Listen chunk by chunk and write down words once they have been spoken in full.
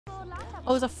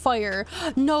Oh, it's a fire.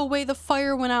 No way, the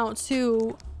fire went out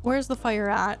too. Where's the fire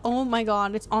at? Oh my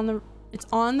god, it's on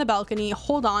the balcony.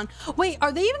 Hold on. Wait,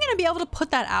 are they even gonna be able to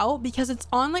put that out? Because it's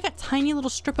on like a tiny little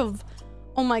strip of...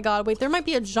 Oh my god, wait, there might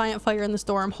be a giant fire in the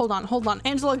storm. Hold on, hold on.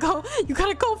 Angela, go. You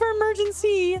gotta go for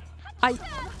emergency. Oh,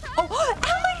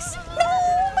 Alex! No!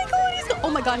 Oh my god, oh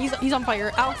my god, he's on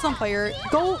fire. Alex is on fire.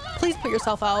 Go, please put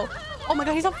yourself out. Oh my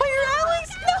god, he's on fire, Alex!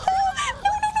 No!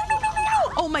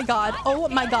 Oh my god, oh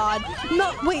my god.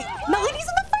 No, wait, Melody's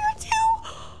in the fire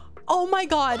too! Oh my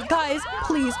god, guys,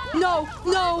 please. No,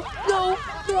 no, no.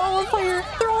 They're all on fire.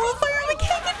 They're all on fire. We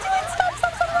can't get to it.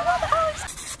 Stop,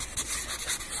 Alex.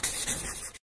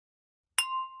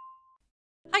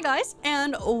 Hi guys,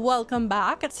 and welcome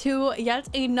back to yet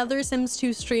another Sims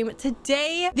 2 stream.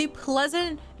 Today, the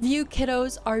Pleasantview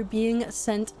kiddos are being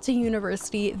sent to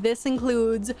university. This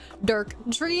includes Dirk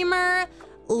Dreamer,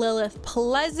 Lilith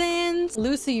Pleasant,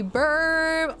 Lucy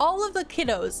Burr, all of the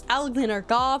kiddos, Alexander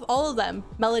Goff, all of them.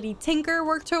 Melody Tinker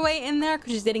worked her way in there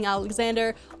because she's dating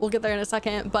Alexander. We'll get there in a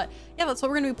second, but yeah, that's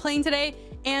what we're gonna be playing today.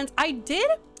 And I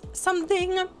did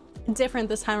something different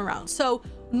this time around. So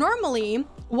normally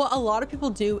what a lot of people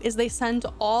do is they send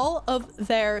all of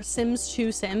their Sims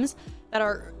 2 Sims that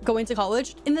are going to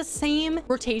college in the same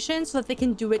rotation so that they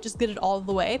can do it, just get it all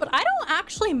the way. But I don't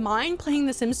actually mind playing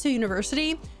the Sims 2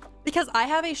 University because I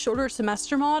have a shorter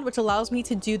semester mod, which allows me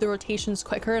to do the rotations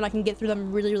quicker and I can get through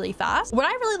them really, really fast. What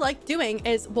I really like doing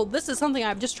is, well, this is something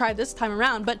I've just tried this time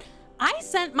around, but I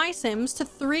sent my Sims to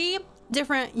 3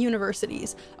 different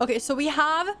universities. Okay, so we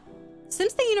have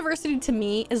Sims State University. To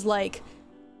me is like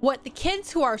what the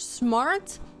kids who are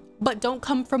smart but don't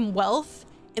come from wealth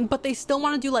but they still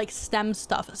want to do like STEM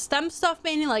stuff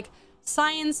meaning like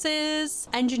sciences,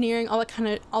 engineering, all that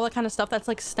kind of stuff. That's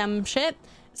like STEM shit.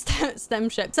 STEM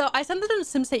shit. So I sent them to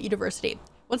Sim State University.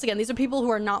 Once again, these are people who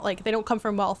are not like, they don't come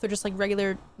from wealth. They're just like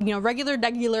regular, you know,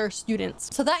 regular students.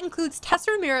 So that includes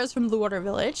Tessa Ramirez from Blue Water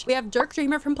Village. We have Dirk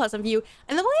Dreamer from Pleasantview.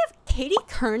 And then we have Katie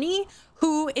Kearney,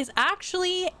 who is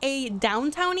actually a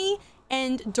downtownie.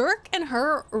 And Dirk and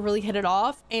her really hit it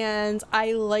off, and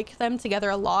I like them together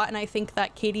a lot, and I think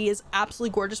that Katie is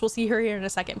absolutely gorgeous. We'll see her here in a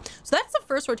second. So that's the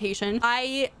first rotation.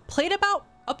 I played about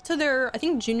up to their, I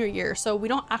think, junior year, so we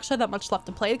don't actually have that much left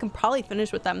to play. We can probably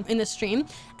finish with them in this stream.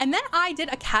 And then I did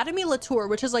Academie Latour,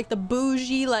 which is like the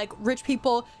bougie, like rich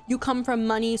people, you come from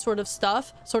money sort of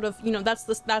stuff, sort of, you know, that's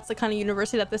the kind of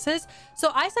university that this is. So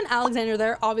I sent Alexander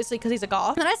there, obviously, because he's a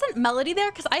goth. And I sent Melody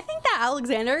there because I think that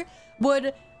Alexander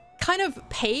would kind of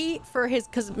pay for his,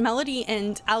 because Melody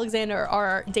and Alexander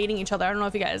are dating each other. I don't know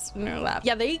if you guys know that.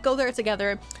 Yeah, they go there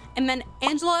together. And then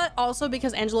Angela also,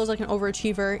 because Angela is like an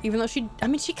overachiever, even though she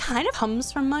kind of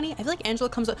comes from money. I feel like Angela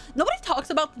comes up. Nobody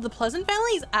talks about the Pleasant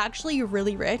family is actually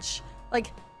really rich. Like,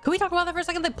 can we talk about that for a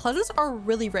second? The Pleasants are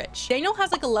really rich. Daniel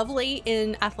has like a level 8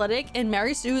 in athletic, and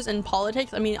Mary Sue's in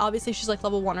politics. I mean, obviously she's like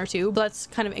level 1 or 2, but that's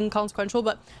kind of inconsequential,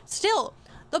 but still,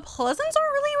 the Pleasants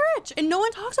are really rich and no one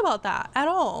talks about that at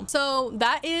all. So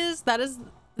that is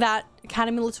that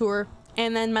Academie Latour.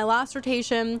 And then my last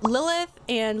rotation, Lilith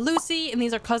and Lucy, and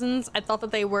these are cousins. I thought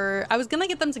that they were, I was gonna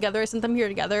get them together. I sent them here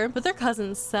together, but they're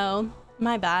cousins, so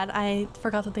my bad. I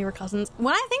forgot that they were cousins.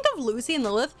 When I think of Lucy and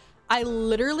Lilith, I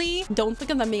literally don't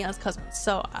think of them being as cousins,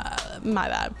 so my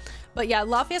bad. But yeah,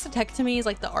 La Fiesta Tech to me is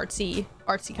like the artsy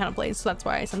kind of place, so that's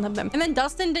why I sent them. And then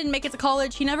Dustin didn't make it to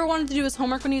college. He never wanted to do his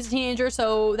homework when he was a teenager,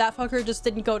 so that fucker just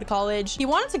didn't go to college. He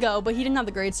wanted to go, but he didn't have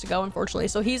the grades to go, unfortunately.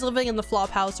 So he's living in the flop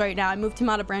house right now. I moved him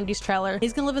out of Brandy's trailer.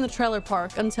 He's gonna live in the trailer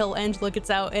park until Angela gets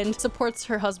out and supports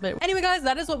her husband. Anyway, guys,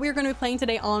 that is what we're gonna be playing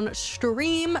today on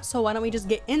stream. So why don't we just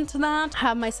get into that? I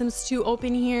have my Sims 2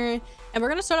 open here. And we're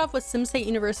gonna start off with Sim State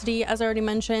University, as I already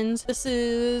mentioned. This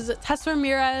is Tessa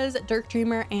Ramirez, Dirk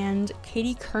Dreamer, and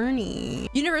Katie Kearney.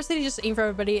 University just aimed for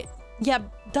everybody. Yeah,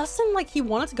 Dustin, like, he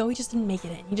wanted to go, he just didn't make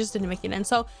it in. He just didn't make it in.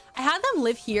 So I had them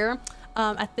live here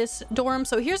at this dorm.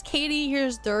 So here's Katie,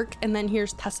 here's Dirk, and then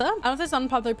here's Tessa. I don't know if that's an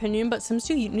unpopular opinion, but Sims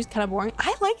 2 Uni is kind of boring.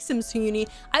 I like Sims 2 Uni.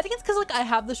 I think it's because like I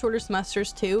have the shorter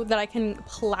semesters too, that I can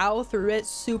plow through it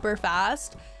super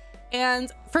fast.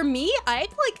 And for me, I had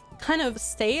to like kind of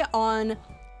stay on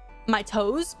my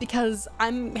toes because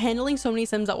I'm handling so many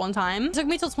Sims at one time. It took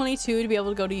me till 22 to be able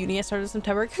to go to uni. I started in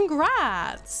September.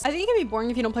 Congrats. I think it can be boring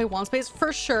if you don't play one space,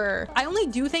 for sure. I only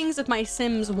do things if my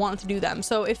Sims want to do them.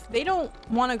 So if they don't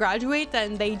want to graduate,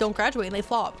 then they don't graduate and they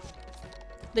flop.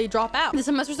 They drop out. The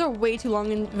semesters are way too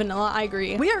long in vanilla. I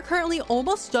agree. We are currently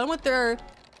almost done with their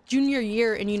junior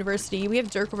year in university. We have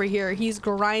Dirk over here. He's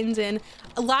grinding.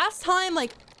 Last time,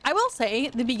 like, I will say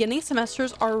the beginning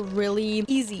semesters are really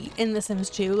easy in The Sims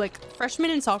 2. Like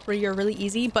freshman and sophomore year are really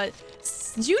easy, but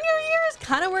junior year is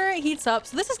kind of where it heats up.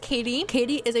 So this is Katie.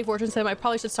 Katie is a fortune sim. I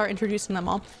probably should start introducing them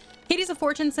all. Katie's a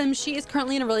fortune sim. She is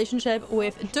currently in a relationship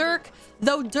with Dirk,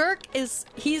 though Dirk is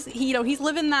he's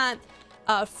living that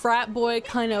frat boy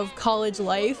kind of college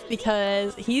life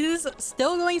because he's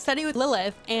still going steady with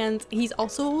Lilith, and he's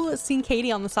also seen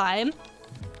Katie on the side.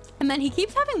 And then he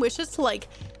keeps having wishes to like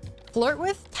flirt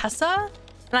with Tessa,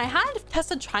 and I had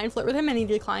Tessa try and flirt with him and he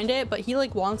declined it, but he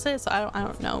like wants it, so I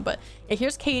don't know. But yeah,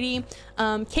 here's Katie.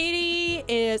 Katie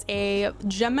is a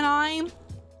Gemini,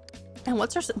 and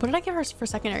what did I give her for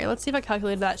secondary? Let's see if I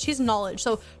calculated that. She's knowledge,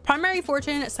 so primary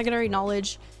fortune, secondary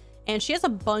knowledge, and she has a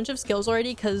bunch of skills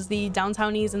already because the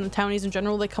downtownies and the townies in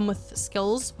general, they come with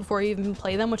skills before you even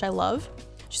play them, which I love.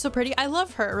 She's so pretty. I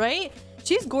love her, right?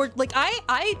 She's gorgeous. Like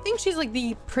I think she's like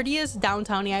the prettiest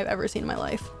downtownie I've ever seen in my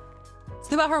life.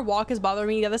 Something about her walk is bothering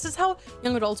me. Yeah, this is how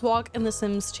young adults walk in The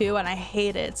Sims 2, and I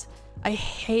hate it. I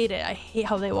hate it. I hate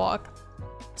how they walk.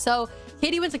 So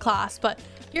Katie went to class, but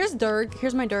here's Dirk.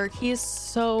 Here's my Dirk. He is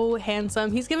so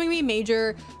handsome. He's giving me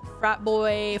major frat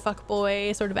boy, fuck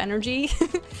boy sort of energy.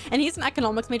 And he's an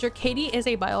economics major. Katie is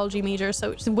a biology major.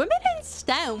 So women in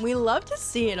STEM, we love to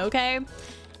see it, okay?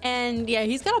 And yeah,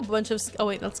 he's got a bunch of, oh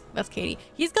wait, that's Katie.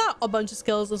 He's got a bunch of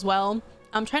skills as well.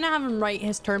 I'm trying to have him write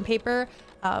his term paper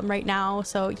right now,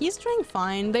 so he's doing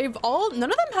fine. None of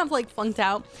them have like flunked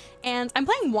out, and I'm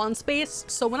playing one space,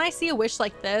 so when I see a wish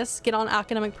like this, get on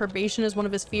academic probation is one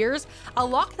of his fears, I'll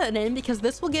lock that in because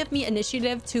this will give me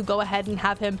initiative to go ahead and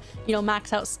have him, you know,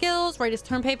 max out skills, write his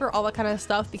term paper, all that kind of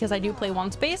stuff, because I do play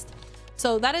one space.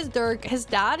 So that is Dirk. His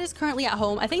dad is currently at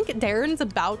home. I think Darren's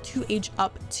about to age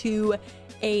up to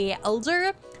a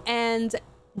elder, and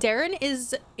Darren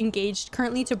is engaged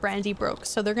currently to Brandy Brooke,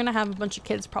 so they're gonna have a bunch of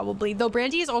kids probably, though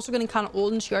Brandy is also getting kind of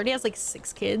old and she already has like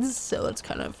 6 kids, so that's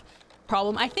kind of a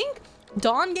problem. I think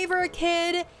Dawn gave her a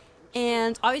kid,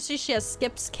 and obviously she has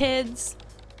Skip's kids,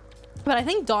 but I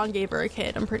think Dawn gave her a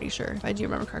kid, I'm pretty sure, if I do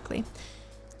remember correctly.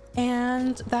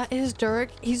 And that is Dirk.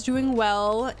 He's doing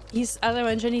well. He's, as I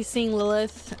mentioned, he's seeing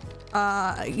Lilith.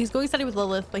 He's going steady with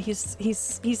Lilith, but he's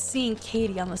seeing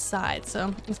Katie on the side,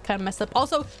 so it's kind of messed up.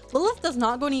 Also, Lilith does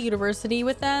not go to university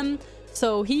with them,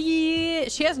 so she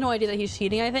has no idea that he's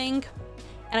cheating, I think.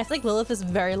 And I feel like Lilith is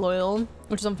very loyal,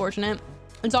 which is unfortunate.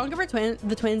 And Dawn gave her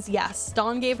the twins. Yes,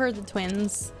 Dawn gave her the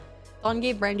twins. Dawn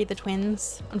gave Brandy the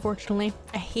twins, unfortunately.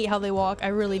 I hate how they walk. I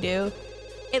really do.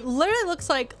 It literally looks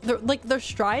like their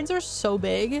strides are so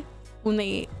big when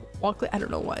they walk. I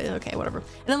don't know why. Okay, whatever.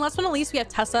 And then last but not least, we have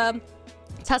Tessa.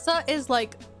 Tessa is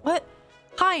like, what?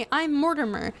 Hi, I'm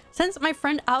Mortimer. Since my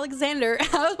friend Alexander,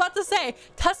 I was about to say,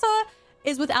 Tessa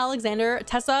is with Alexander.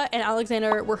 Tessa and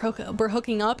Alexander were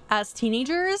hooking up as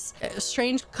teenagers.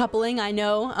 Strange coupling, I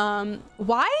know.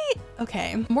 Why?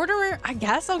 Okay, Mortimer, I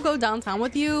guess I'll go downtown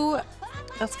with you.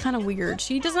 That's kind of weird.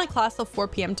 She doesn't have class till 4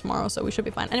 p.m. tomorrow, so we should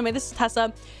be fine. Anyway, this is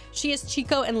Tessa. She is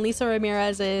Chico and Lisa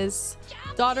Ramirez's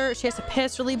daughter. She has to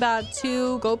piss really bad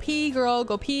too. Go pee, girl.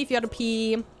 Go pee if you gotta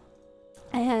pee.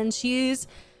 And she's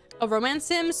a romance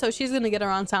sim, so she's gonna get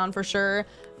around town for sure.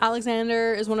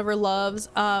 Alexander is one of her loves.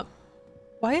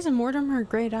 Why isn't Mortimer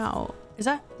grayed out? Is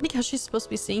that because she's supposed to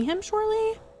be seeing him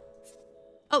shortly?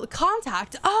 Oh,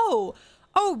 contact. Oh,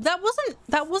 that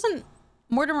wasn't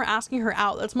Mortimer asking her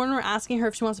out. That's Mortimer asking her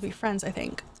if she wants to be friends, I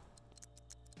think.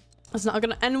 It's not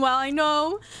gonna end well, I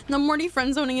know. No Morty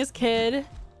friend zoning his kid,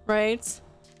 right?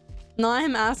 Not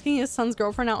him asking his son's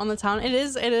girlfriend out on the town. It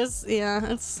is, yeah,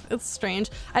 it's strange.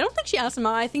 I don't think she asked him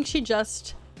out. I think he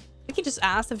just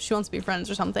asked if she wants to be friends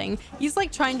or something. He's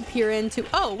like trying to peer into,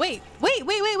 oh, wait.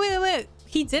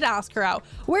 He did ask her out.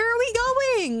 Where are we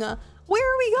going?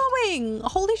 Where are we going?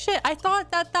 Holy shit. I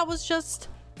thought that was just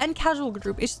and casual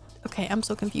group. Okay, I'm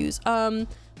so confused.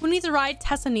 Who needs a ride?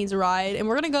 Tessa needs a ride, and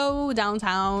we're gonna go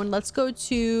downtown. Let's go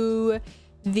to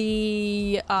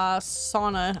the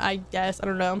sauna, I guess. I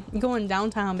don't know. Going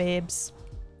downtown, babes.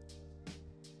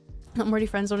 Not Morty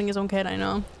friend zoning his own kid, I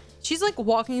know. She's like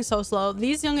walking so slow.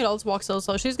 These young adults walk so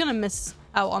slow. She's gonna miss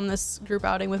out on this group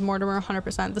outing with Mortimer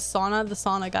 100%. The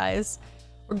sauna, guys.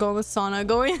 We're going with sauna.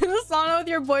 Going to the sauna with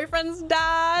your boyfriend's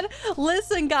dad.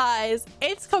 Listen, guys,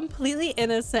 it's completely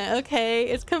innocent, okay?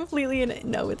 It's completely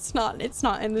no, it's not. It's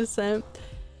not innocent.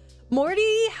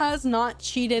 Morty has not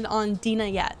cheated on Dina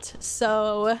yet,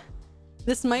 so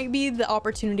this might be the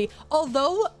opportunity.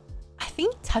 Although I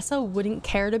think Tessa wouldn't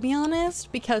care, to be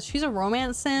honest, because she's a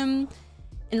romance sim,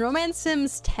 and romance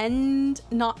sims tend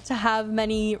not to have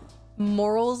many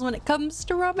morals when it comes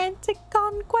to romantic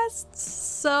conquests.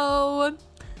 So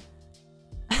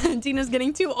Dina's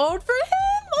getting too old for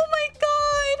him. Oh my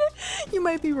You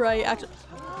might be right, actually.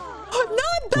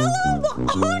 Not Bella!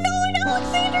 Oh no, and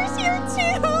Alexander's here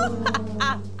too!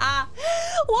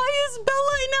 Why is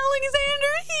Bella and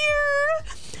Alexander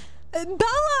here?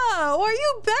 Bella, where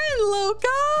you been, Loca?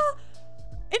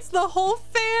 It's the whole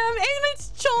fam, and it's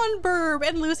John Burb,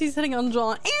 and Lucy's sitting on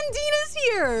John, and Dina's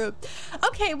here.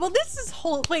 Okay, well this is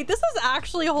wait, this is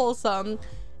actually wholesome.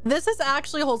 This is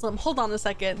actually wholesome. Hold on a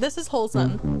second. This is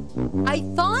wholesome. I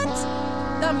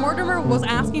thought that Mortimer was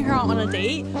asking her out on a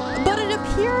date, but it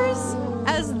appears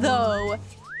as though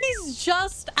he's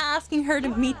just asking her to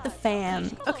meet the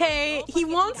fam. Okay, he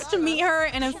wants to meet her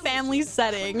in a family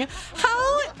setting.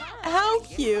 How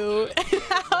cute.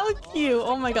 How cute.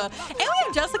 Oh my god. And we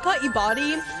have Jessica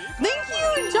Ibadi. Thank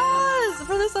you, Jaws,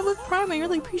 for this sub with Prime. I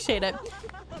really appreciate it.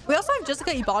 We also have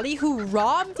Jessica Ibadi, who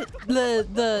robbed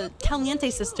the Caliente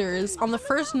sisters on the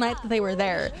first night that they were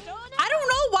there. I don't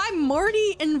know why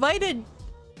Morty invited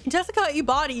Jessica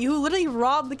Ibadi, who literally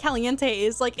robbed the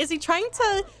Calientes. Like, is he trying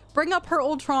to bring up her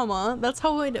old trauma? That's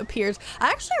how it appears. I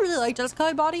actually really like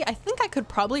Jessica Ibadi. I think I could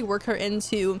probably work her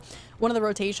into one of the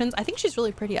rotations. I think she's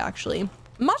really pretty, actually.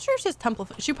 I'm not sure if she has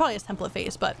template. She probably has template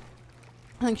face, but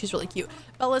I think she's really cute.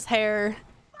 Bella's hair.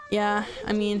 Yeah,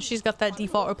 I mean, she's got that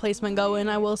default replacement going,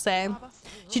 I will say.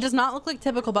 She does not look like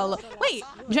typical Bella. Wait,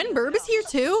 Jen Burb is here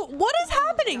too? What is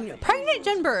happening? Pregnant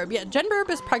Jen Burb. Yeah, Jen Burb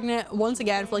is pregnant once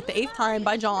again for like the 8th time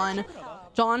by John.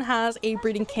 John has a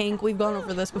breeding kink. We've gone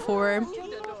over this before.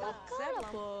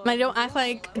 I don't act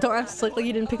slick like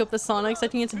you didn't pick up the sauna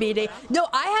expecting it to be a date. No,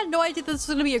 I had no idea this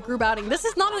was gonna be a group outing. This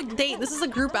is not a date. This is a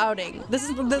group outing. There's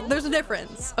a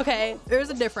difference. Okay, there's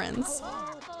a difference.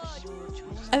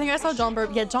 I think I saw John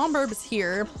Burb. Yeah, John Burb is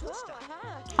here.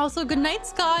 Also, good night,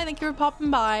 Sky. Thank you for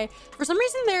popping by. For some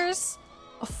reason, there's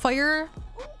a fire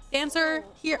dancer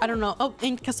here. I don't know. Oh,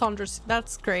 and Cassandra's.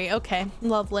 That's great. Okay,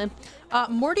 lovely.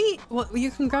 Morty, what,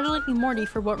 you're congratulating Morty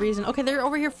for what reason? Okay, they're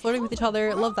over here flirting with each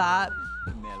other. Love that.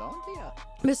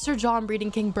 Mr. John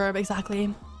breeding King Burb.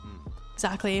 Exactly.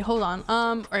 Exactly. Hold on.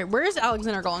 All right, where's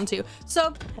Alexander going to?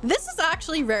 So this is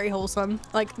actually very wholesome.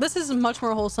 Like, this is much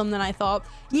more wholesome than I thought.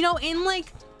 You know, in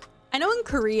like, I know in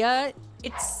Korea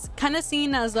it's kind of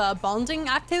seen as a bonding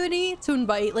activity to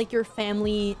invite like your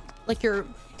family, like your,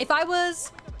 if I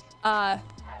was to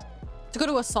go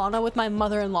to a sauna with my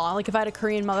mother-in-law, like if I had a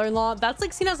Korean mother-in-law, that's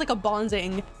like seen as like a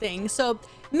bonding thing. So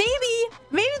maybe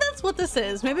that's what this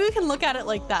is. Maybe we can look at it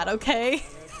like that. Okay.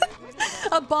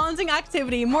 A bonding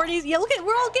activity. Morty's, yeah, look at,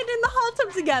 we're all getting in the hot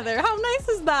tub together. How nice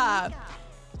is that?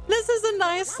 This is a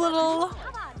nice little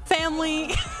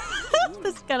family.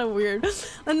 This is kind of weird.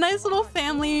 A nice little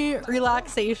family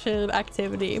relaxation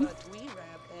activity.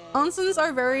 Onsens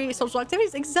are very social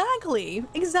activities. Exactly.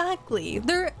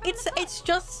 It's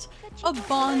just a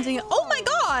bonding. Oh my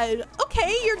god.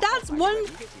 Okay, your dad's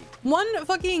one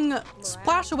fucking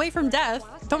splash away from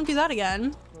death. Don't do that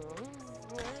again.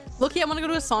 Look, I want to go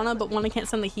to a sauna, but one, I can't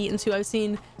stand the heat, and two, I've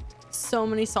seen so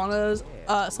many sauna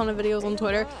videos on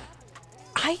Twitter.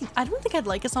 I don't think I'd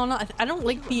like a sauna. I don't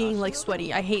like being like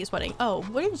sweaty. I hate sweating. Oh,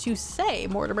 what did you say,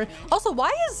 Mortimer? Also,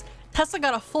 why is Tessa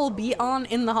got a full beat on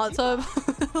in the hot tub?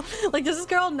 Like, does this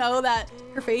girl know that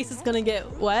her face is gonna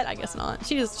get wet? I guess not.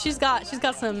 She's got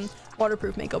some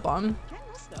waterproof makeup on.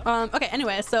 Okay,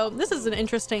 anyway, so this is an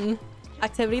interesting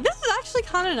activity. This is actually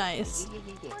kind of nice.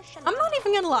 I'm not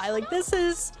even gonna lie. Like, this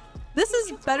is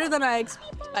better than I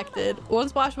expected. One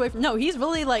splash away from, no, he's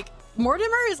really like,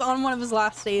 Mortimer is on one of his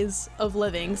last days of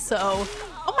living, so,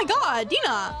 oh my god,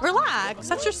 Dina, relax,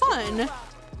 that's your son.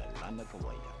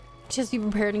 She has to be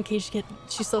prepared in case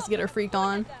she still has to get her freak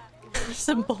on.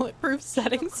 Some bulletproof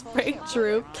setting spray,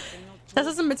 true. This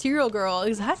is a material girl,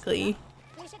 exactly.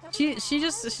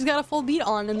 She's got a full beat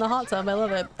on in the hot tub. I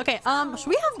love it. Okay,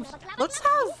 let's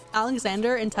have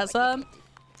Alexander and Tessa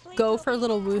go for a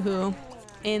little woohoo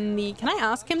in the, can I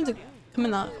ask him to come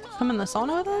in the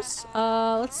sauna with us?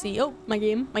 Let's see. Oh, my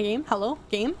game. Hello,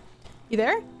 game. You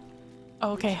there?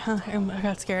 Oh, okay. I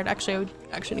got scared. Actually,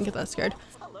 I didn't get that scared.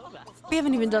 We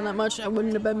haven't even done that much. I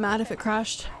wouldn't have been mad if it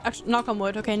crashed. Actually, knock on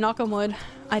wood. Okay, knock on wood.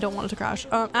 I don't want it to crash.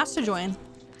 Ask to join.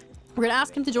 We're gonna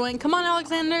ask him to join. Come on,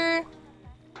 Alexander.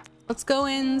 Let's go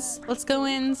ins.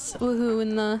 Woohoo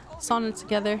in the sauna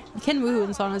together. You can woohoo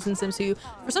in saunas in Sims 2.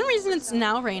 For some reason, it's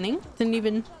now raining. Didn't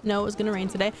even know it was gonna rain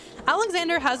today.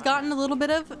 Alexander has gotten a little bit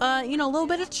of, you know, a little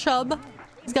bit of chub.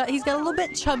 He's got a little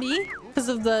bit chubby because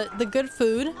of the good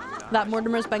food that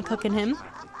Mortimer's been cooking him.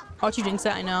 Watch you jinx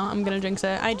it. I know. I'm gonna jinx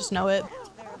it. I just know it.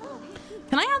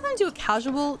 Can I have them do a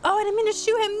casual? Oh, I didn't mean to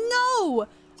shoot him. No!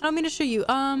 I don't mean to shoot you.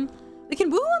 We can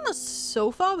woohoo on the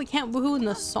sofa. We can't woohoo in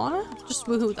the sauna. Just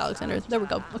woohoo with Alexander. There we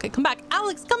go. Okay, come back.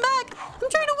 Alex, come back. I'm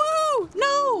trying to woo.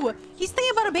 No, he's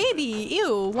thinking about a baby.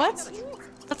 Ew, what?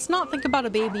 Let's not think about a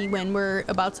baby when we're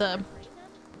about to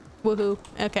woohoo.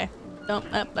 Okay,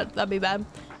 don't, that'd be bad.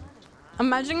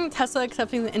 Imagine Tessa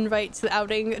accepting the invite to the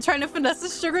outing, trying to finesse a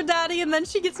sugar daddy, and then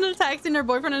she gets in a taxi and her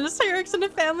boyfriend and hysterics and the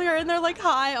family are in there like,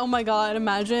 hi. Oh my God,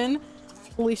 imagine.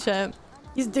 Holy shit.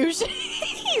 He's douching.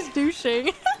 He's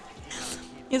douching.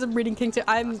 He has a breeding king too.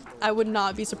 I would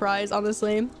not be surprised,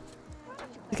 honestly.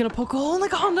 He's gonna poke a hole in the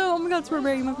condo. Oh my God,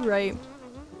 Smurberry, you might be right.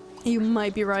 You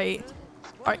might be right.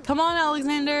 All right, come on,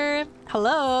 Alexander.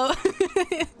 Hello.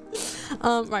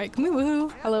 All right, can we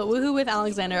woohoo? Hello, woohoo with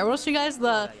Alexander. I want to show you guys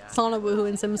the sauna woohoo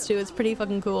in Sims 2. It's pretty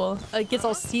fucking cool. It gets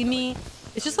all steamy.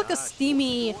 It's just like a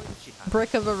steamy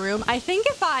brick of a room. I think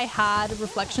if I had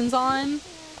reflections on,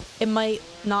 it might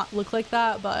not look like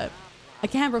that, but I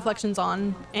can't have reflections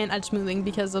on and edge smoothing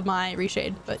because of my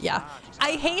reshade. But yeah,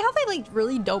 I hate how they like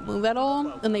really don't move at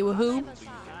all and they woohoo.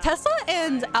 Tessa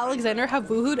and Alexander have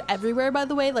woohooed everywhere, by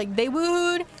the way. Like they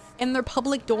woohooed in their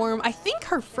public dorm. I think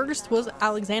her first was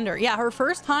Alexander. Yeah, her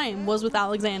first time was with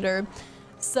Alexander.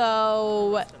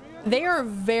 So they are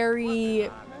very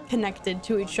connected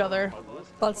to each other.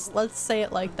 Let's say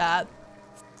it like that.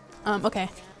 Okay.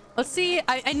 Let's see.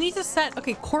 I need to set.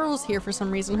 Okay, Coral's here for some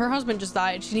reason. Her husband just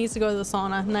died. She needs to go to the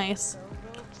sauna. Nice.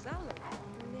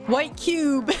 White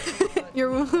cube. You're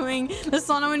woohooing the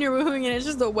sauna when you're woohooing, and it's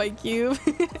just a white cube.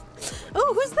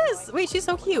 Oh, who's this? Wait, she's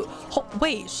so cute. Oh,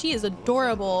 wait, she is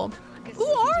adorable. Who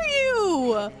are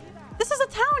you? This is a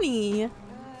townie.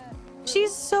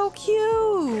 She's so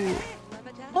cute.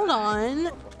 Hold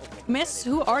on, Miss.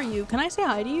 Who are you? Can I say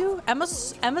hi to you? Emma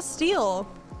Steele.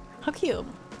 How cute.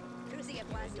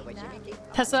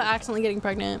 Tessa accidentally getting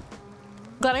pregnant.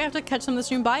 Glad I have to catch some this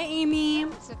stream. Bye, Amy.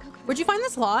 Where'd you find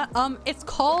this lot? It's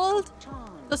called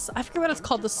this. I forget what it's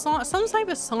called. The sauna, some type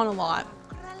of sauna lot.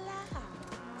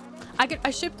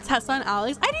 I ship Tessa and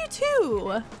Alex. I do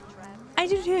too. I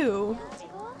do too.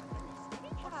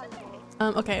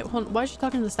 Okay. Hold on. Why is she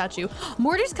talking to the statue?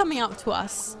 Morty's coming out to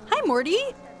us. Hi, Morty.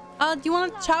 Do you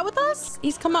want to chat with us?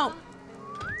 He's come out.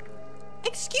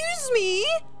 Excuse me.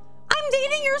 I'm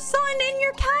dating your son and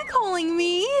you're catcalling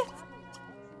me.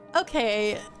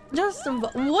 Okay, just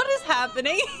what is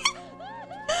happening?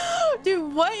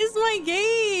 Dude, what is my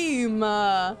game?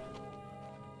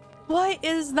 What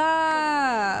is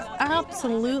that?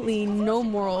 Absolutely no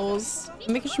morals.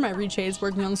 I'm making sure my read shade is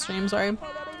working on the stream, sorry.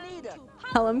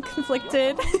 Hell, I'm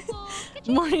conflicted.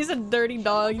 Morty's a dirty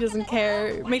dog, he doesn't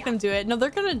care. Make them do it. No, they're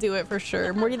gonna do it for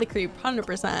sure. Morty the creep,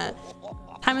 100%.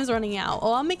 Time is running out.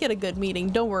 Oh, I'll make it a good meeting.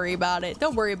 Don't worry about it.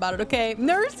 Don't worry about it, okay?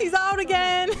 Nurse, he's out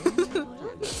again.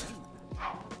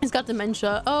 He's got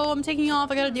dementia. Oh, I'm taking off.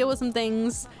 I gotta deal with some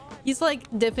things. He's like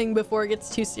dipping before it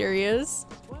gets too serious.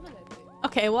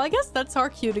 Okay, well, I guess that's our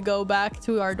cue to go back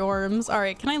to our dorms. All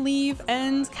right, can I leave?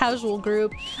 End casual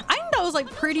group. I think that was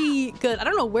like pretty good. I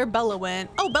don't know where Bella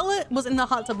went. Oh, Bella was in the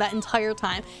hot tub that entire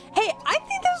time. Hey, I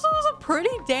think this was a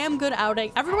pretty damn good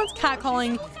outing. Everyone's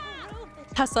catcalling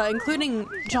Tessa, including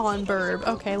John Burb.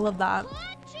 Okay, love that.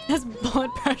 His blood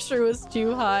pressure was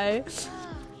too high.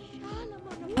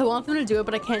 I want them to do it,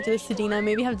 but I can't do this to Dina.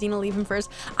 Maybe have Dina leave him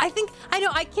first. I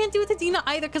know I can't do it to Dina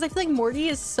either because I feel like Morty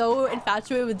is so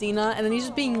infatuated with Dina and then he's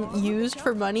just being used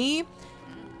for money.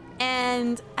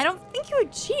 And I don't think he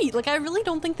would cheat. Like, I really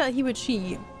don't think that he would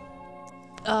cheat.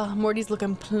 Morty's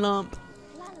looking plump.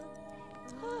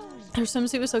 Her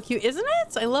swimsuit was so cute, isn't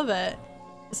it? I love it.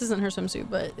 This isn't her swimsuit,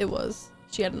 but it was.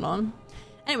 She had it on.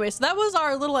 Anyway, so that was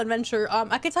our little adventure.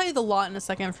 I could tell you the lot in a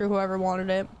second for whoever wanted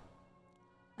it.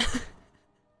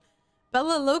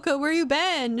 Bella Loca, where you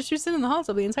been? She was sitting in the hot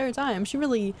tub the entire time.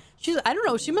 She's, I don't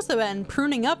know, she must have been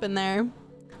pruning up in there.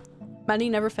 Money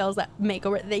never fails that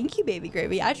makeover. Thank you, baby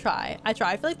gravy. I try. I feel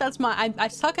like that's I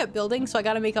suck at building, so I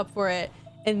gotta make up for it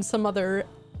in some other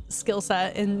skill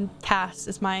set, and cast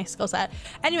is my skill set.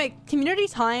 Anyway, community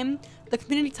time. The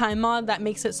community time mod that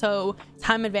makes it so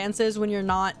time advances when you're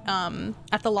not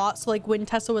at the lot. So like when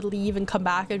Tessa would leave and come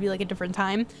back, it'd be like a different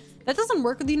time. That doesn't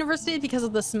work with the university because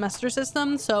of the semester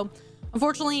system. So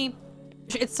unfortunately,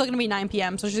 it's still gonna be 9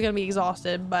 p.m. so she's gonna be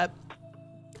exhausted, but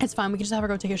it's fine. We can just have her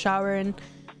go take a shower and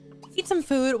eat some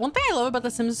food. One thing I love about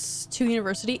the Sims 2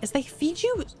 University is they feed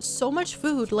you so much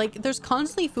food. Like, there's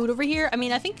constantly food over here. I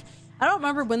mean, I don't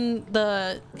remember when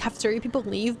the cafeteria people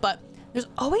leave, but there's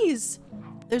always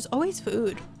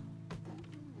food.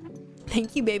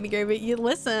 Thank you, baby gravy. You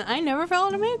listen, I never fell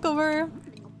on a makeover.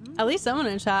 At least someone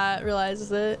in chat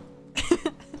realizes it.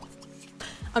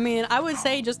 I mean, I would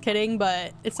say just kidding,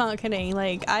 but it's not kidding.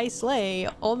 Like, I slay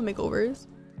all the makeovers.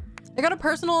 They got a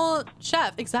personal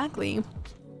chef. Exactly.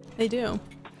 They do.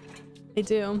 They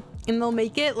do. And they'll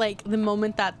make it like the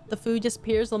moment that the food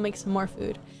disappears, they'll make some more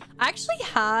food. I actually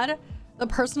had the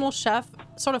personal chef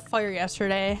sort of fire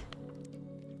yesterday.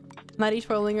 Maddie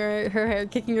twirling her hair,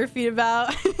 kicking her feet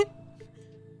about.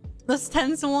 That's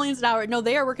 10 simoleons an hour. No,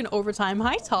 they are working overtime.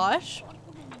 Hi, Tosh.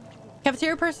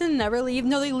 Cafeteria person never leave.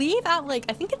 No, they leave at like,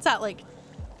 I think it's at like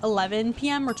 11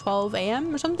 p.m. or 12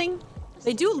 a.m. or something.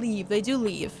 They do leave. They do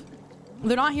leave.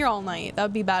 They're not here all night. That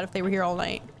would be bad if they were here all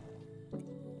night.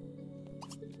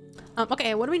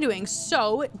 Okay, what are we doing?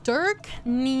 So Dirk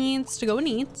needs to go and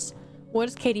eat. What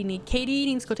does Katie need? Katie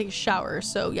needs to go take a shower.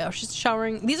 So yeah, she's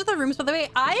showering. These are the rooms, by the way.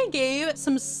 I gave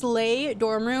some slay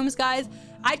dorm rooms, guys.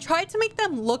 I tried to make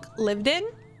them look lived in.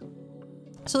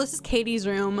 So this is Katie's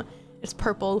room. It's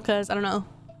purple because I don't know,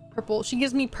 purple. She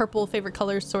gives me purple favorite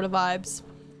colors sort of vibes.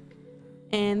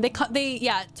 And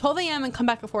yeah, 12 a.m. and come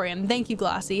back at 4 a.m. Thank you,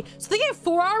 Glassy. So they get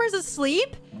 4 hours of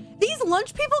sleep? These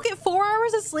lunch people get 4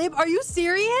 hours of sleep? Are you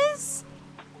serious?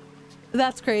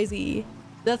 That's crazy.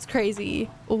 That's crazy.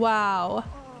 Wow.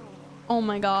 Oh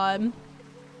my god.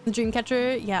 The dream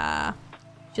catcher? Yeah.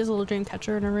 She has a little dream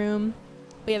catcher in her room.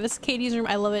 But yeah, this is Katie's room.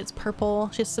 I love it. It's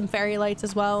purple. She has some fairy lights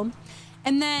as well.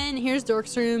 And then here's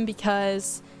Dork's room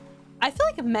because I feel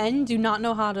like men do not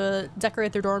know how to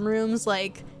decorate their dorm rooms.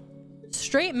 Like,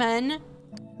 straight men,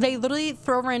 they literally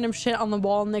throw random shit on the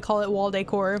wall and they call it wall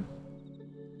decor.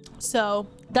 So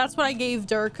that's what I gave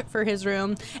Dirk for his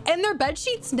room. And their bed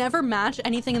sheets never match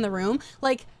anything in the room.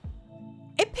 Like,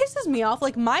 it pisses me off.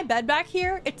 Like, my bed back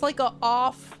here, it's like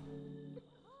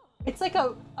it's like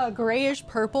a grayish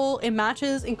purple. It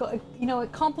matches, and you know,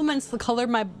 it complements the color of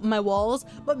my walls.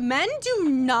 But men do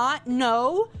not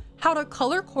know how to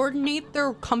color coordinate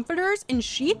their comforters and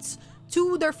sheets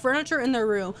to their furniture in their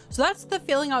room. So that's the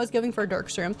feeling I was giving for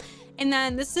Dirk's room. And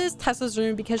then this is Tessa's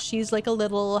room because she's like a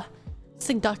little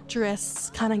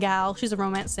seductress kind of gal. She's a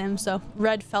romance sim, so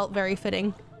red felt very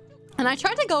fitting. And I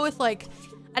tried to go with like,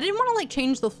 I didn't want to like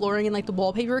change the flooring and like the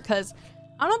wallpaper because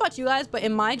I don't know about you guys, but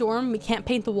in my dorm we can't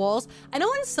paint the walls. I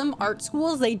know in some art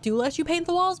schools they do let you paint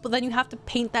the walls, but then you have to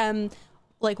paint them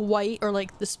like white or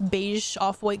like this beige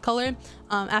off-white color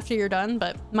after you're done,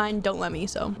 but mine don't let me.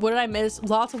 So what did I miss?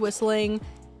 Lots of whistling.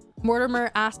 Mortimer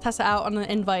asked Tessa out on an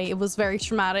invite. It was very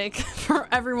traumatic for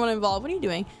everyone involved. What are you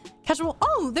doing? Casual.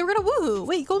 Oh, they were gonna woohoo.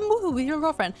 Wait, go and woohoo with your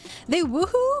girlfriend. They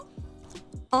woohoo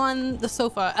on the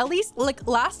sofa. At least like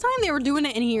last time they were doing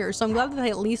it in here, so I'm glad that they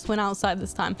at least went outside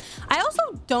this time. I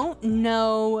also don't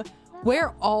know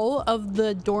where all of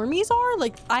the dormies are.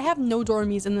 Like, I have no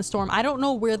dormies in this dorm. I don't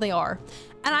know where they are,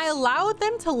 and I allowed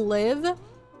them to live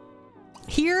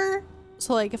here.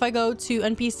 So like if I go to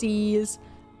NPCs,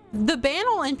 the ban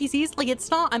all NPCs, like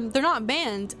it's not, they're not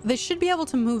banned. They should be able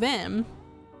to move in.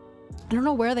 I don't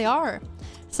know where they are.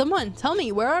 Someone tell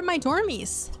me, where are my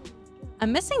dormies?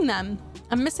 I'm missing them.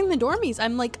 I'm missing the dormies.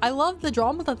 I'm like, I love the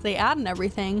drama that they add and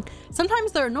everything.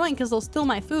 Sometimes they're annoying because they'll steal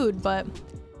my food, but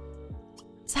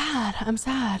sad. I'm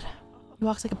sad. He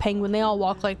walks like a penguin. They all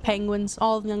walk like penguins,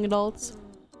 all the young adults.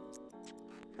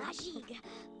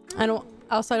 I don't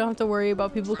have to worry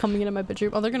about people coming into my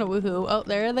bedroom. Oh, they're gonna woohoo. Oh,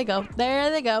 there they go. There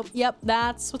they go. Yep,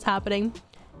 that's what's happening.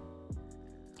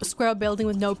 A square building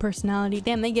with no personality.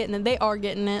 Damn, they getting it. They are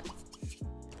getting it.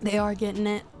 They are getting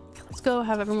it. Let's go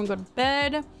have everyone go to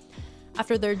bed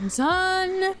after they're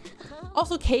done.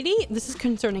 Also, Katie, this is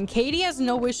concerning. Katie has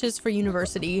no wishes for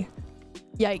university.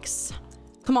 Yikes.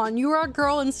 Come on, you are a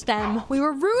girl in STEM. We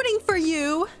were rooting for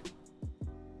you.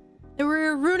 We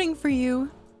were rooting for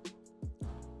you.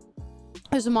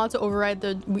 There's a mod to override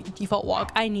the default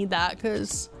walk. I need that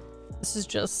because this is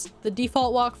just the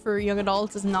default walk for young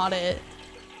adults is not it.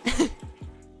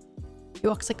 He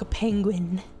walks like a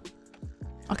penguin.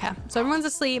 Okay, so everyone's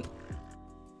asleep.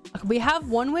 Okay, we have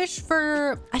one wish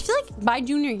for, I feel like by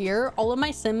junior year, all of my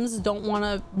Sims don't want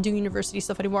to do university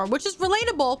stuff anymore, which is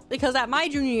relatable because at my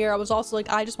junior year, I was also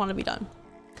like, I just want to be done.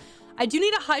 I do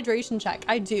need a hydration check.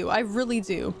 I do. I really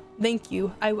do. Thank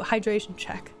you. Hydration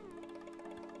check.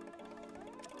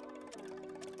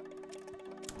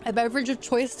 My beverage of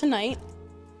choice tonight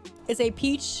is a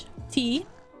peach tea.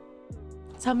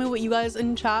 Tell me what you guys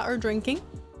in chat are drinking.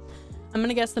 I'm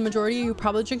gonna guess the majority of you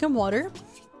probably drinking water.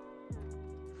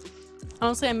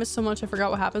 Honestly, I missed so much. I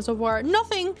forgot what happened so far.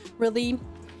 Nothing really.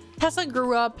 Tessa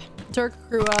grew up. Dirk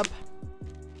grew up.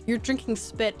 You're drinking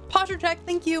spit. Posture check.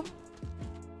 Thank you.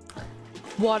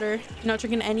 Water. You're not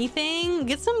drinking anything.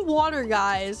 Get some water,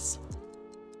 guys.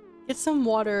 Get some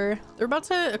water. They're about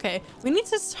to. Okay, we need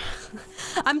to.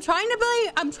 I'm trying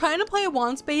to play a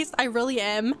wand space. I really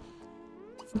am.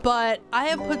 But I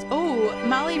have put, oh,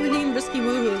 Mally redeemed Risky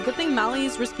Woohoo. Good thing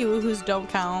Mally's Risky Woohoos don't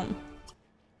count.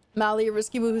 Mally,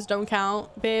 Risky Woohoos don't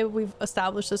count. Babe, we've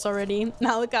established this already.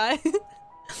 Malachi.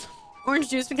 Orange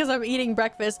juice because I'm eating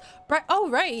breakfast. Oh,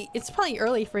 right. It's probably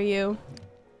early for you.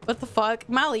 What the fuck?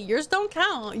 Mally, yours don't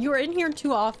count. You are in here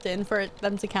too often for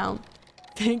them to count.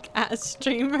 Big ass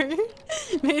streamer.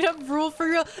 Made up rule for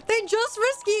real. They just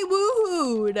Risky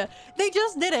Woohooed. They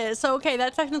just did it. So, okay,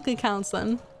 that technically counts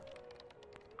then.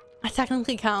 That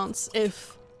technically counts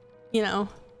if, you know,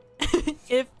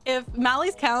 if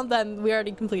Mally's count, then we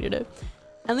already completed it.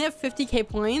 And they have 50k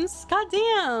points. God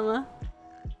damn.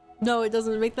 No, it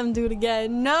doesn't. Make them do it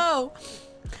again. No.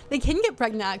 They can get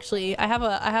pregnant actually. I have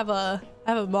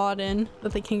a mod in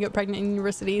that they can get pregnant in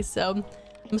universities, so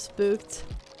I'm spooked.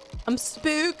 I'm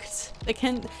spooked. They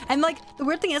can, and like the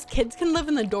weird thing is kids can live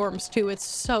in the dorms too. It's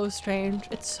so strange.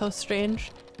 It's so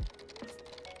strange.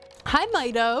 Hi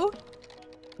Mido.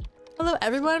 Hello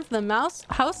everyone from the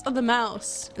House of the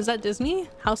Mouse. Is that Disney?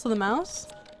 House of the Mouse?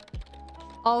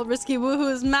 All Risky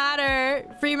Woohoos matter.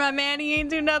 Free my man, he ain't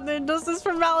do nothing. Justice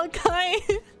for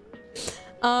Malachi.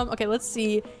 Okay, let's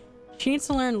see. She needs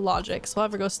to learn logic, so I'll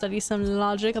have her go study some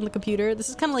logic on the computer. This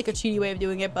is kind of like a cheaty way of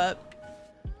doing it, but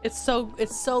it's so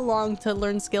long to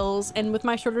learn skills, and with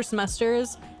my shorter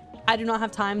semesters, I do not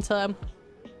have time to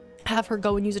have her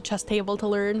go and use a chess table to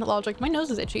learn logic. My nose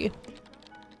is itchy.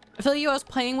 I feel like I was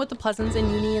playing with the Pleasants in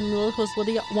uni, and Lilith was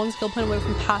literally one skill point away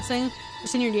from passing her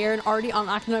senior year and already on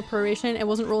academic probation and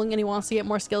wasn't rolling, and he wants to get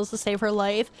more skills to save her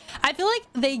life. I feel like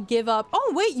they give up.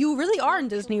 Oh wait, you really are in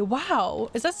Disney. Wow,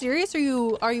 is that serious? Are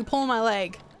you pulling my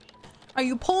leg? Are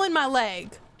you pulling my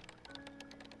leg?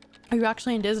 Are you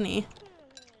actually in Disney?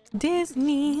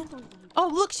 Disney.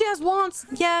 Oh look, she has wants.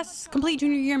 Yes, complete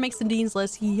junior year makes the dean's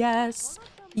list. Yes,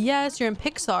 yes, you're in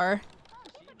Pixar.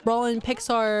 We're all in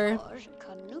Pixar,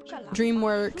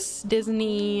 DreamWorks,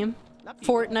 Disney,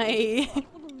 Fortnite.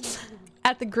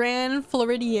 At the Grand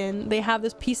Floridian, they have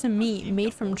this piece of meat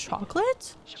made from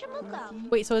chocolate.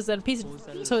 Wait, so is that a piece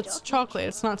of, so it's chocolate,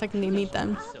 it's not technically meat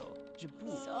then.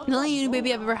 The only new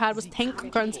baby I've ever had was Tank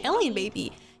Grunt's alien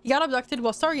baby. He got abducted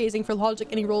while stargazing for logic,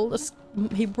 and he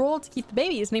rolled to keep the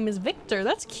baby. His name is Victor.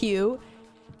 That's cute.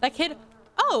 That kid.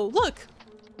 Oh look,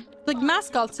 like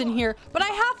mascots in here, but I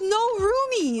have no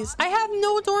roomies. I have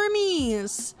no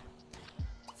dormies.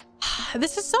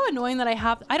 This is so annoying that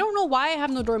I don't know why I have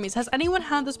no dormies. Has anyone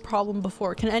had this problem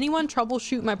before? Can anyone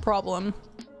troubleshoot my problem?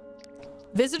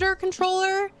 Visitor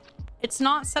controller, it's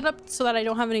not set up so that I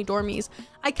don't have any dormies.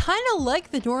 I kind of like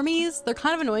the dormies. They're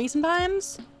kind of annoying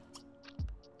sometimes,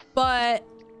 but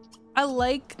I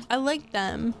like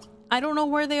them. I don't know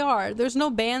where they are. There's no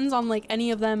bans on like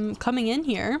any of them coming in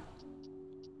here.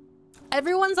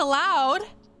 Everyone's allowed.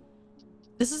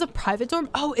 This is a private dorm.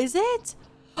 Oh, is it?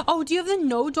 Oh, do you have the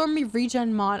no dormy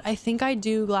regen mod? I think I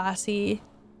do, Glassy.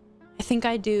 I think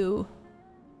I do.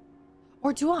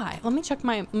 Or do I? Let me check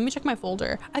my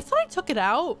folder. I thought I took it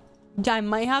out. Yeah, I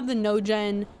might have the no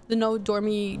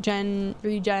dormy gen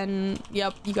regen.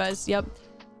 Yep, you guys, yep.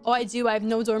 Oh, I do. I have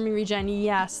no dormy regen.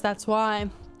 Yes, that's why.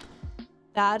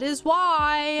 That is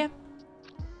why.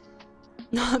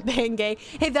 Not being gay.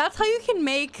 Hey, that's how you can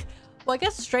make, well, I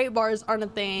guess straight bars aren't a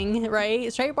thing,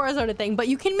 right? Straight bars aren't a thing, but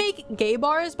you can make gay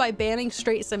bars by banning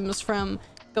straight sims from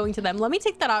going to them. Let me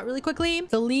take that out really quickly.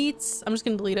 Delete. I'm just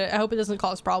gonna delete it. I hope it doesn't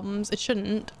cause problems. It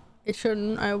shouldn't. It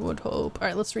shouldn't, I would hope. All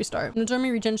right, let's restart. The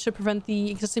dormy regen should prevent the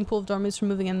existing pool of dormies from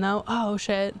moving in though. Oh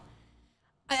shit.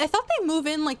 I thought they move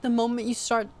in like the moment you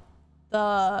start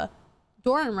the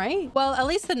dorm, right? Well, at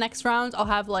least the next round I'll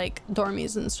have like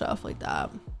dormies and stuff like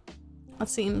that. That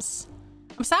seems...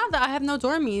 I'm sad that I have no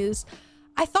dormies.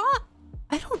 I thought,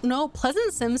 I don't know,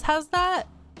 Pleasant Sims has that,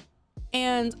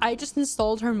 and I just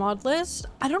installed her mod list.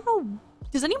 I don't know,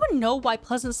 does anyone know why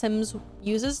Pleasant Sims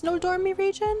uses no dormy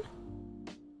region?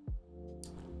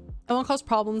 It won't cause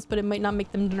problems, but it might not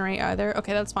make them generate either.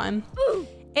 Okay, that's fine.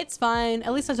 It's fine.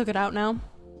 At least I took it out now.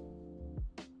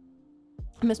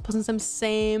 I miss Pleasant Sims.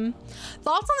 Same.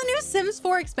 Thoughts on the new Sims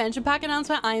 4 expansion pack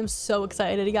announcement? I am so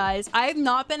excited, guys. I have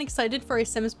not been excited for a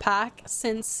Sims pack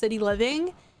since City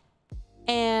Living,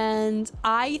 and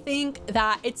I think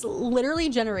that it's literally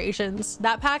generations.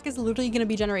 That pack is literally going to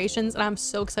be generations, and I'm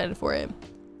so excited for it.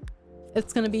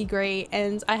 It's going to be great,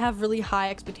 and I have really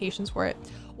high expectations for it.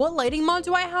 What lighting mod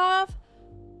do I have?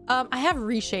 I have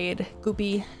Reshade,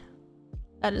 Goopy.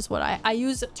 That is what I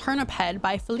use. Turnip Head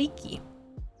by Feliki.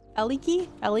 Eliki?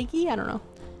 I don't know.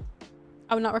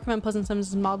 I would not recommend Pleasant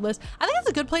Sims' mod list. I think it's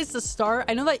a good place to start.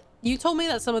 I know that you told me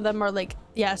that some of them are like,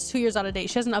 yeah, it's 2 years out of date.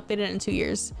 She hasn't updated it in 2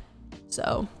 years.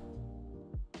 So.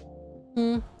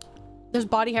 There's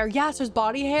body hair. Yes, there's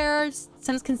body hair.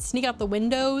 Sims can sneak out the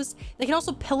windows. They can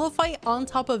also pillow fight on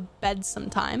top of beds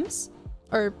sometimes.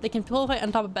 Or they can pillow fight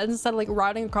on top of beds instead of like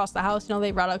routing across the house. You know,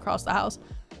 they route across the house.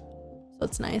 So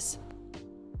it's nice.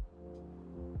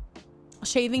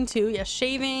 Shaving too. Yeah,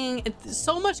 shaving. It's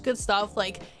so much good stuff.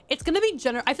 Like, it's gonna be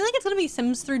I feel like it's gonna be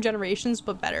Sims 3 Generations,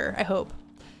 but better, I hope.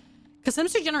 Because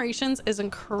Sims 3 Generations is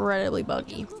incredibly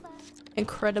buggy.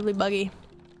 Incredibly buggy.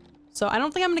 So I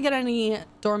don't think I'm gonna get any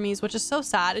dormies, which is so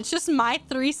sad. It's just my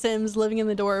 3 Sims living in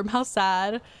the dorm. How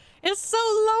sad. It's so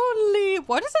lonely.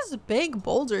 What is this big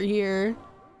boulder here?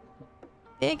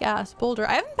 Big ass boulder.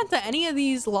 I haven't been to any of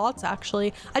these lots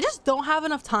actually. I just don't have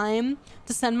enough time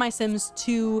to send my Sims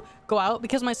to go out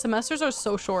because my semesters are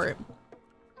so short.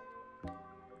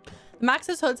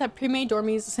 Max's hoods have pre-made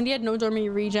dormies. Cindy had no dormy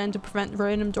regen to prevent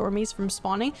random dormies from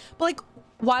spawning. But like,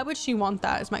 why would she want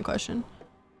that is my question.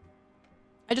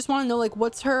 I just want to know like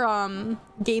what's her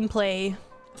gameplay.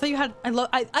 I thought you had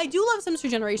I do love Sims 3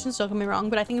 Generations, don't get me wrong,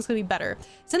 but I think it's gonna be better.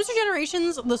 Sims 3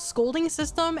 Generations, the scolding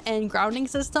system and grounding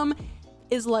system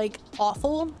is like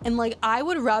awful, and like I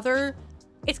would rather,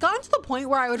 it's gotten to the point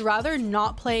where I would rather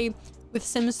not play with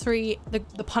Sims 3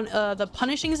 the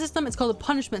punishing system. It's called the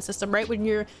punishment system, right? When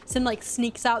your Sim like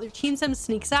sneaks out, your team Sim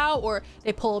sneaks out or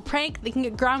they pull a prank, they can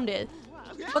get grounded.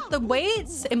 But the way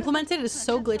it's implemented is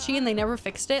so glitchy and they never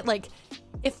fixed it. Like,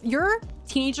 if your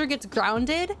teenager gets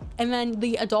grounded and then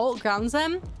the adult grounds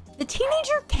them, the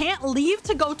teenager can't leave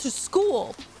to go to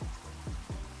school.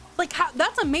 Like,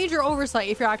 that's a major oversight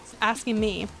if you're asking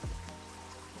me.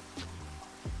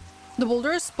 The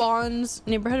boulder spawns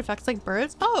neighborhood effects like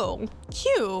birds. Oh,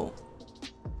 cute.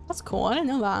 That's cool. I didn't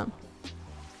know that.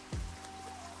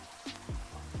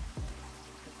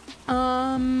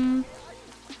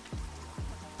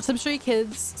 Sims 3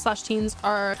 kids / teens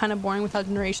are kind of boring without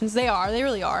generations. They are. They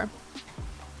really are.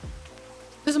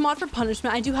 There's a mod for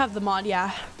punishment. I do have the mod.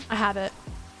 Yeah, I have it.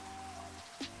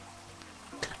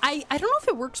 I don't know if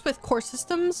it works with core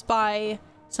systems by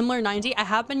Similar 90. I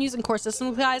have been using core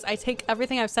systems, guys. I take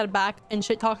everything I've said back and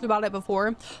shit talked about it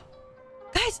before.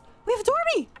 Guys, we have a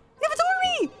dormy. We have a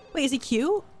dormy. Wait, is he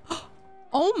cute?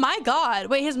 Oh my god.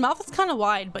 Wait, his mouth is kind of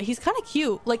wide, but he's kind of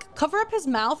cute. Like, cover up his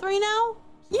mouth right now.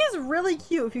 He is really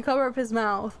cute if you cover up his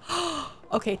mouth.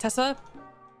 Okay, Tessa.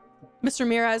 Miss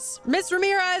Ramirez. Miss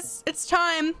Ramirez, it's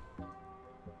time.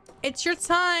 It's your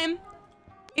time.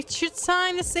 It's your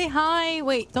time to say hi.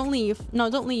 Wait, don't leave. No,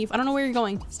 don't leave. I don't know where you're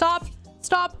going. Stop.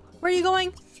 Stop. Where are you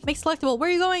going? Make selectable. Where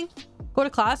are you going? Go to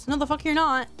class? No, the fuck you're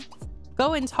not.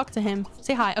 Go and talk to him.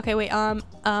 Say hi. Okay, wait.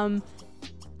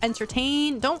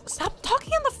 Entertain. Don't stop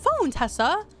talking on the phone,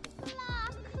 Tessa.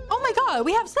 Oh my god,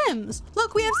 we have Sims.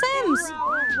 Look, we have Sims.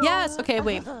 Yes. Okay,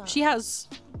 wait. She has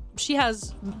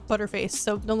butterface,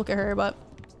 so don't look at her, but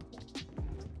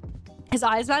his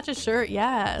eyes match his shirt.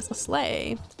 Yes, a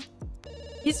slay.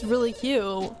 He's really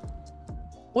cute.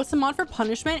 What's the mod for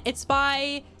punishment? It's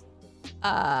by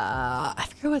I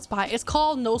forget what it's by. It's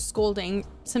called No Scolding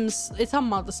Sims. It's on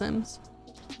Mod the Sims.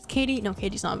 It's Katie. No,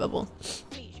 Katie's not available.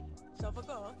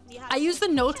 I use the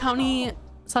No Townie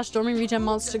 / dorming regen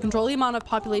mods to control the amount of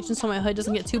population so my hood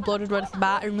doesn't get too bloated right off the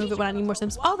bat and remove it when I need more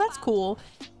Sims. Oh, that's cool.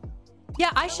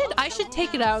 Yeah, I should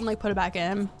take it out and like put it back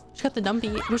in. She got the dumpy.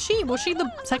 Was she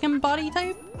the second body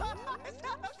type?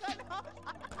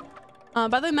 By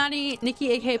the way, Maddie,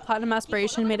 Nikki, aka Platinum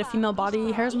Aspiration, made a female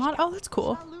body hairs mod. Oh, that's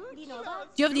cool.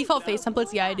 Do you have default face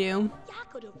templates? Yeah, I do.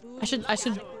 I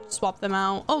should swap them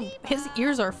out. Oh, his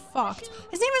ears are fucked.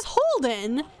 His name is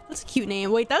Holden. That's a cute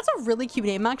name. Wait, that's a really cute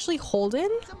name. Actually, Holden?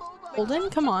 Holden?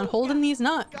 Come on, Holden these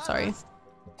nuts. Sorry.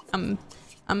 I'm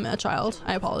a child.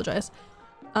 I apologize.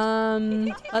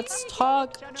 Let's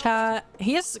talk, chat.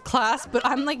 He has class, but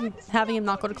I'm like having him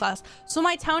not go to class. So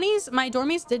my townies, my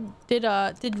dormies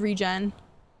did regen.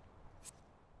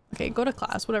 Okay, go to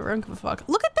class, whatever. I don't give a fuck.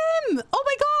 Look at them. Oh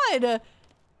my god.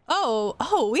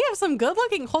 Oh, we have some good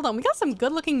looking, hold on. We got some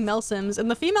good looking male Sims,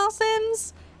 and the female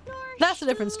Sims, that's a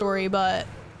different story, but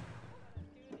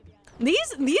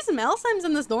these male Sims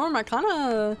in this dorm are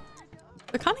they're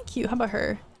kind of cute. How about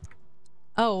her?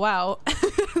 Oh, wow.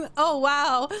 Oh,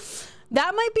 wow.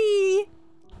 That might be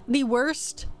the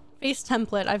worst face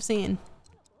template I've seen.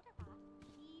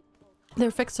 They're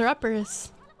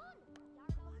fixer-uppers.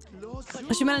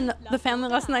 She met the family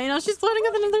last night. You know, she's flirting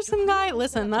with another Sim guy.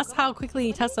 Listen, that's how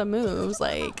quickly Tessa moves.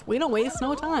 Like, we don't waste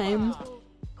no time.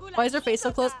 Why is her face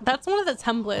so close? That's one of the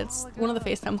templates. One of the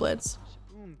face templates.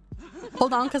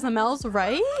 Hold on, because the males,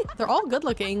 right? They're all good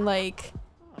looking. Like,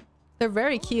 they're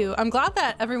very cute. I'm glad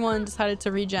that everyone decided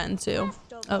to regen too.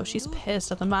 Oh, she's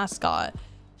pissed at the mascot.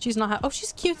 She's not. Oh,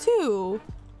 she's cute too.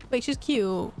 Wait, she's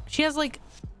cute. She has like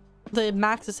the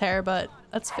Max's hair, but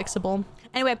that's fixable.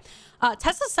 Anyway,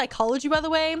 Tessa's psychology, by the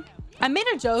way. I made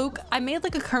a joke. I made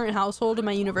like a current household in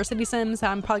my university sims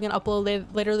that I'm probably gonna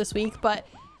upload later this week, but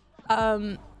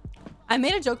I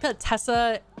made a joke that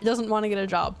Tessa doesn't want to get a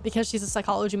job because she's a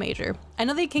psychology major. I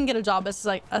know they can get a job as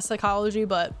like a psychology,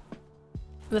 but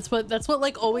that's what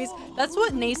like always, that's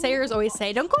what naysayers always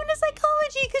say. Don't go into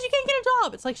psychology because you can't get a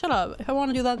job. It's like, shut up. If I want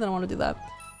to do that, then I want to do that.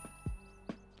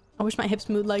 I wish my hips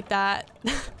moved like that.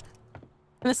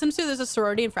 In The Sims 2, there's a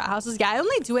sorority and frat houses. Yeah, I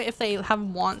only do it if they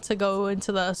want to go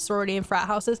into the sorority and frat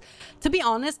houses. To be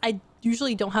honest, I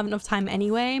usually don't have enough time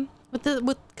anyway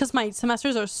because my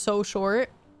semesters are so short.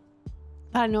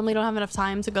 I normally don't have enough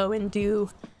time to go and do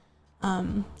I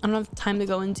don't have time to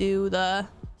go and do the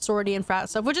sorority and frat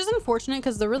stuff, which is unfortunate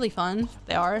because they're really fun.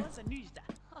 They are.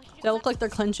 They look like they're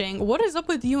clenching. What is up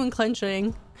with you and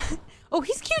clenching? Oh,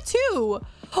 he's cute too.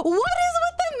 What is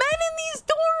with the men in these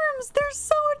dorms? They're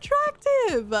so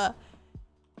attractive.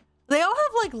 They all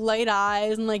have like light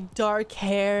eyes and like dark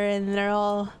hair, and they're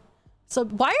all so,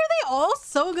 why are they all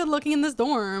so good looking in this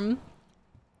dorm?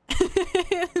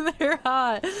 They're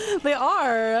hot. They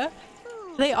are.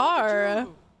 They are.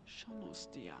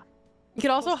 You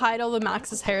could also hide all the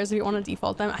Max's hairs if you want to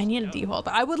default them. I need to default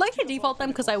them. I would like to default them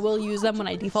because I will use them when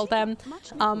I default them.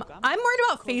 I'm worried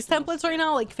about face templates right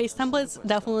now. Like face templates,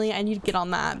 definitely. I need to get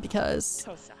on that because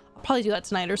I'll probably do that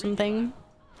tonight or something.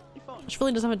 She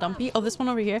really doesn't have a dumpy. Oh, this one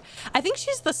over here. I think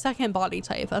she's the second body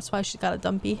type. That's why she's got a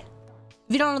dumpy.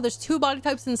 If you don't know, there's 2 body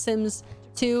types in Sims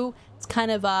 2. It's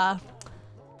kind of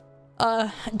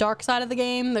dark side of the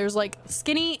game. There's like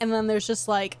skinny, and then there's just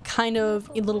like kind of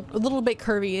a little bit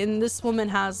curvy, and this woman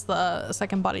has the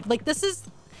second body. Like this is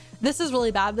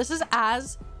really bad. This is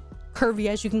as curvy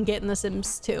as you can get in The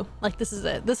Sims 2. Like this is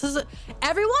it. This is it.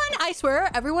 Everyone, I swear,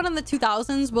 everyone in the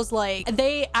 2000s was like,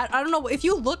 I don't know, if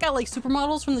you look at like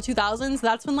supermodels from the 2000s,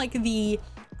 that's when like the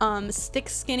stick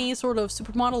skinny sort of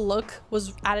supermodel look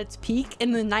was at its peak.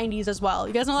 In the 90s as well.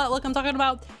 You guys know that look I'm talking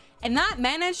about? And that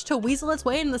managed to weasel its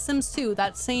way into The Sims 2.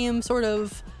 That same sort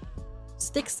of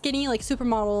stick skinny, like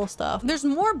supermodel stuff. There's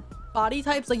more body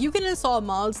types. Like you can install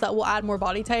mods that will add more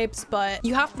body types, but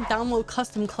you have to download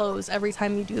custom clothes every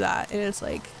time you do that. And it's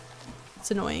like, it's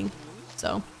annoying.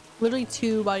 So literally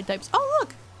 2 body types. Oh,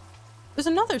 look, there's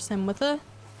another Sim with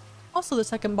also the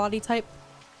second body type.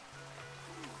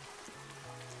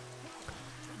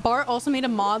 Bart also made a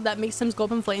mod that makes Sims go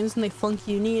up in flames when they flunk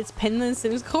uni. It's pinned in the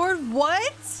Sims cord.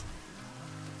 What?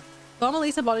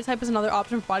 Lisa body type is another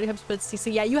option for body types, but it's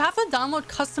CC. Yeah, you have to download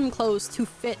custom clothes to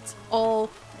fit all.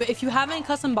 But if you have any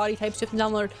custom body types, you have to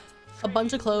download a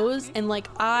bunch of clothes. And like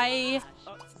I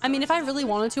mean, if I really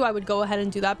wanted to, I would go ahead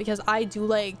and do that because I do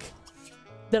like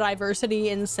the diversity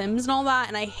in Sims and all that.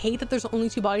 And I hate that there's only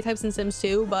 2 body types in Sims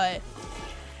 2, but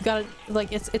you gotta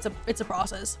like it's a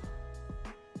process.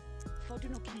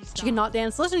 She cannot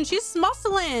dance. Listen, she's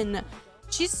muscling.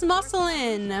 She's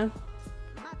muscling.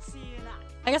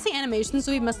 I guess the animations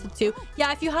would be messed up too.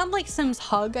 Yeah, if you had like Sims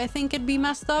Hug, I think it'd be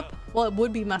messed up. Well, it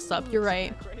would be messed up. You're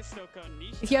right.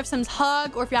 If you have Sims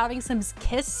Hug, or if you're having Sims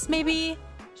Kiss, maybe.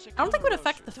 I don't think it would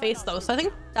affect the face though, so I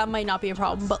think that might not be a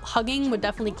problem. But hugging would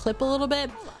definitely clip a little bit.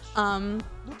 Some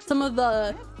of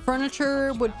the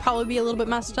furniture would probably be a little bit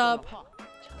messed up.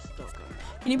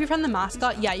 Can you befriend the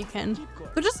mascot? Yeah, you can.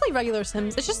 They're just like regular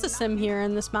Sims. It's just a Sim here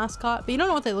in this mascot, but you don't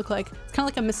know what they look like. It's kind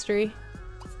of like a mystery.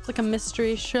 It's like a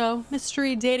mystery show,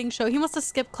 mystery dating show. He wants to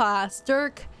skip class.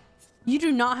 Dirk, you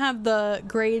do not have the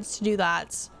grades to do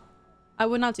that. I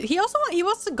would not do. He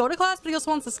wants to go to class, but he also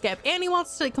wants to skip, and he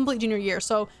wants to complete junior year.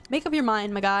 So make up your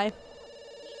mind, my guy.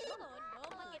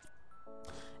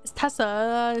 It's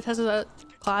Tessa's at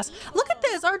class. Look at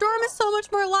this. Our dorm is so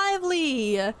much more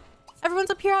lively. Everyone's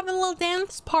up here having a little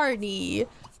dance party.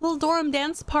 Little dorm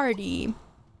dance party.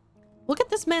 Look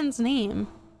at this man's name.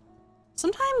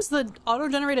 Sometimes the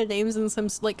auto-generated names in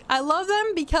Sims, like, I love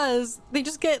them because they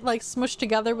just get like smushed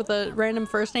together with a random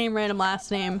first name, random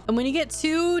last name. And when you get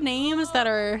 2 names that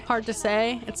are hard to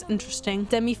say, it's interesting.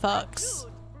 Demi Fox.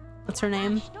 That's her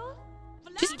name.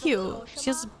 She's cute.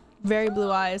 She has very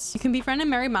blue eyes. You can befriend and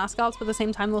marry mascots, but at the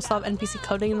same time they'll still have NPC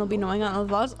coding and they'll be knowing on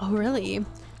the laws. Oh, really?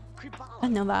 I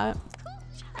didn't know that.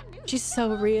 She's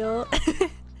so real.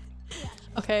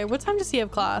 Okay, what time does he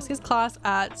have class? He has class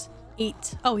at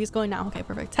 8. Oh, he's going now. Okay,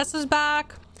 perfect. Tessa's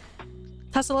back.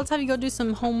 Tessa, let's have you go do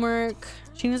some homework.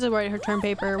 She needs to write her term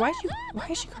paper. Why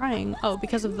is she crying? Oh,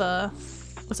 because of the,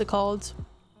 what's it called?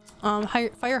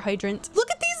 Fire hydrant. Look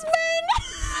at these men.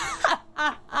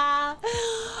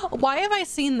 Why have I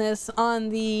seen this on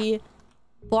the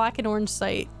Black and Orange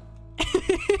site?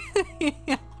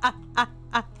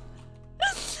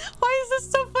 Why is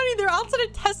this so funny? They're outside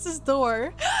of Tessa's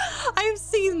door. I've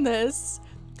seen this.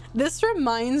 This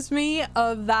reminds me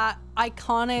of that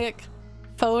iconic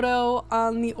photo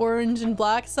on the orange and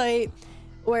black site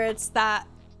where it's that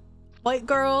white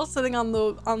girl sitting on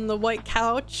the white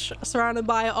couch surrounded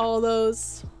by all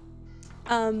those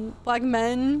black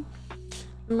men.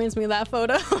 Reminds me of that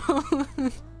photo.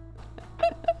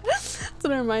 That's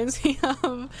what it reminds me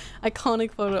of.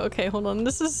 Iconic photo. Okay, hold on.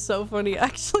 This is so funny.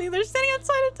 Actually, they're standing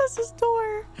outside of Tessa's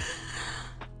door.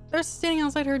 They're standing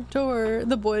outside her door.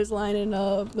 The boys lining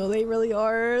up. No, they really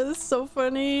are. This is so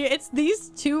funny. It's these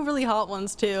two really hot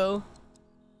ones too.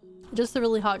 Just the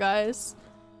really hot guys.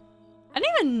 I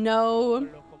didn't even know.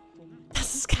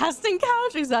 This is casting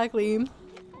couch. Exactly.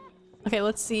 Okay,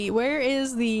 let's see. Where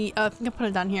is the... I think I put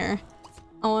it down here.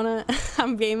 I wanna...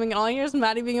 I'm gaming and all I hear is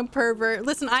Maddie being a pervert.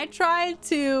 Listen, I tried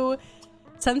to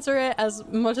censor it as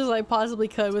much as I possibly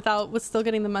could with still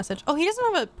getting the message. Oh, he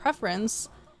doesn't have a preference.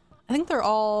 I think they're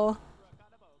all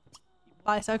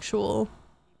bisexual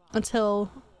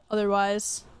until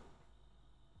otherwise.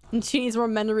 And she needs more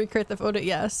men to recreate the photo.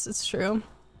 Yes, it's true.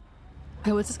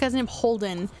 Okay, what's this guy's name?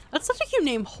 Holden. That's such a cute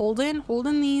name. Holden.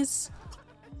 Holden these.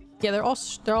 Yeah, they're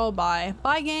all bi.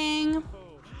 Bye, gang.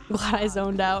 I'm glad I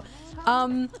zoned out.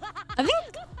 I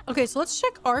think... Okay, so let's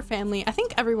check our family. I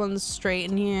think everyone's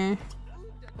straight in here.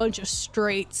 Bunch of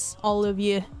straights. All of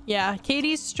you. Yeah,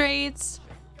 Katie's straights.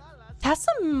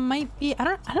 Tessa might be... I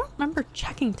don't remember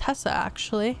checking Tessa,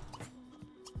 actually.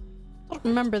 I don't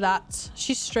remember that.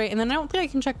 She's straight. And then I don't think I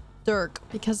can check Dirk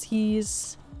because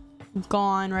he's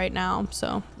gone right now.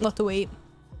 So, we'll have to wait.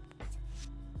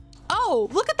 Oh,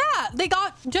 look at that! They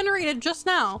got generated just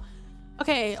now.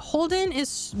 Okay, Holden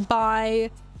is by...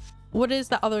 What is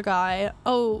the other guy?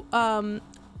 Oh,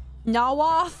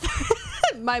 Nawath.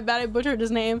 My bad, I butchered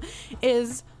his name.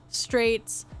 Is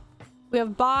straight. We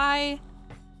have bi,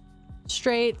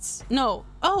 straight. No.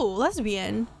 Oh,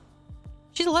 lesbian.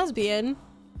 She's a lesbian.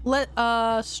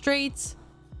 Straight,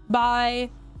 bi.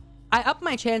 I upped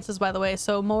my chances, by the way,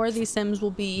 so more of these sims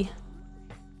will be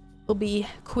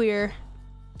queer.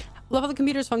 Love how the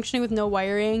computer's functioning with no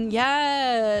wiring.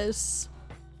 Yes.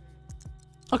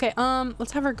 Okay,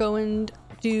 let's have her go and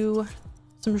do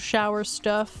some shower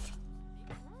stuff.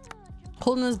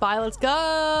 Holden is bi. Let's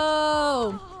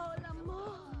go.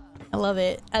 I love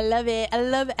it. I love it. I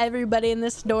love everybody in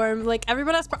this dorm. Like,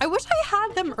 everybody else. I wish I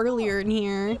had them earlier in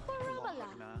here.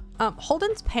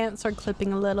 Holden's pants are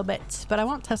clipping a little bit, but I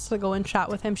want Tessa to go and chat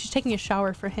with him. She's taking a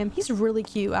shower for him. He's really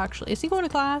cute, actually. Is he going to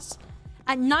class?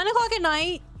 At 9 o'clock at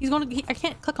night, he's going to... I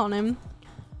can't click on him.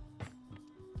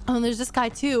 Oh, and there's this guy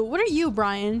too. What are you,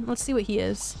 Brian? Let's see what he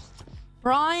is.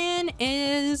 Brian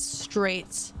is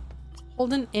straight.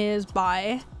 Holden is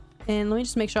bi. And let me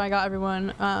just make sure I got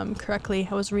everyone correctly.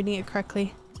 I was reading it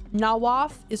correctly.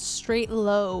 Nawaf is straight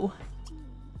low.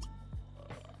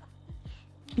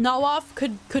 Nawaf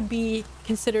could be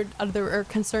considered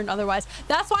concerned otherwise.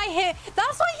 That's why he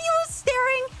was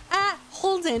staring at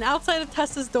Holden outside of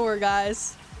Tessa's door,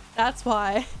 guys. That's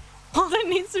why. Holden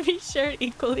needs to be shared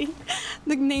equally.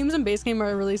 The names in base game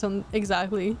are released on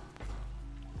exactly.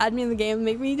 Add me in the game,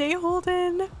 make me date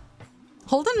Holden.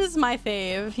 Holden is my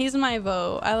fave. He's my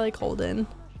vote. I like Holden.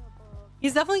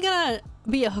 He's definitely gonna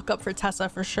be a hookup for Tessa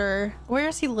for sure. Where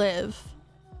does he live?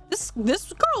 This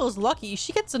girl is lucky.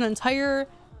 She gets an entire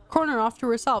corner off to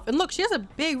herself. And look, she has a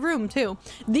big room too.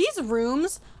 These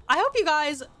rooms, I hope you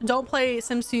guys don't play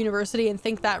Sims 2 University and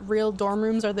think that real dorm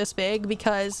rooms are this big,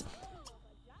 because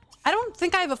I don't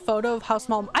think I have a photo of how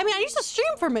small... I mean, I used to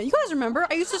stream from it. You guys remember?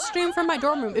 I used to stream from my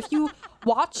dorm room. If you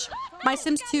watch my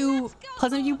Sims 2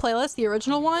 Pleasantview playlist, the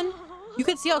original one, you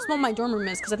could see how small my dorm room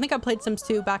is, because I think I played Sims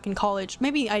 2 back in college.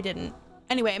 Maybe I didn't.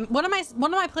 Anyway, one of my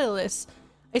playlists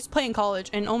I used to play in college,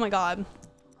 and oh my god.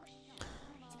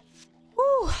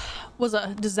 Whew, was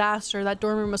a disaster. That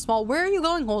dorm room was small. Where are you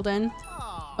going, Holden?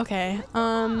 Okay,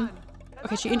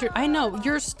 okay, she entered. I know,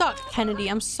 you're stuck, Kennedy.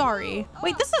 I'm sorry.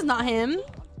 Wait, this is not him.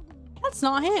 That's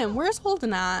not him. Where's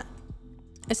Holden at?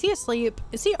 Is he asleep?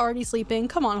 Is he already sleeping?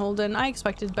 Come on, Holden. I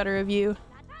expected better of you.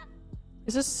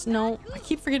 Is this... No. I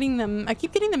keep forgetting them. I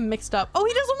keep getting them mixed up. Oh,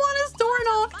 he doesn't want his door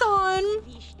knocked on.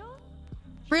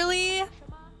 Really?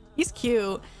 He's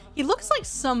cute. He looks like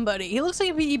somebody. He looks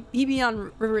like he'd be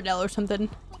on Riverdale or something.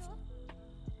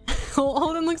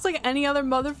 Holden looks like any other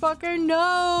motherfucker.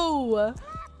 No.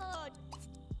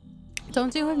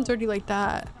 Don't do him dirty like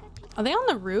that. Are they on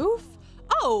the roof?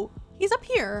 Oh. He's up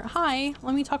here. Hi,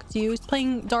 let me talk to you. He's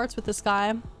playing darts with this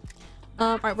guy.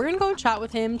 All right, we're gonna go and chat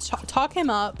with him, talk him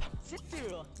up.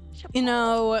 You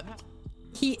know,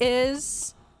 he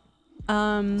is, should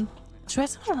I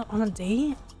ask him on a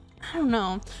date? I don't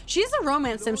know. She's a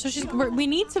romance sim, so we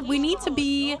need to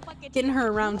be getting her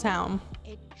around town.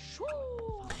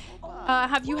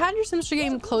 Have you had your Sims 3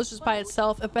 game closed just by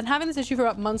itself? I've been having this issue for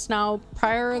about months now.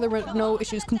 Prior, there were no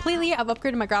issues completely. I've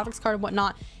upgraded my graphics card and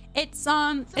whatnot. It's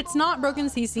not broken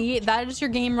CC. That is your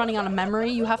game running out of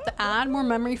memory. You have to add more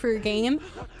memory for your game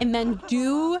and then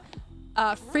do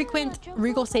frequent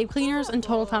Regal save cleaners and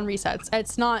total town resets.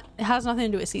 It has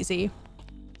nothing to do with CC.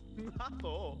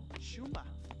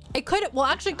 It could, well,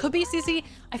 actually it could be CC.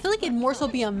 I feel like it'd more so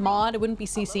be a mod. It wouldn't be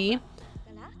CC.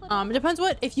 It depends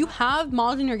if you have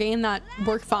mods in your game that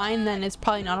work fine, then it's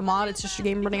probably not a mod. It's just your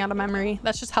game running out of memory.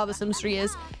 That's just how the Sims 3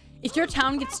 is. If your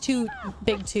town gets too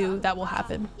big too, that will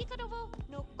happen.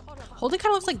 Holden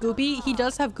kind of looks like Goopy. He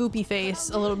does have Goopy face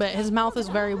a little bit. His mouth is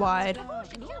very wide.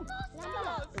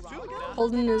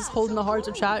 Holden is holding the hearts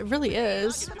of chat. It really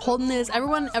is. Holden is,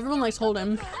 everyone likes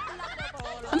Holden.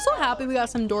 I'm so happy we got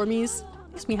some dormies.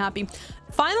 Makes me happy.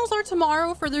 Finals are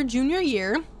tomorrow for their junior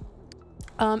year.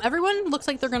 Everyone looks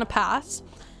like they're gonna pass.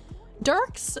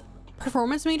 Dark's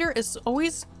performance meter is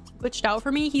always glitched out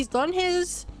for me. He's done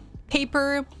his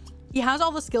paper. He has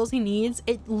all the skills he needs.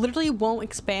 It literally won't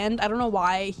expand. I don't know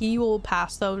why. He will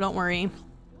pass though, don't worry.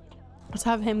 Let's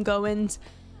have him go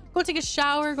take a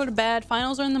shower, go to bed.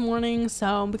 Finals are in the morning,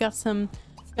 so we got some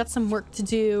work to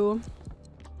do.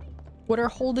 What are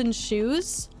Holden's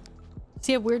shoes? Does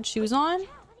he have weird shoes on?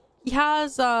 He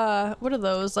has what are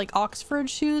those, like Oxford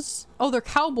shoes? Oh, they're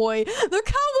cowboy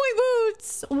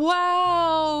boots.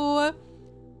 Wow,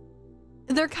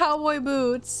 they're cowboy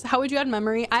boots. How would you add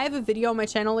memory? I have a video on my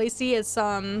channel, Lacey. It's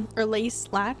or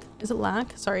lack, is it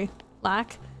lack? Sorry,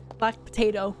 lack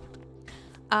potato.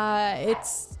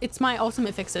 It's my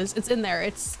ultimate fixes. It's in there.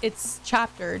 It's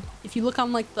chaptered. If you look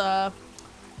on like the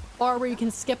bar where you can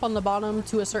skip on the bottom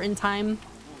to a certain time,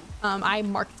 I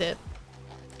marked it.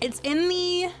 It's in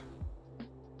the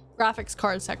graphics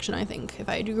card section, I think, if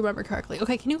I do remember correctly.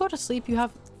 Okay, can you go to sleep? You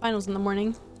have finals in the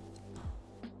morning.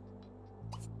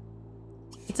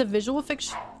 It's a visual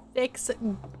fix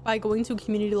by going to a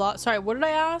community lot. Sorry, what did I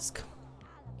ask?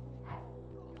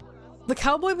 The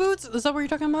cowboy boots? Is that what you're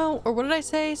talking about? Or what did I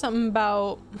say? Something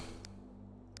about...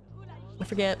 I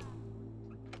forget.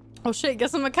 Oh shit,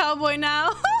 guess I'm a cowboy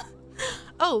now.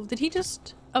 Oh, did he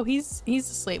just... Oh, he's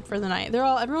asleep for the night.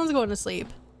 Everyone's going to sleep.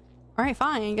 All right,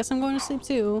 fine. Guess I'm going to sleep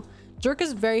too. Jerk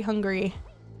is very hungry.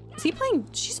 Is he playing?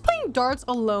 She's playing darts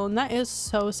alone. That is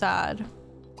so sad.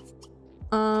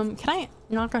 Can I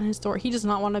knock on his door? He does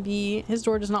not want to be. His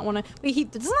door does not want to.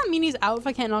 Wait, doesn't that mean he's out if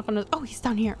I can't knock on his? Oh, he's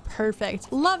down here.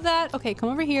 Perfect. Love that. Okay, come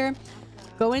over here.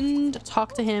 Go and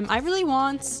talk to him. I really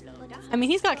want. I mean,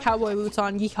 he's got cowboy boots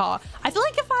on. Yeehaw. I feel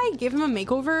like if I give him a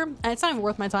makeover, and it's not even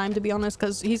worth my time to be honest,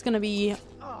 because he's gonna be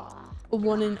a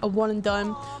one and done.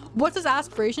 What's his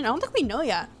aspiration? I don't think we know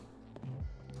yet.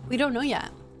 We don't know yet.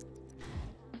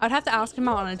 I'd have to ask him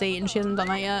out on a date, and she hasn't done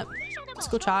that yet. Let's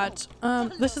go chat.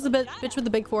 This is the bitch with the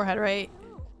big forehead, right?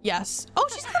 Yes. Oh,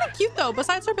 she's kind of cute though.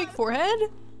 Besides her big forehead,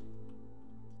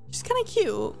 she's kind of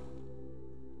cute.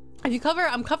 If you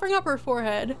I'm covering up her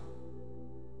forehead,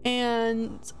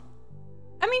 and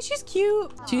I mean, she's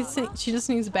cute. She just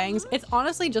needs bangs. It's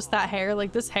honestly just that hair,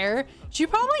 like this hair. She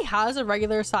probably has a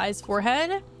regular size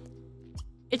forehead.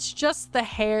 It's just the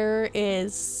hair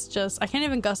is just, I can't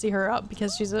even gussy her up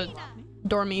because she's a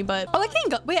dormy, but oh,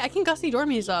 I can gussy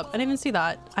dormies up. I didn't even see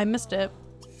that. I missed it.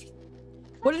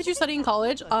 What did you study in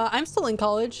college? I'm still in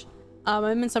college.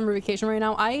 I'm in summer vacation right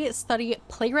now. I study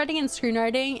playwriting and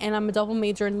screenwriting, and I'm a double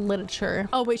major in literature.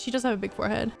 Oh wait, she does have a big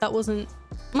forehead. That wasn't,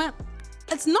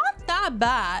 it's not that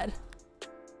bad.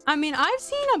 I mean, I've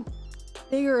seen a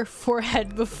bigger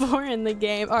forehead before in the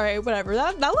game. All right, whatever.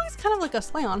 That looks kind of like a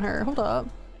slay on her. Hold up.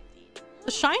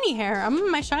 The shiny hair. I'm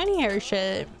in my shiny hair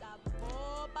shit.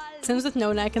 Sims with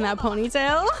no neck and that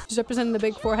ponytail. She's representing the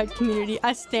big forehead community.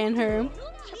 I stan her.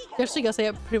 Actually, gotta say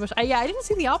it pretty much. Yeah, I didn't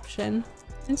see the option.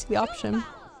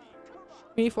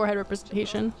 We need forehead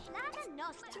representation.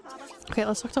 Okay,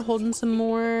 let's talk to Holden some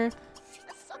more.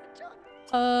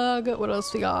 Good. What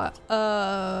else we got?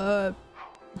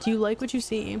 Do you like what you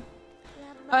see?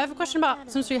 I have a question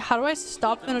about Sims 3. How do I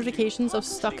stop the notifications of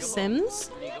stuck Sims?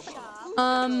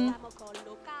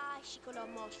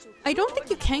 I don't think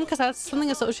you can, because that's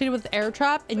something associated with the air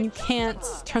trap, and you can't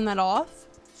turn that off.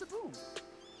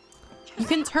 You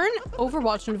can turn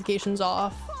Overwatch notifications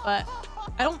off, but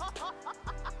I don't.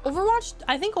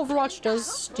 I think Overwatch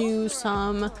does do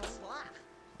some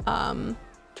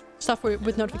stuff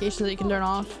with notifications that you can turn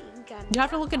off. You have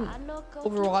to look in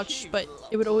Overwatch, but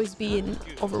it would always be in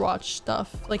Overwatch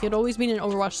stuff. Like, it'd always be in an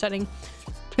Overwatch setting.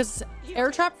 Because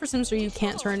air trap for Sims 3, you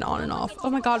can't turn on and off. Oh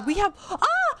my god, we have... Ah!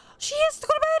 She has to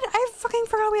go to bed! I fucking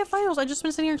forgot we have finals. I just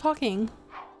been sitting here talking.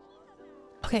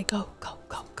 Okay, go.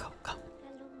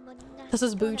 This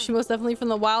is boots. She most definitely from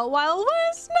the Wild Wild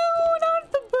West. No,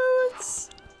 not the boots.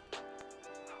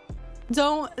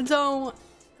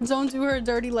 Don't do her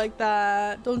dirty like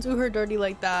that. Don't do her dirty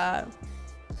like that.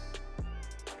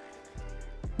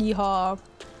 Yeehaw.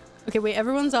 Okay, wait,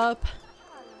 everyone's up.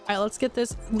 All right, let's get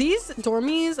this. These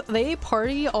dormies, they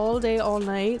party all day, all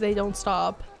night. They don't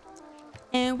stop.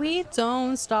 And we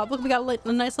don't stop. Look, we got like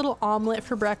a nice little omelet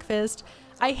for breakfast.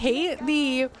 I hate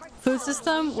the food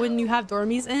system when you have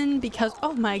dormies in because,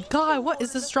 oh my god, what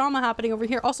is this drama happening over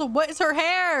here? Also, what is her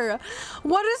hair?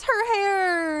 What is her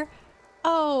hair?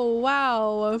 Oh,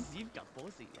 wow.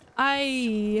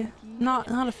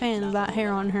 Not a fan of that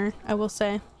hair on her, I will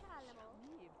say.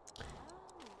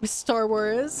 Star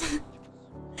Wars.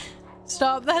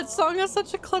 Stop, that song has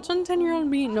such a clutch on 10-year-old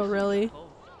beat. No, really.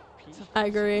 I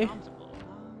agree.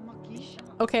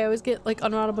 Okay, I always get like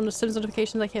unroutable Sims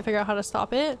notifications. I can't figure out how to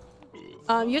stop it.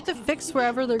 You have to fix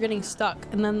wherever they're getting stuck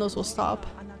and then those will stop.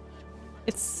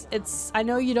 It's I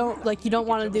know you don't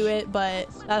want to do it, but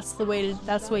that's the way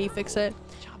you fix it.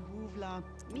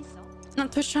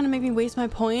 Not Twitch trying to make me waste my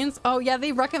points. Oh yeah,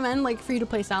 they recommend like for you to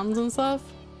play sounds and stuff.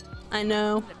 I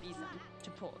know.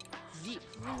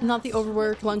 Not the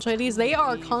overworked lunch ladies. They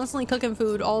are constantly cooking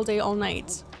food all day, all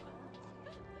night.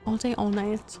 All day, all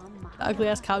night. The ugly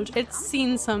ass couch. It's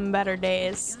seen some better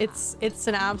days. It's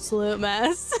an absolute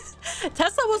mess.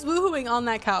 Tessa was woohooing on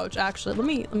that couch, actually.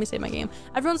 Let me save my game.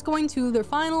 Everyone's going to their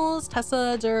finals.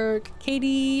 Tessa, Dirk,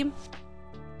 Katie,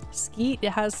 Skeet.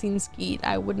 It has seen Skeet.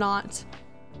 I would not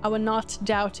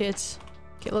doubt it.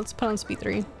 Okay, let's put on speed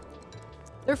 3.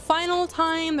 Their final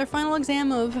time, their final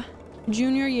exam of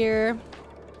junior year.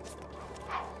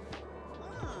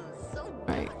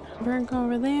 Alright, Virgo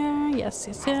over there. Yes.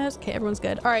 Okay, everyone's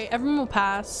good. Alright, everyone will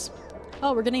pass.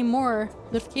 Oh, we're getting more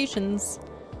notifications.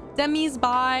 Demi's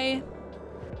bi.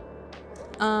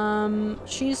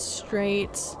 She's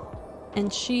straight.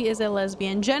 And she is a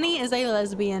lesbian. Jenny is a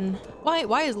lesbian.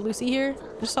 Why is Lucy here?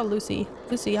 I just saw Lucy.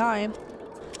 Lucy, hi.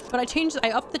 But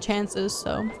I upped the chances,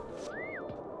 so.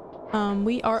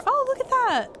 We are, oh, look at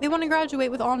that. They want to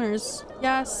graduate with honors.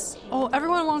 Yes. Oh,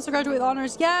 everyone wants to graduate with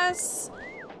honors. Yes.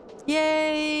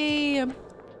 Yay. We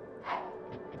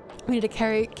need to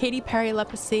carry Katy Perry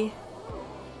leprosy.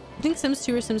 I think Sims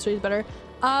 2 or Sims 3 is better.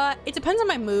 It depends on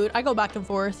my mood. I go back and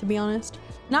forth, to be honest.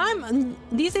 Now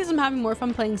these days I'm having more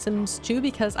fun playing Sims 2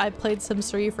 because I played Sims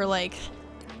 3 for like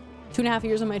 2.5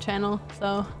 years on my channel.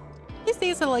 So these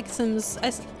days I like Sims,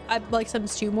 I like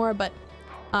Sims 2 more, but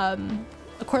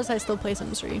of course I still play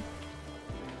Sims 3.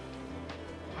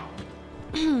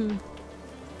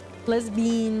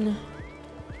 Lesbian.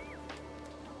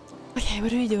 Okay,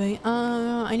 what are we doing?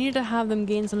 I need to have them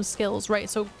gain some skills, right?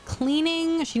 So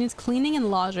cleaning, she needs cleaning and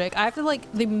logic. I have to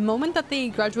like, the moment that they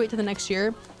graduate to the next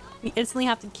year, we instantly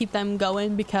have to keep them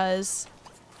going because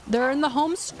they're in the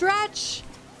home stretch.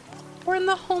 We're in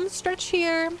the home stretch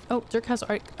here. Oh, Dirk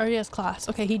already has class.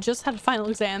 Okay, he just had a final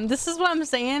exam. This is what I'm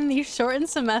saying. These shortened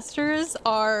semesters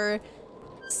are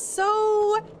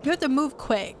so, you have to move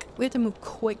quick. We have to move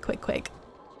quick.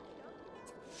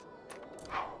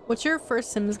 What's your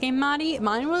first Sims game, Maddie?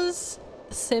 Mine was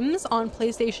Sims on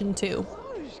PlayStation 2.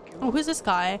 Oh, who's this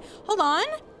guy? Hold on.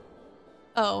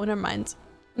 Oh, never mind.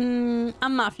 I'm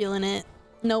not feeling it.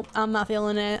 Nope, I'm not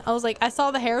feeling it. I was like, I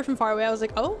saw the hair from far away. I was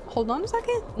like, oh, hold on a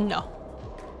second. No,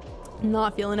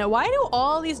 not feeling it. Why do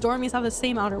all these dormies have the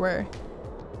same outerwear?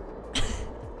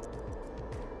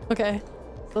 Okay,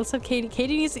 so let's have Katie.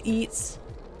 Katie needs to eat.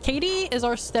 Katie is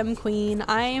our STEM queen.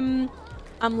 I'm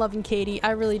loving Katie.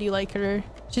 I really do like her.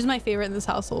 She's my favorite in this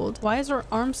household. Why is her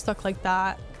arm stuck like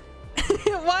that?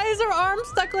 Why is her arm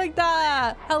stuck like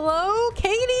that? Hello,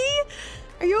 Katie?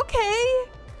 Are you okay?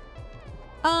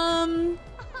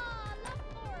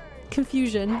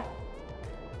 Confusion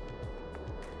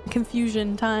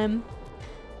time.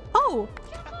 Oh,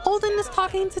 Holden is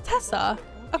talking to Tessa.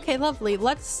 Okay, lovely. She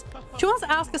wants to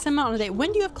ask us him out on a date.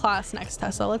 When do you have class next,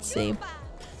 Tessa? Let's see.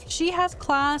 She has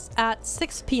class at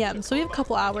 6 p.m. So we have a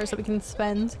couple hours that we can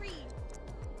spend.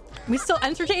 We still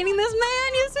entertaining this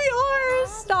man? Yes, we are.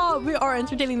 Stop. We are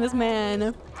entertaining this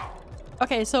man.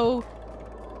 Okay, so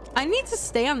I need to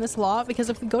stay on this lot because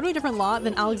if we go to a different lot,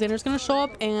 then Alexander's gonna show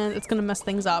up and it's gonna mess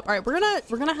things up. All right, we're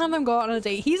gonna have them go out on a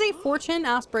date. He's a fortune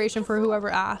aspiration for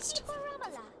whoever asked.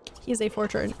 He is a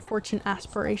fortune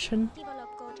aspiration.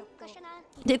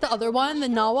 Date the other one, the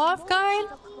Nawaf guy.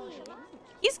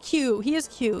 He's cute. He is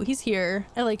cute. He's here.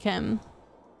 I like him.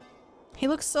 He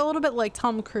looks a little bit like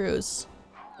Tom Cruise.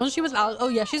 Wasn't she with Alex? Oh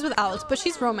yeah, she's with Alex, but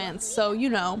she's romance, so you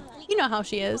know how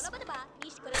she is.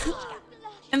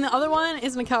 And the other one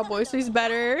isn't a cowboy, so he's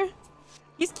better.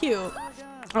 He's cute,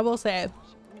 I will say.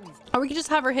 Or we could just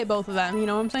have her hit both of them, you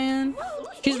know what I'm saying?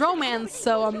 She's romance,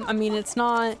 so I mean, it's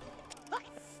not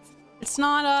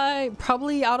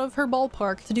probably out of her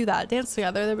ballpark to do that. Dance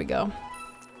together, there we go.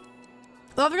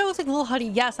 The other girl looks like Lil Huddy.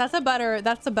 Yes, that's a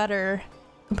better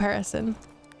comparison.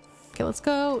 Okay, let's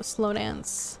go slow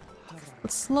dance.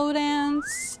 Let's slow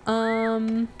dance.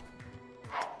 I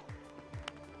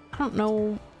don't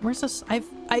know. Where's this?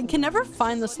 I can never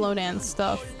find the slow dance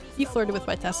stuff. You flirted with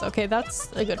my Tessa. Okay,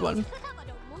 that's a good one.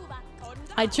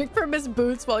 I tricked for Miss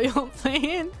Boots while y'all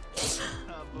playing.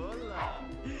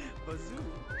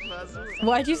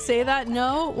 Why'd you say that?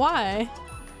 No? Why?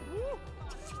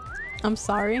 I'm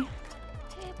sorry.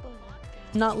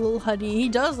 Not Lil Huddy. He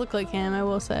does look like him, I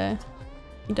will say.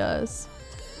 He does.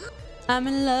 I'm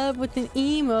in love with an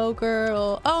emo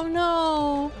girl. Oh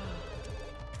no!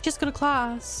 Just go to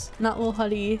class. Not Lil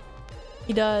Huddy.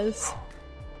 He does.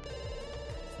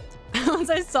 Once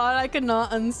I saw it, I could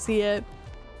not unsee it.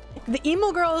 The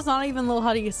emo girl is not even Lil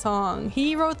Huddy's song.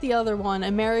 He wrote the other one,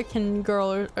 American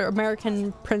Girl or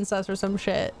American Princess or some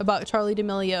shit about Charlie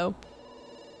D'Amelio.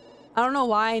 I don't know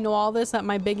why I know all this at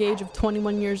my big age of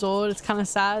 21 years old. It's kind of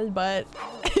sad, but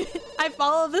I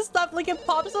follow this stuff. Like, it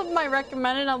pops up in my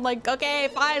recommended. I'm like, okay,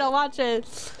 fine, I'll watch it.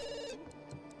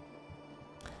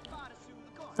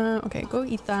 Okay, go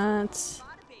eat that.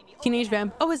 Teenage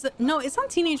Vamp. Oh, is it? No, it's not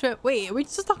Teenage Vamp. Wait, are we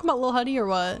just talking about Lil Huddy or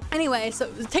what? Anyway, so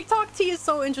TikTok tea is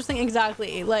so interesting.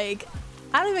 Exactly. Like,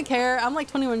 I don't even care. I'm like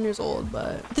 21 years old,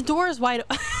 but the door is wide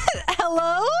open.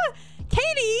 Hello?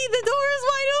 Katie, the door is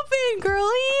wide open,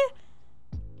 girly.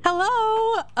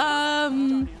 Hello.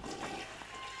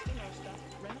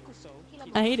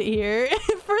 I hate it here.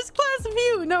 First class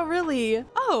view. No, really.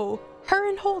 Oh, her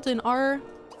and Holden are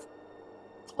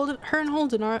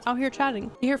out here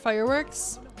chatting. You hear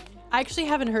fireworks? I actually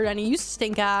haven't heard any. You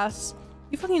stink ass.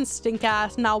 You fucking stink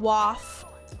ass. Nawaf.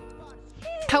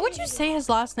 How would you say his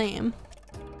last name?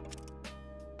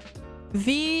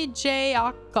 Vijay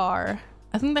Akkar.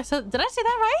 I think I said, did I say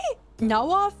that right?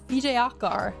 Nawaf Vijay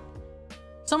Akkar.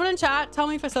 Someone in chat, tell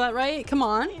me if I said that right. Come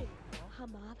on.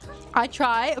 I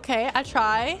try. Okay, I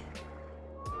try.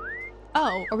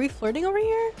 Oh, are we flirting over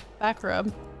here? Back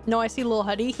rub. No, I see Lil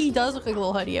Huddy. He does look like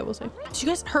Lil Huddy, I will say. You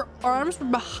guys, her arms were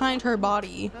behind her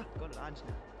body.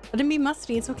 Let him be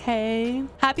musty. It's okay.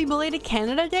 Happy belated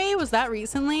Canada Day. Was that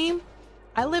recently?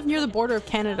 I live near the border of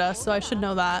Canada, so I should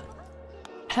know that.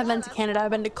 I've been to Canada.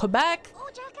 I've been to Quebec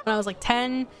when I was like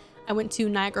 10. I went to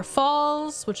Niagara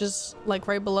Falls, which is like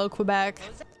right below Quebec.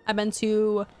 I've been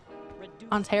to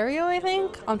Ontario, I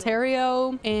think.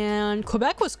 Ontario, and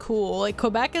Quebec was cool. Like,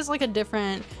 Quebec is like a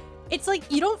different... It's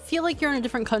like you don't feel like you're in a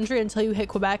different country until you hit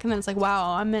Quebec, and then it's like,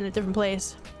 wow, I'm in a different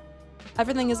place.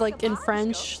 Everything is like in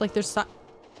French. Like there's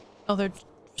oh, they're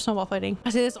snowball fighting.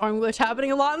 I see this arm glitch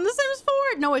happening a lot in The Sims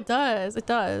 4. No, it does. It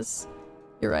does.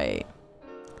 You're right.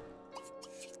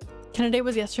 Canada Day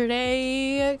was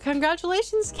yesterday.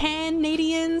 Congratulations,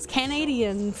 Canadians.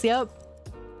 Yep.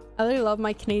 I really love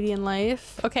my Canadian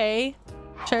life. Okay.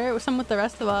 Share it with some with the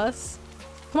rest of us.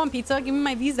 Come on, pizza. Give me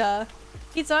my visa.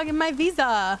 Pizza, give me my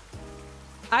visa.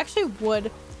 I actually would.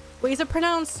 Wait, is it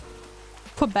pronounced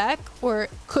Quebec or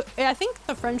I think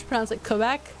the French pronounce it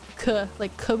Quebec,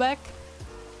 like Quebec,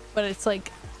 but it's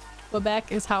like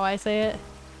Quebec is how I say it.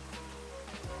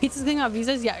 Pizza's giving out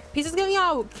visas. Yeah, Pizza's giving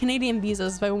out Canadian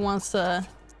visas if anyone wants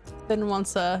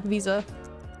a visa.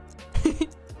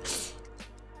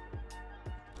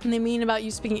 And they mean about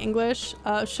you speaking English.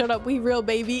 Shut up, we real,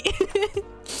 baby.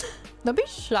 Don't be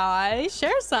shy.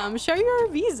 Share some. Share your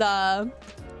visa.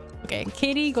 Okay,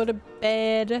 Katie, go to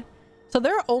bed. So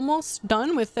they're almost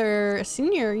done with their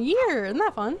senior year. Isn't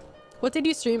that fun? What did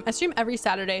you stream? I stream every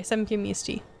Saturday, 7 p.m.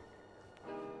 EST.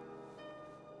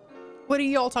 What are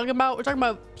y'all talking about? We're talking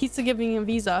about Pizza giving a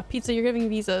visa. Pizza, you're giving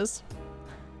visas.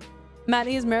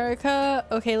 Maddie is America.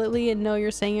 Okay, Lily, and no,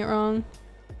 you're saying it wrong.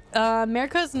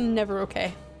 America is never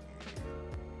okay.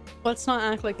 Let's not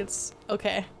act like it's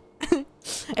okay.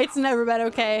 It's never been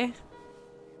okay.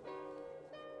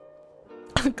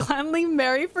 Gladly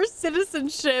marry for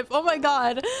citizenship. Oh my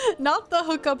god. Not the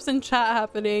hookups in chat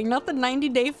happening. Not the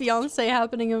 90-day fiance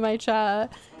happening in my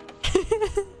chat.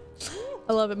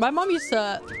 I love it. My mom used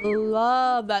to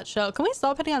love that show. Can we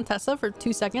stop hitting on Tessa for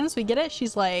 2 seconds? We get it.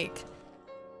 She's like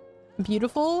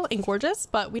beautiful and gorgeous,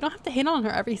 but we don't have to hit on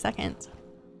her every second.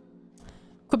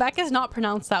 Quebec is not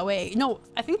pronounced that way. No,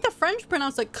 I think the French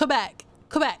pronounce it Quebec.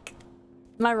 Quebec.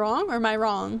 Am I wrong or am I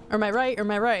wrong? Or am I right or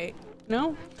am I right?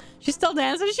 No? She's still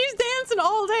dancing. She's dancing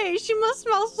all day. She must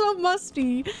smell so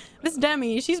musty. Miss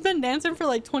Demi, she's been dancing for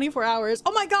like 24 hours.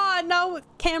 Oh my god, now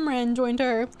Cameron joined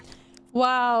her.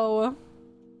 Wow.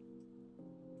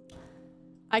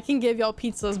 I can give y'all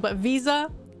pizzas, but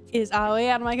Visa is way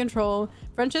out of my control.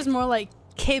 French is more like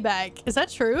Quebec. Is that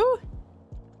true?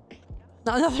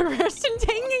 Not another person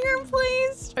taking her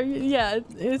place? Yeah,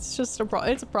 it's just a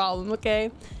problem. It's a problem,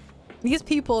 okay? These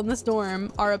people in this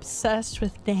dorm are obsessed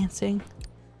with dancing.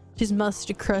 She's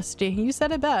musty crusty. You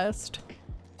said it best.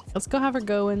 Let's go have her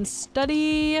go and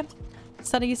study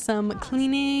some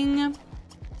cleaning.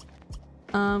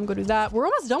 Go do that. We're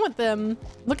almost done with them.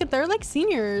 Look at, they're like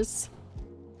seniors.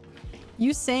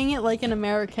 You saying it like an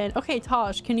American. Okay,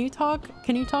 Tosh, can you talk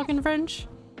in French?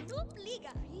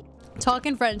 Talk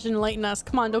in French and enlighten us.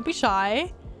 Come on, don't be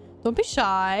shy. Don't be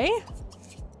shy.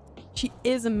 She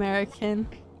is American.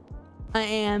 I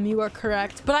am, you are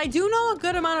correct. But I do know a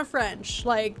good amount of French.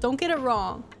 Like, don't get it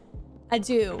wrong. I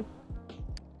do.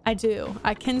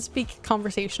 I can speak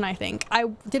conversation, I think. I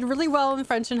did really well in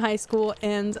French in high school,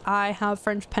 and I have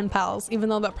French pen pals, even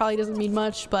though that probably doesn't mean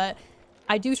much, but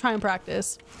I do try and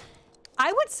practice.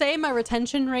 I would say my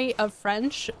retention rate of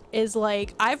French is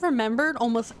like, I've remembered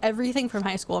almost everything from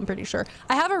high school, I'm pretty sure.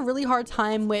 I have a really hard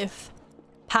time with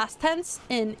past tense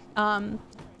in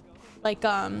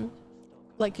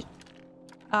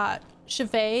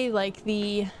chevet, like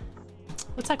the,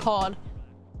 what's that called?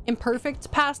 Imperfect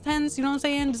past tense, you know what I'm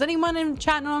saying? Does anyone in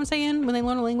chat know what I'm saying? When they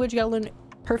learn a language, you gotta learn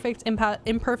imperfect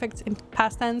in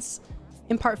past tense.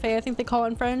 Imparfait, I think they call it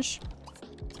in French.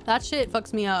 That shit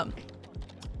fucks me up.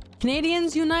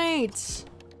 Canadians unite!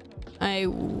 I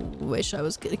wish I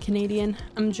was Canadian.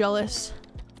 I'm jealous.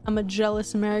 I'm a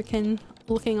jealous American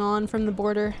looking on from the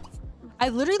border. I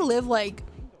literally live like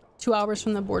 2 hours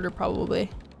from the border, probably.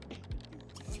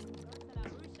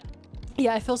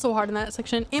 Yeah, I feel so hard in that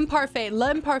section. Imparfait,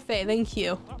 l'imparfait. Thank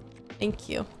you. Thank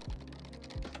you.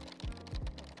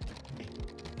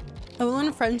 I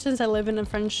learned French since I live in a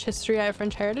French history. I have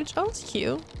French heritage. Oh, it's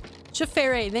cute.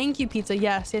 Chefere, thank you, pizza.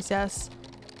 Yes, yes, yes.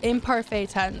 Imparfait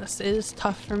tense is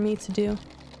tough for me to do.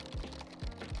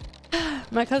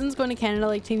 My cousin's going to Canada,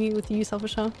 like TV with you,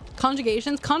 selfish hoe.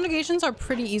 Conjugations are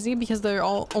pretty easy because they're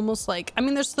all almost like, I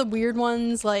mean, there's the weird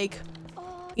ones like,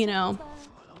 you know,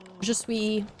 je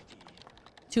suis,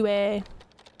 tu es,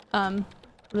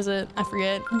 what is it? I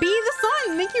forget. Be the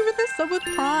sun! Thank you for this sub with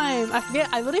Prime.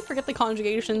 I literally forget the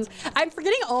conjugations. I'm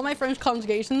forgetting all my French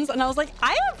conjugations, and I was like,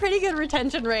 I have a pretty good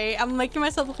retention rate. I'm making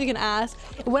myself look like an ass.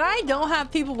 When I don't have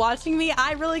people watching me,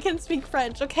 I really can speak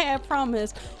French. Okay, I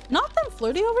promise. Not them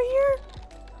flirting over here?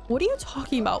 What are you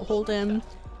talking about, Holden?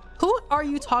 Who are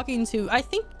you talking to? I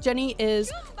think Jenny is...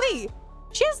 Wait,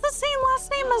 she has the same last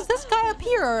name as this guy up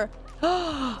here.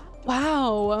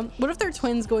 Wow. What if they're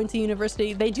twins going to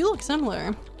university? They do look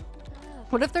similar.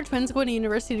 What if they're twins going to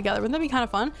university together? Wouldn't that be kind of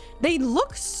fun? They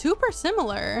look super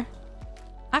similar.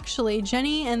 Actually,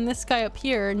 Jenny and this guy up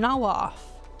here, Nawaf.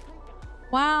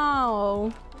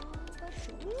 Wow.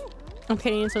 I'm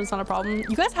Canadian, so it's not a problem.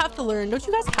 You guys have to learn. Don't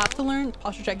you guys have to learn?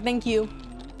 Posture check. Thank you.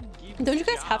 Don't you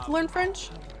guys have to learn French?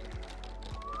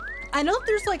 I know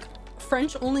there's like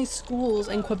French only schools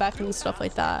in Quebec and stuff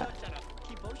like that.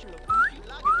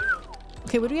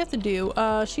 Okay, what do we have to do?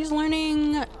 She's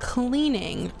learning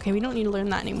cleaning. Okay, we don't need to learn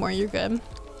that anymore. You're good.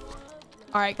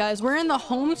 All right, guys, we're in the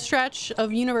home stretch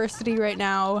of university right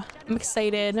now. I'm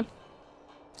excited.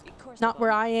 Not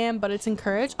where I am, but it's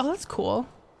encouraged. Oh, that's cool.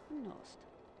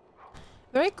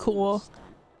 Very cool.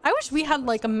 I wish we had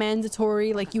like a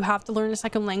mandatory, like you have to learn a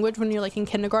second language when you're like in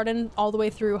kindergarten all the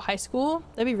way through high school.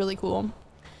 That'd be really cool.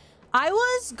 I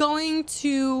was going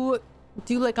to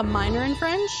do like a minor in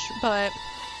French, but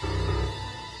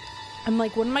I'm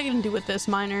like, what am I gonna do with this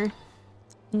minor?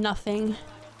 Nothing.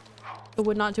 It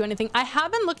would not do anything. I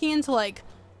have been looking into like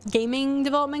gaming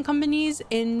development companies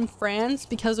in France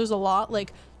because there's a lot.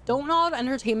 Like Donald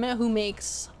Entertainment, who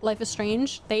makes Life is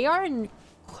Strange, they are in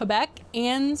Quebec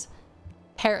and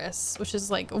Paris, which is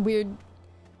like a weird...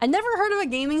 I never heard of a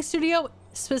gaming studio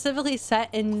specifically set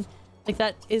in like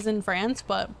that is in France,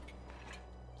 but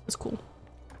it's cool.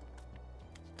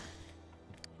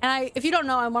 And if you don't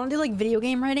know, I want to do like video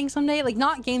game writing someday, like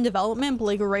not game development, but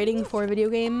like writing for video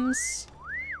games.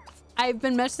 I've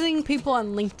been messaging people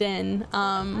on LinkedIn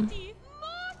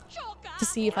to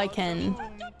see if I can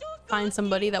find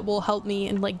somebody that will help me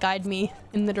and like guide me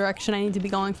in the direction I need to be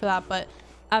going for that, but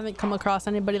I haven't come across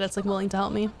anybody that's like willing to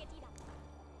help me.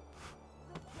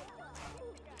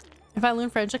 If I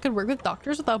learn French, I could work with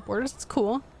Doctors Without Borders. It's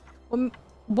cool.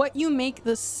 When you make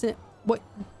the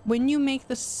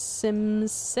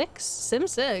Sims 6? Sim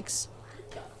 6?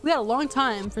 We got a long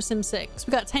time for Sim 6.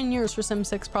 We got 10 years for Sim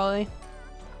 6 probably,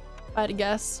 if I had to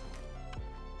guess.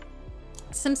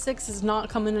 Sim 6 is not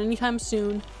coming anytime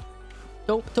soon.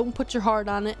 Don't put your heart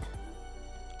on it.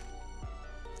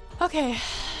 Okay,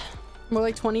 more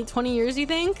like 20 years, you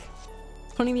think?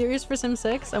 20 years for Sim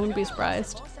 6? I wouldn't be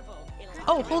surprised.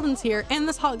 Oh, Holden's here, and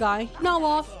this hot guy,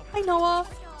 Noah. I know of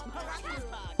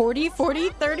 40,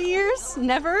 30 years?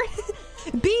 Never.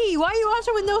 B, why are you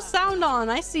watching with no sound on?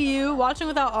 I see you watching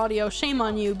without audio. Shame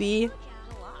on you, B.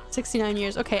 69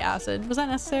 years. Okay, acid. Was that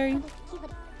necessary?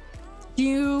 Do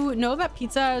you know that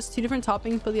pizza has 2 different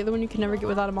toppings, but the other one you can never get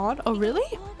without a mod? Oh,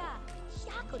 really?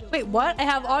 Wait, what? I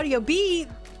have audio. B,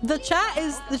 the chat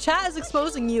is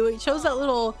exposing you. It shows that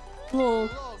little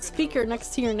speaker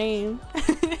next to your name.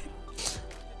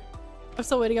 I'm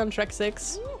still waiting on Shrek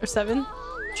 6 or 7.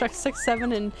 Shrek 6,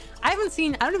 7, and I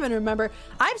don't even remember.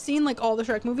 I've seen like all the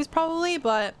Shrek movies probably,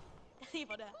 but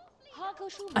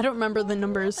I don't remember the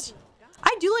numbers.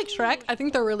 I do like Shrek. I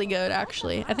think they're really good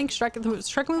actually. I think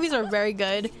Shrek movies are very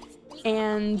good,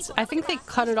 and I think they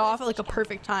cut it off at like a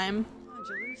perfect time.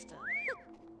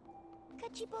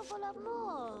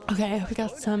 Okay, we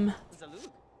got some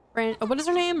what is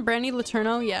her name? Brandy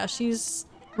Laterno. Yeah, she's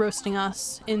roasting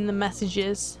us in the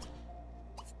messages.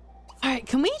 All right,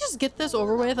 can we just get this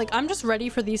over with? Like, I'm just ready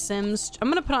for these Sims. I'm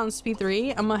gonna put on speed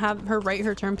 3. I'm gonna have her write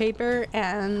her term paper,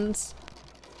 and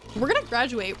we're gonna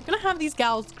graduate. We're gonna have these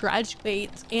gals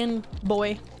graduate, and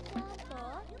boy,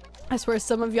 I swear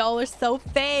some of y'all are so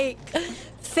fake.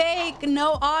 Fake,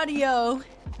 no audio.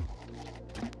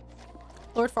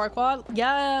 Lord Farquaad?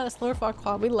 Yes, Lord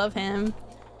Farquaad. We love him.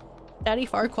 Daddy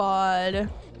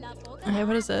Farquaad. Okay,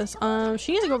 what is this?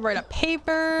 She needs to go write a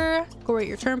paper. Go write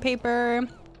your term paper.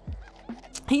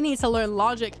 He needs to learn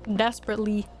logic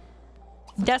desperately.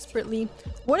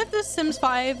 What if this Sims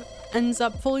 5 ends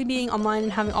up fully being online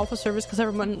and having alpha servers because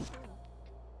everyone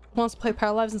wants to play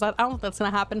Paralives inside? I don't think that's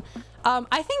gonna happen.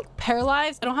 I think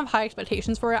Paralives, I don't have high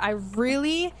expectations for it. I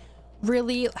really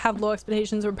have low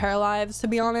expectations for Paralives, to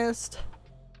be honest,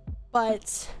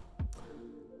 but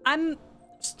I'm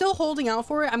still holding out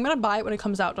for it. I'm gonna buy it when it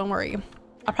comes out, don't worry.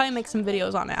 I'll probably make some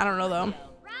videos on it. I don't know though.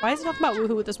 Why is he talking about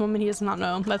woohoo with this woman he does not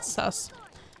know? That's sus.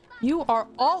 You are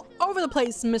all over the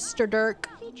place, Mr. Dirk.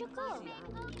 What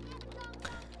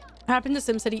happened to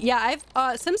SimCity? Yeah,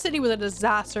 SimCity was a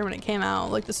disaster when it came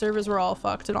out. Like, the servers were all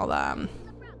fucked and all that.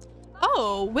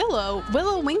 Oh,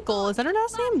 Willow Winkle. Is that her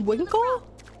last name? Winkle?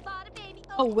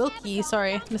 Oh, Wilkie.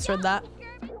 Sorry, misread that.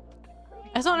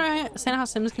 I just don't understand how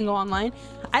Sims can go online.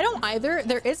 I don't either.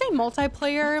 There is a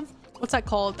multiplayer, what's that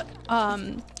called?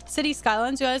 City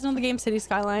Skylines. You guys know the game City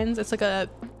Skylines? It's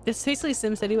basically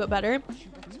SimCity but better.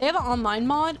 They have an online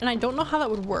mod, and I don't know how that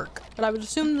would work, but I would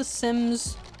assume the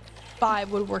Sims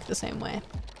 5 would work the same way.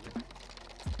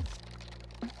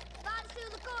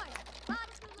 I'm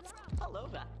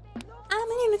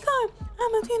a unicorn.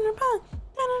 I'm a unicorn.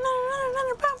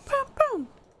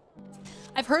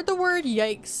 I've heard the word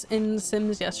yikes in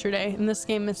Sims yesterday, in this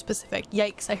game in specific.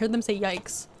 Yikes. I heard them say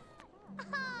yikes.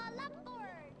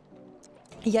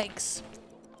 Yikes.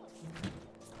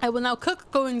 I will now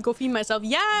go feed myself.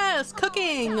 Yes,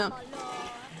 cooking. I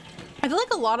feel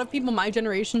like a lot of people my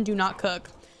generation do not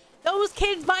cook. Those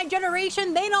kids my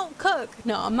generation, they don't cook.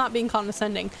 No, I'm not being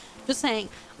condescending. Just saying,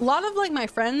 a lot of like my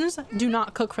friends do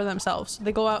not cook for themselves.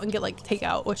 They go out and get like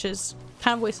takeout, which is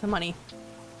kind of a waste of money.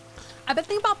 I've been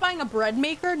thinking about buying a bread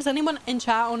maker. Does anyone in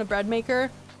chat own a bread maker?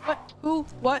 What? Who?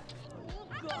 What?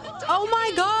 Oh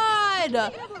my god!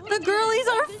 The girlies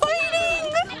are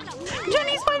fighting!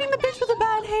 Jenny's fighting the bitch with the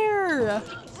bad hair!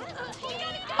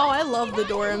 Oh, I love the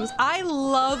dorms. I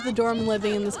love the dorm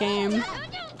living in this game.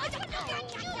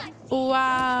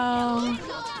 Wow.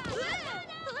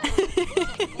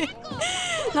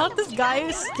 Not this guy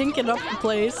who's stinking up the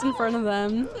place in front of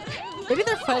them. Maybe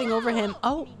they're fighting over him.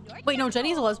 Oh, wait, no,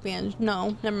 Jenny's a lesbian.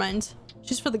 No, never mind.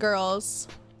 She's for the girls.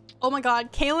 Oh my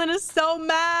god, Kaylin is so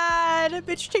mad.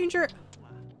 Bitch changer.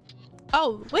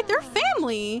 Oh, wait, they're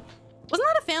family. Wasn't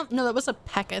that a family? No, that was a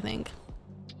peck, I think.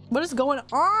 What is going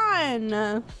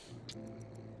on?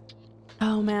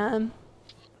 Oh, man.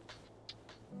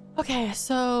 Okay,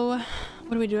 so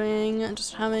what are we doing?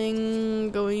 Just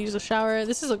go use a shower.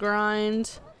 This is a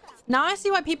grind. Now I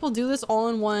see why people do this all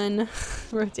in one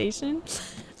rotation.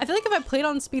 I feel like if I played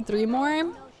on speed 3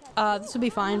 more, this would be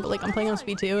fine, but like I'm playing on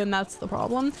speed 2 and that's the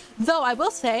problem. Though I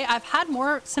will say I've had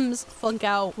more Sims flunk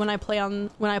out when I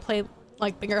play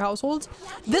like bigger households.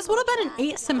 This would have been an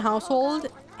 8 Sim household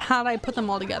had I put them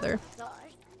all together.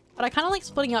 But I kind of like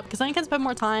splitting up because then I can spend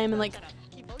more time and like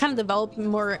kind of develop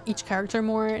more each character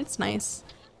more. It's nice.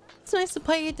 it's nice to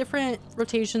play different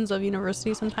rotations of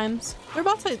university sometimes.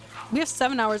 We have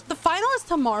 7 hours. The final is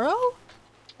tomorrow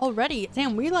already.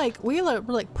 Damn, we're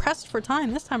like pressed for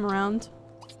time this time around.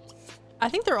 I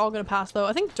think they're all gonna pass though.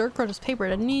 I think Dirk wrote his paper,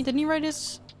 didn't he? Didn't he write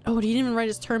his... Oh, he didn't even write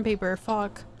his term paper.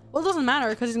 Fuck. Well, it doesn't matter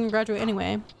because he's gonna graduate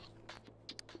anyway.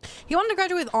 He wanted to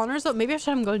graduate with honors though. Maybe I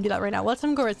should have him go and do that right now. Let's have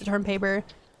him go write the term paper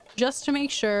just to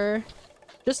make sure.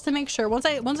 Just to make sure. Once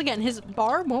again, his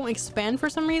bar won't expand for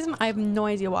some reason. I have no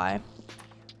idea why.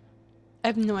 I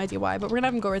have no idea why, but we're gonna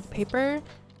have him go write the paper.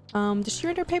 Did she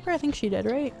write her paper? I think she did,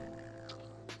 right?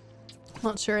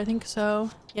 Not sure. I think so.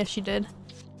 Yeah, she did.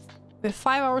 We have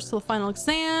 5 hours till the final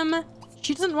exam.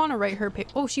 She doesn't want to write her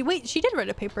paper. Oh, she did write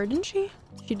a paper, didn't she?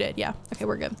 She did, yeah. Okay,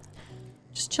 we're good.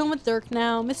 Just chilling with Dirk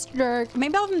now. Mr. Dirk.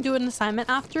 Maybe I'll have him do an assignment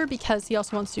after because he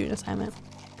also wants to do an assignment.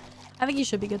 I think he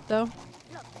should be good though.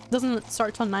 Doesn't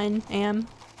start till 9 a.m.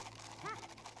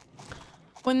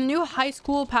 When the new high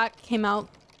school pack came out,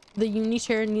 the uni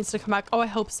chair needs to come back. Oh, I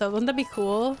hope so. Wouldn't that be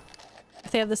cool?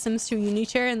 If they have the Sims 2 uni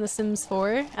chair and the Sims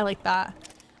 4. I like that.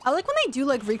 I like when they do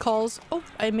like recalls. Oh,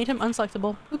 I made him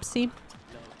unselectable. Oopsie.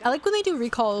 I like when they do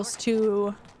recalls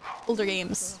to older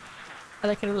games. I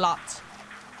like it a lot.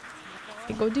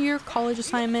 Okay, go do your college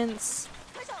assignments.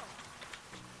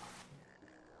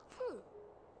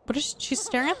 What is she's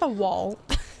staring at the wall.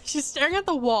 She's staring at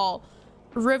the wall.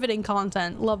 Riveting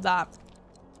content. Love that.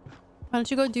 Why don't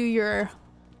you go do your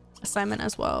assignment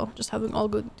as well? Just have them all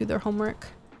go do their homework.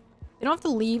 They don't have to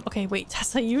leave. Okay, wait,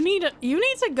 Tessa, you need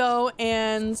to go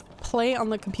and play on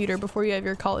the computer before you have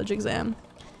your college exam.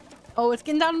 Oh, it's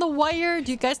getting down to the wire.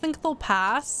 Do you guys think they'll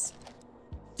pass?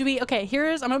 Okay,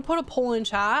 I'm gonna put a poll in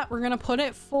chat. We're gonna put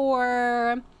it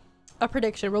for a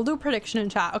prediction. We'll do a prediction in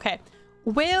chat. Okay.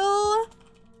 Will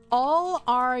all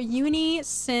our uni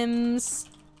Sims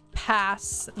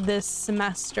pass this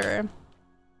semester?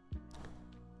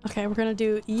 Okay, we're gonna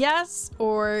do yes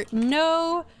or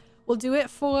no. We'll do it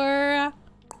for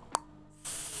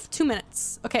 2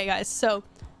 minutes. Okay, guys, so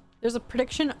there's a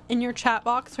prediction in your chat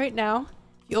box right now.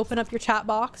 If you open up your chat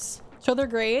box, show their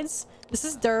grades. This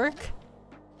is Dirk.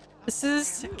 This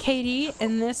is Katie,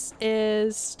 and this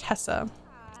is Tessa.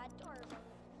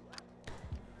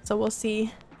 So we'll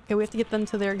see. Okay, we have to get them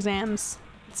to their exams.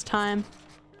 It's time.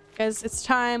 Guys, it's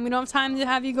time. We don't have time to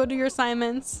have you go do your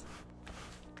assignments.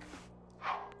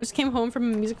 Just came home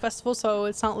from a music festival, so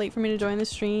it's not late for me to join the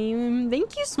stream.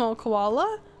 Thank you, Small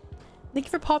Koala. Thank you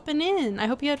for popping in. I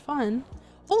hope you had fun.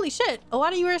 Holy shit, a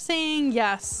lot of you are saying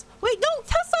yes. Wait, no,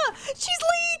 Tessa! She's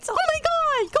late! Oh my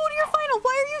god! Go to your final!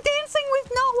 Why are you dancing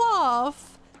with Noah?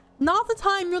 Not the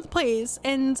time, you're the place.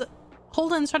 And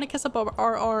Holden's trying to kiss up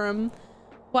our arm.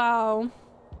 Wow.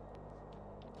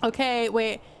 Okay,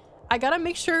 wait. I gotta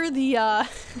make sure the I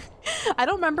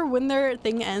don't remember when their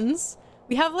thing ends.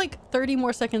 We have like 30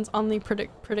 more seconds on the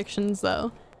predictions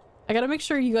though. I gotta make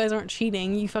sure you guys aren't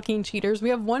cheating, you fucking cheaters. We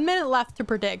have 1 minute left to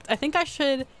predict. I think I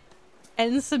should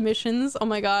end submissions. Oh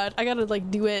my god, I gotta like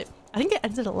do it. I think it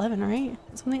ends at 11, right?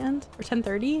 That's when they end? Or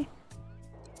 10:30?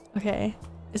 Okay.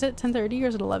 Is it 10:30 or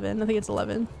is it 11? I think it's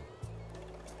 11.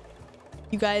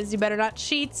 You guys, you better not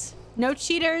cheat. No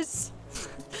cheaters.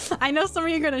 I know some of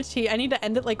you are gonna cheat. I need to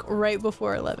end it like right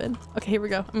before 11. Okay, here we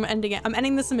go. I'm ending it. I'm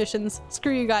ending the submissions.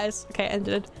 Screw you guys. Okay,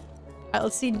 ended. All right,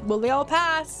 let's see. Will they all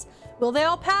pass? Will they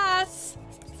all pass?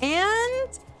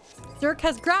 And Dirk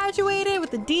has graduated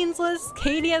with the Dean's List.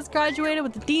 Katie has graduated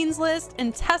with the Dean's List.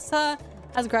 And Tessa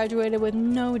has graduated with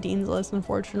no Dean's List,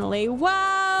 unfortunately.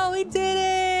 Wow, we did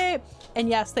it! And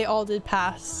yes, they all did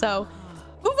pass. So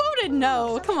who voted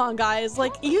no? Come on, guys.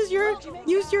 Like, use your,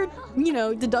 you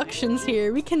know, deductions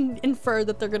here. We can infer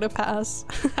that they're gonna pass.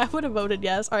 I would have voted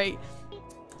yes. All right.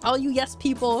 All you yes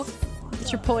people,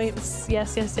 get your points.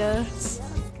 Yes, yes, yes.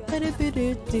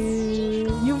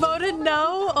 You voted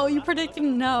no? Oh, you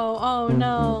predicting no. Oh,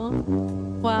 no.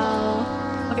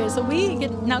 Wow. Okay, so we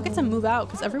now get to move out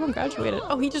because everyone graduated.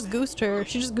 Oh, he just goosed her.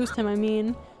 She just goosed him, I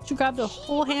mean. She grabbed a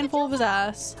whole handful of his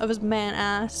ass, of his man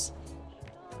ass.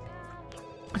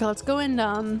 Okay, let's go and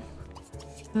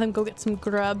then go get some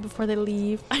grub before they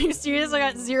leave. Are you serious? I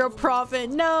got 0 profit.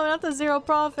 No, not the 0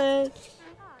 profit.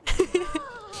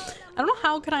 I don't know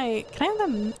how can I have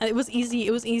them. It was easy.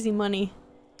 It was easy money.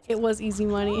 It was easy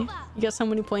money. You got so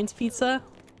many points, pizza.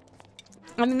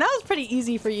 I mean, that was pretty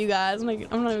easy for you guys. I'm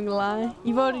not even gonna lie.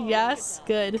 You voted yes?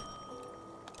 Good.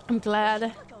 I'm glad.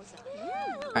 All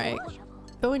right,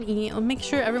 go and eat. I'll make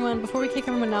sure everyone, before we kick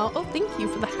everyone out. Oh, thank you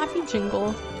for the happy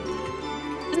jingle.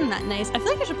 Isn't that nice? I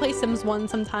feel like I should play Sims 1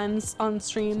 sometimes on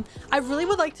stream. I really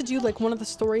would like to do like one of the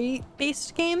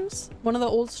story-based games. One of the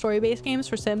old story-based games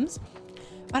for Sims.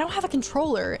 But I don't have a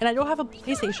controller and I don't have a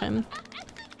PlayStation.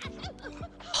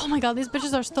 Oh my god, these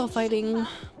bitches are still fighting.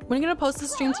 When are you gonna post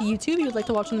this stream to YouTube? You'd like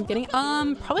to watch in the beginning?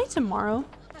 Probably tomorrow.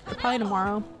 Probably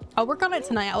tomorrow. I'll work on it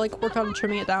tonight. I'll like work on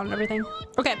trimming it down and everything.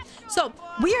 Okay, so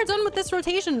we are done with this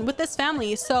rotation with this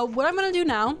family. So what I'm gonna do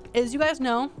now is, you guys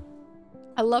know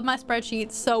I love my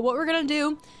spreadsheets. So what we're gonna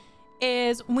do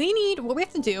is what we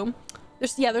have to do.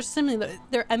 There's they're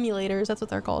emulators. That's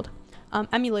what they're called.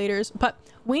 Emulators. But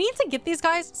we need to get these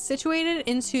guys situated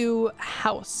into a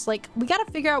house. Like, we got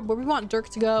to figure out where we want Dirk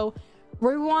to go,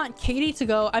 where we want Katie to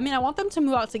go. I mean, I want them to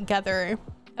move out together.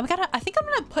 And I think I'm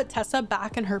gonna put Tessa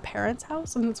back in her parents'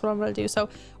 house, and that's what I'm gonna do. So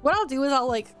what I'll do is I'll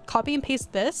like copy and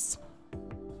paste this,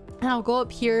 and I'll go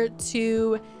up here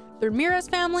to the Ramirez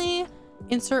family,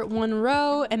 insert one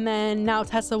row, and then now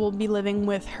Tessa will be living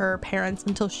with her parents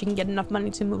until she can get enough money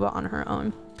to move out on her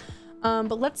own.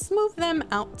 But let's move them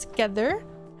out together.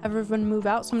 Have everyone move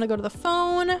out. So I'm gonna go to the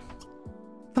phone.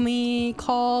 Can we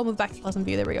move back to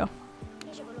Pleasantview? There we go.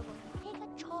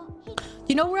 Do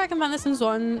you know where I can find the Sims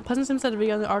 1? Pleasant Sims had a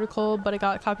video on the article, but it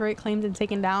got copyright claimed and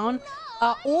taken down.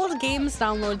 Old Games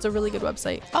Downloads, a really good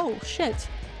website. Oh shit,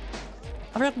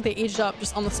 I forgot that they aged up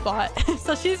just on the spot.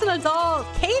 So she's an adult.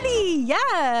 Katie,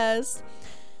 yes.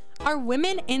 Are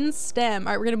women in STEM?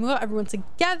 All right, we're gonna move out everyone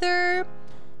together.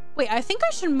 Wait, I think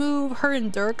I should move her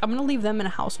and Dirk. I'm gonna leave them in a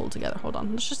household together. Hold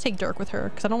on, let's just take Dirk with her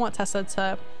because I don't want Tessa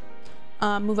to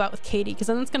move out with Katie, because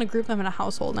then it's gonna group them in a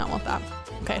household, and I don't want that.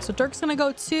 Okay, so Dirk's gonna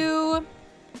go too.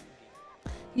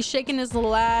 He's shaking his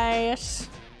little ass.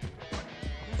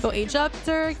 Go age up,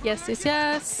 Dirk. Yes, yes,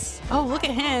 yes. Oh, look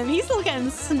at him. He's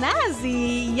looking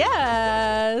snazzy.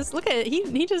 Yes. Look at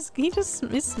he just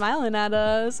is smiling at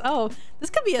us. Oh, this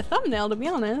could be a thumbnail, to be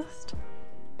honest.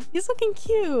 He's looking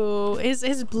cute.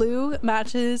 His blue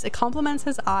matches. It complements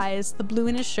his eyes. The blue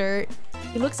in his shirt.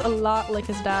 He looks a lot like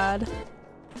his dad.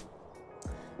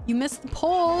 You missed the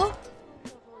poll.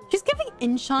 She's giving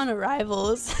Incheon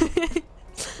arrivals.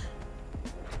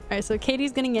 All right, so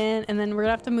Katie's getting in, and then we're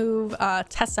gonna have to move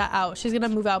Tessa out. She's gonna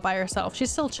move out by herself. She's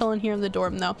still chilling here in the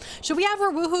dorm though. Should we have her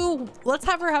woohoo? Let's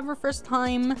have her first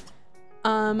time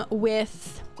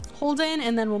with Holden,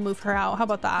 and then we'll move her out. How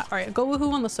about that? All right, go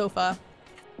woohoo on the sofa.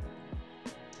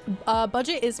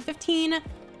 Budget is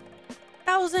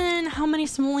 15,000. How many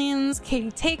simoleons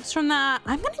Katie takes from that?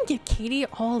 I'm gonna give Katie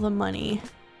all the money.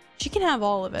 She can have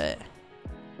all of it.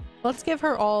 Let's give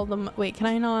her all the wait, can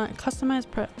I not customize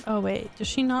oh wait, does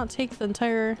she not take the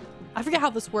entire I forget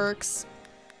how this works.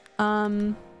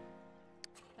 I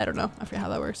don't know, I forget how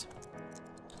that works.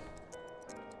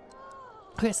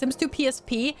 Okay, Sims 2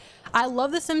 PSP. I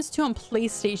love the Sims 2 on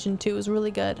PlayStation 2. It was really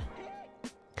good.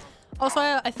 Also,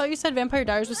 I thought you said Vampire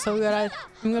Diaries was so good.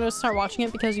 I'm gonna start watching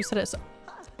it because you said it's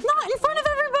not in front of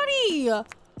everybody.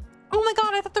 Oh my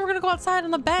god, I thought they were gonna go outside on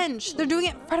the bench. They're doing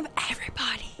it in front of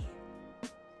everybody.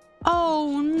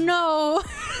 Oh no.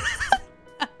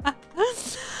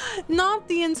 Not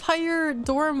the entire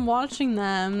dorm watching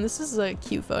them. This is a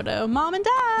cute photo. Mom and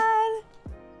Dad.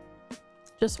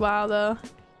 Just wow though.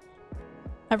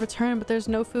 I've returned, but there's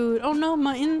no food. Oh no,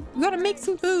 Mutton. We gotta make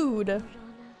some food.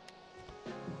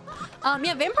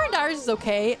 Yeah, Vampire Diaries is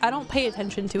okay. I don't pay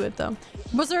attention to it though.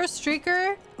 Was there a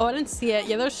streaker? Oh, I didn't see it.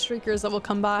 Yeah, there's streakers that will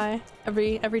come by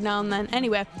every now and then.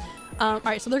 Anyway, all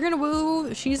right, so they're gonna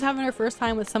woo. She's having her first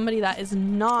time with somebody that is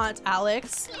not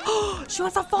Alex. She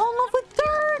wants to fall in love with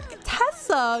Dirk.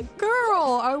 Tessa,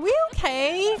 girl, are we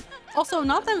okay? Also,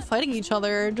 not them fighting each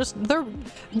other. Just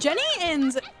Jenny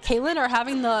and Kaylin are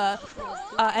having the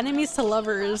enemies to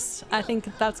lovers. I think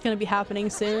that's gonna be happening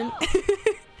soon.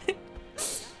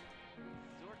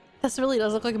 This really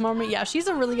does look like a moment. Yeah, she's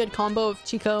a really good combo of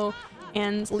Chico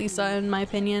and Lisa, in my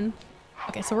opinion.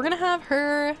 Okay, so we're gonna have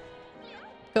her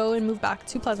go and move back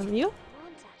to Pleasantview.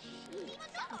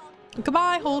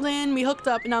 Goodbye, Holden. We hooked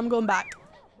up and now I'm going back.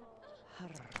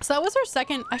 So that was her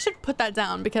second. I should put that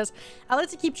down because I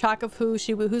like to keep track of who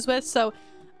she woohoos with. So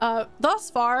thus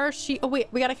far oh wait,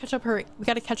 we gotta catch her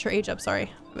age up.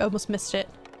 Sorry, I almost missed it.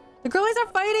 The girlies are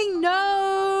fighting.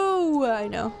 No, I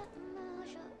know.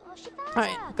 All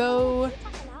right, go.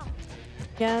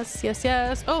 Yes, yes,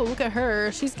 yes. Oh, look at her.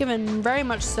 She's given very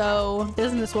much so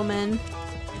businesswoman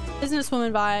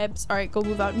vibes. All right, go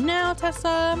move out now,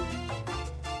 Tessa.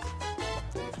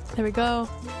 There we go.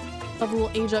 Love a little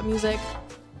age up music.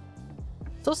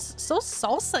 So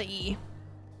salsa-y.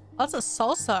 Lots of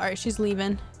salsa. All right, she's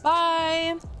leaving.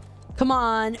 Bye. Come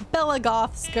on, Bella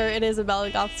Goth skirt. It is a Bella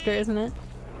Goth skirt, isn't it?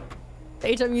 The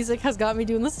age up music has got me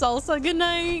doing the salsa. Good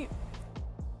night.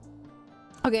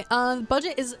 Okay,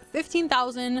 budget is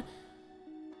 15,000.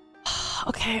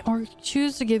 Okay, or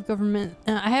choose to give government.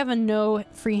 I have a no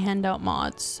free handout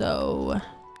mod, so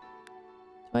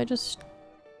do I just?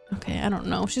 Okay, I don't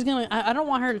know. She's gonna, I don't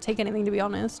want her to take anything, to be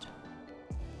honest.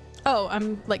 Oh,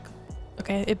 I'm like,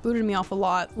 okay, it booted me off a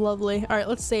lot. Lovely. All right,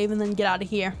 let's save and then get out of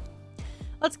here.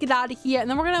 Let's get out of here. And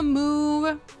then we're gonna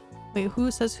move. Wait,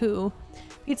 who says who?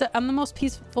 Pizza, I'm the most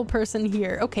peaceful person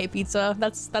here. Okay, Pizza,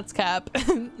 that's cap.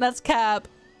 That's cap.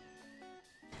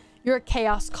 You're a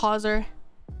chaos causer.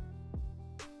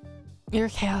 You're a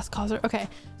chaos causer. Okay,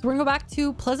 so we're gonna go back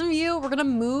to Pleasantview. We're gonna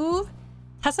move.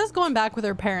 Tessa's going back with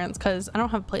her parents because I don't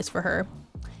have a place for her.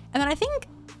 And then I think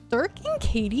Dirk and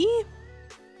Katie.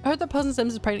 I heard that Pleasant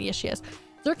Sims is pregnant. Yes, she is.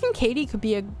 Dirk and Katie could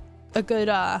be a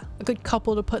good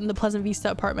couple to put in the Pleasant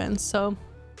Vista apartments. So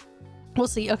we'll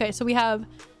see. Okay, so we have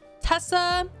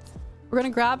Tessa. We're gonna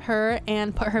grab her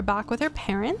and put her back with her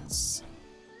parents.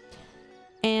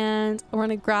 And we're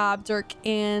gonna grab Dirk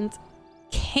and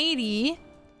Katie.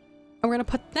 And we're gonna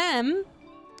put them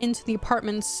into the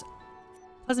apartments,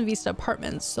 Pleasant Vista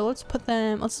apartments. So let's put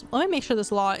them, let me make sure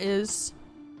this lot is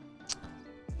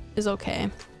okay.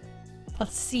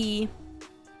 Let's see.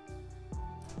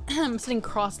 I'm sitting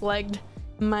cross-legged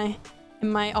in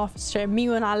my office chair. Me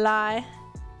when I lie.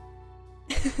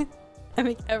 I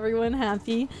make everyone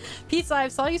happy. Pizza, I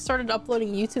saw you started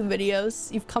uploading YouTube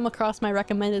videos. You've come across my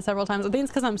recommended several times. I think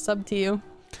it's because I'm subbed to you.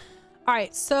 All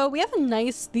right, so we have a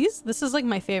nice, this is like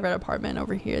my favorite apartment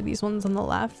over here. These ones on the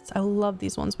left. I love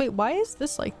these ones. Wait, why is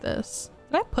this like this?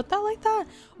 Did I put that like that?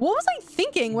 What was I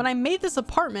thinking when I made this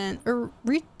apartment or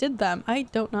redid them? I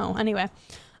don't know. Anyway,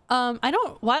 why am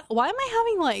I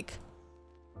having like,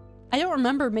 I don't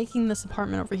remember making this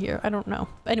apartment over here. I don't know.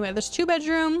 But anyway, there's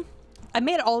 2-bedroom. I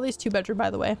made all these 2-bedroom,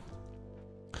 by the way.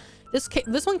 This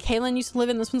one Kaylin used to live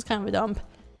in. This one's kind of a dump.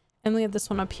 And we have this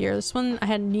one up here. This one I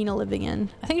had Nina living in.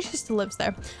 I think she still lives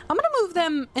there. I'm gonna move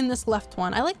them in this left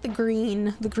one. I like the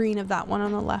green of that one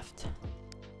on the left.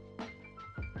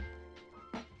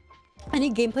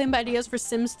 Any gameplay ideas for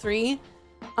Sims 3?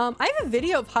 I have a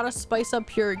video of how to spice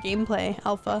up your gameplay,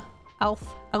 Alpha.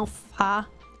 Alpha.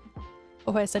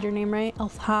 Oh, I said your name right?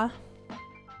 Alpha. All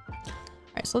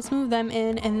right, so let's move them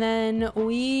in, and then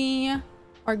we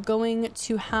are going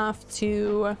to have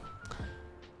to,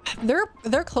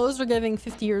 their clothes are getting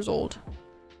 50 years old.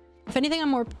 If anything, I'm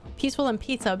more peaceful than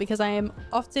Pizza because I'm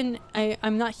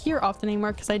not here often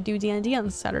anymore because I do D&D on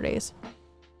Saturdays.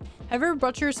 Have you ever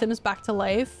brought your Sims back to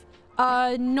life?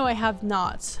 No, I have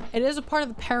not. It is a part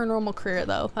of the paranormal career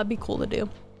though. That'd be cool to do.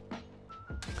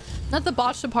 Not the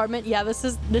botched apartment. Yeah, this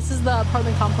is the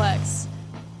apartment complex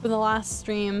from the last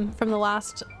stream, from the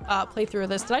last playthrough of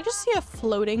this. Did I just see a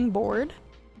floating board?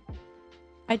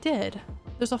 I did.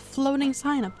 There's a floating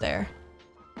sign up there.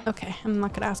 Okay, I'm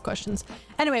not gonna ask questions.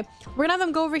 Anyway, we're gonna have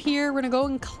them go over here. We're gonna go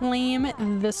and claim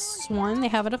this one. They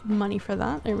have enough money for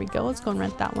that. There we go. Let's go and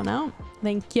rent that one out.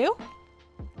 Thank you.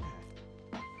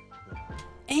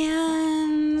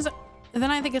 And then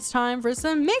I think it's time for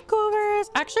some makeovers.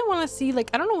 I actually want to see, like,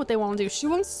 I don't know what they want to do. She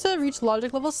wants to reach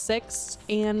logic level 6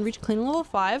 and reach cleaning level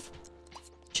 5.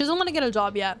 She doesn't want to get a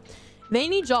job yet. They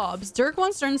need jobs. Dirk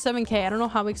wants to earn 7K. I don't know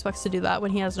how he expects to do that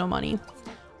when he has no money.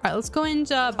 All right, let's go and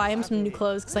buy him some new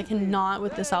clothes because I cannot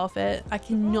with this outfit. I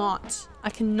cannot.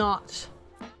 All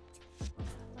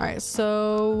right,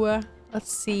 so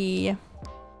let's see.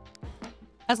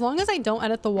 As long as I don't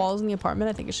edit the walls in the apartment,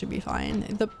 I think it should be fine.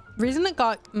 The reason it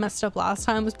got messed up last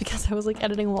time was because I was like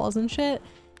editing walls and shit.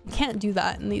 You can't do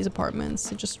that in these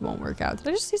apartments. It just won't work out. Did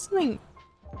I just see something?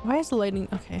 Why is the lighting?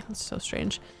 Okay, that's so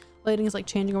strange. Lighting is like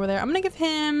changing over there. I'm gonna give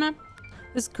him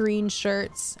this green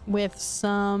shirts with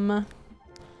some,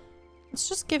 let's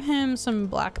just give him some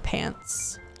black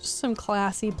pants. Just some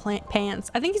classy pants.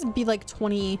 I think he's be like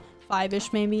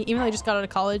 25-ish maybe. Even though he just got out of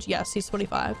college. Yes, he's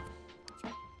 25.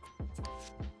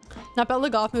 Not Bella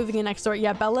Goth moving in next door.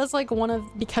 Yeah, Bella's like one of,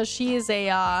 because she is a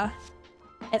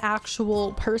an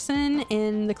actual person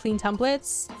in the clean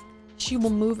templates, she will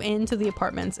move into the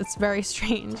apartments. It's very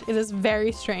strange. It is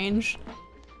very strange.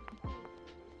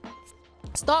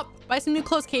 Stop. Buy some new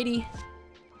clothes, Katie.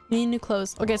 You need new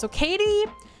clothes. Okay, so Katie,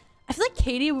 I feel like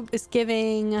Katie is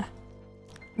giving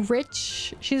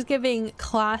rich. She's giving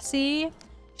classy.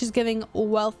 She's giving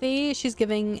wealthy. She's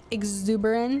giving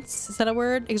exuberance. Is that a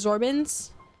word?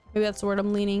 Exorbitance? Maybe that's the word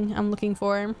I'm looking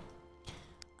for.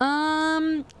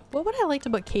 What would I like to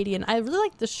put Katie in? I really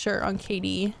like this shirt on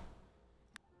Katie.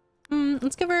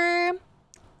 Let's give her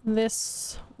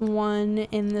this one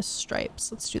in this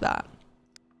stripes. Let's do that.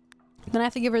 Then I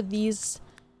have to give her these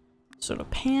sort of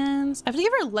pants. I have to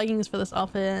give her leggings for this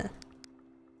outfit. I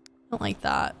don't like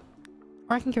that.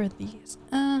 Or I can give her these.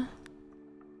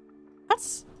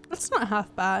 That's not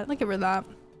half bad. I'll give her that.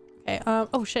 Okay,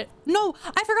 oh shit. No,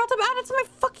 I forgot to add it to my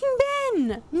fucking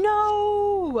bin.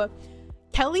 No.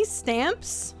 Kelly's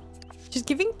stamps. She's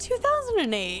giving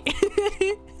 2008.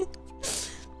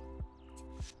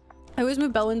 I always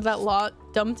move Bella into that lot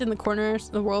dumped in the corner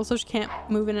of the world so she can't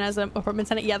move in as an apartment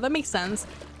tenant. Yeah, that makes sense.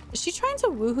 Is she trying to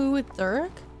woohoo with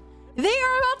Dirk? They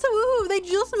are about to woohoo. They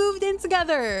just moved in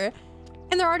together.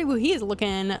 And they're already woohoo. He is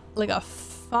looking like a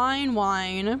fine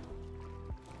wine.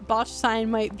 Botch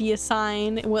sign might be a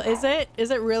sign. Well, is it?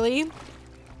 Is it really?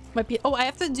 Might be. Oh, I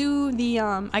have to do the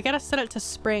I gotta set it to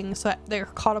spring so they're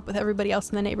caught up with everybody else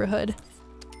in the neighborhood.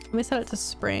 Let me set it to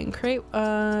spring. Create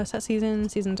set season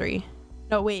 3.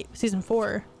 No, wait, season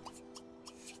 4.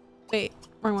 Wait,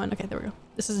 wrong one. Okay, there we go.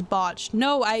 This is botched.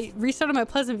 No, I restarted my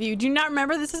Pleasantview. Do you not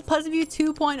remember? This is Pleasantview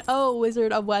 2.0,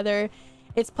 Wizard of Weather.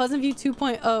 It's Pleasantview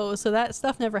 2.0, so that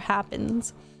stuff never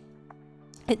happens.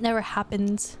 It never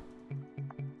happens.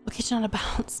 Location out of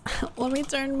bounds. Let me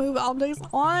turn move objects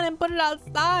on and put it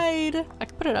outside. I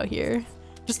can put it out here.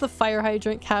 Just the fire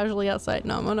hydrant casually outside.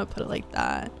 No, I'm gonna put it like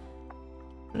that.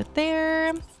 Put it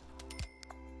there.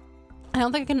 I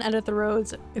don't think I can edit the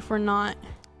roads if we're not.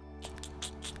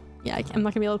 Yeah, I'm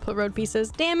not gonna be able to put road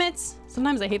pieces. Damn it.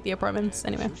 Sometimes I hate the apartments.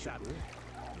 Anyway.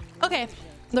 Okay.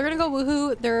 They're gonna go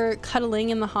woohoo. They're cuddling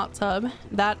in the hot tub.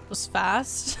 That was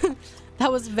fast.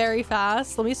 That was very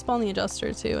fast. Let me spawn the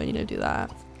adjuster too. I need to do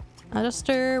that.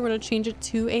 Adjuster, we're gonna change it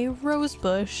to a rose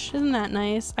bush. Isn't that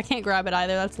nice? I can't grab it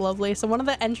either. That's lovely. So one of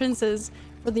the entrances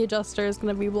for the adjuster is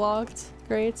gonna be blocked.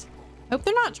 Great. I hope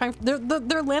they're not trying.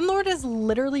 Their landlord is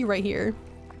literally right here.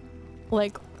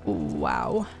 Like,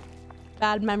 wow.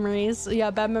 Bad memories.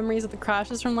 Yeah, bad memories of the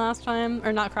crashes from last time.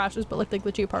 Or not crashes, but like the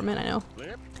glitchy apartment. I know.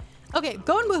 Okay,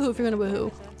 go and woohoo if you're gonna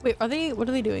woohoo. Wait, are they? What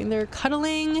are they doing? They're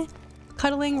cuddling.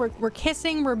 Cuddling. We're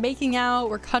kissing. We're making out.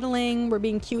 We're cuddling. We're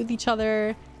being cute with each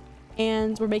other.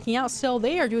 And we're making out still.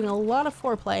 They are doing a lot of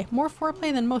foreplay. More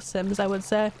foreplay than most Sims, I would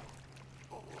say.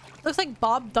 Looks like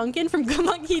Bob Duncan from Good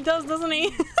Luck. He does, doesn't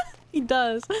he? He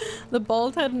does. The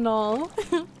bald head and all.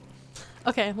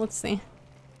 Okay, let's see.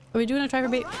 Are we doing a try for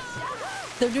baby?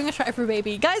 They're doing a try for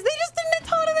baby. Guys, they just did an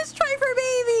autonomous try for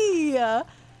baby!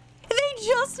 They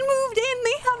just moved in.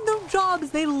 They have no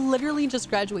jobs. They literally just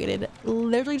graduated.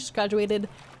 Literally just graduated.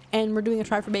 And we're doing a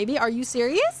try for baby. Are you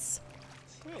serious?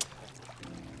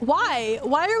 Why?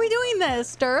 Why are we doing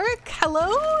this, Dirk?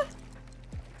 Hello?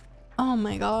 Oh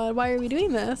my god. Why are we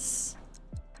doing this?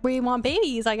 We want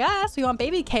babies, I guess. We want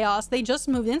baby chaos. They just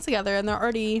moved in together and they're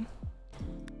already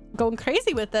going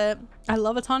crazy with it. I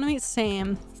love autonomy.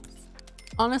 Same.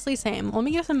 Honestly, same. Let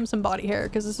me give him some body hair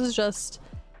because this is just...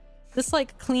 This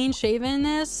like clean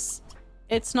shavenness,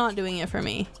 it's not doing it for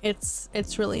me. It's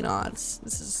really not.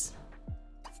 This is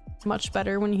much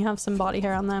better when you have some body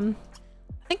hair on them.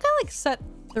 I think I like set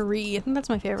 3. I think that's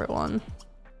my favorite one.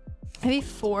 Maybe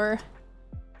 4.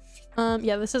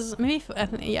 Yeah, this is maybe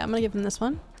yeah, I'm gonna give him this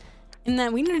one. And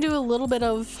then we need to do a little bit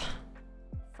of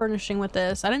furnishing with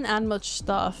this. I didn't add much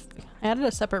stuff. I added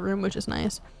a separate room, which is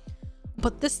nice.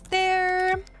 Put this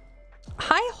there.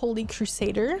 Hi, Holy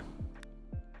Crusader.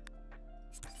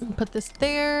 Put this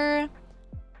there.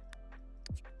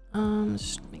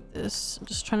 Just make this. I'm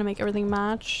just trying to make everything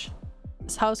match.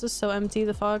 This house is so empty.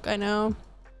 The fuck, I know.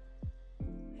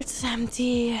 It's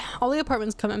empty. All the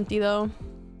apartments come empty though.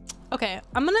 Okay,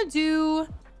 I'm gonna do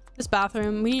this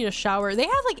bathroom. We need a shower. They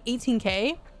have like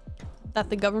 18k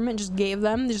that the government just gave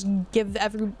them. They just give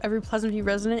every Pleasantview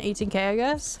resident 18k, I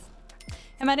guess.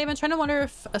 And Matt, I'm trying to wonder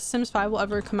if a Sims 5 will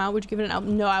ever come out. Would you give it an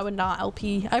LP? No, I would not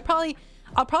LP. I'll probably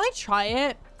try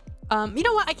it. You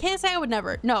know what? I can't say I would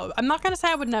never. No, I'm not gonna say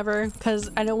I would never because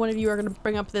I know one of you are gonna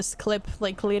bring up this clip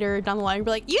like later down the line and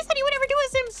be like, you said you would never do a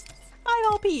Sims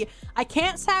 5 LP. I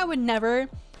can't say I would never,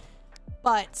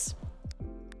 but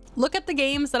look at the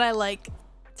games that I like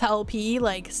to LP,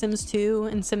 like Sims 2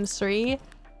 and Sims 3.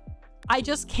 I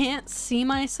just can't see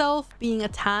myself being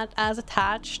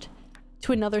attached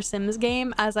to another Sims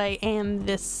game as I am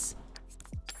this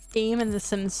game in the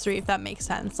Sims 3, if that makes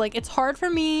sense. Like, it's hard for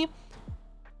me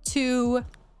to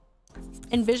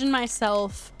envision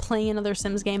myself playing another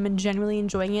Sims game and genuinely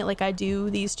enjoying it like I do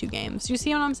these two games. Do you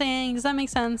see what I'm saying? Does that make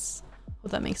sense? Well,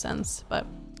 that makes sense, but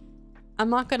I'm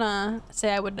not gonna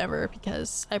say I would never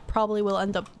because I probably will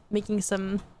end up making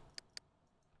some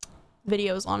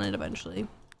videos on it eventually.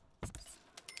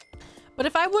 But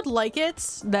if I would like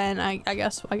it, then I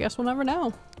guess we'll never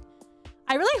know.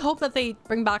 I really hope that they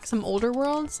bring back some older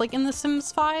worlds like in The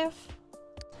Sims 5.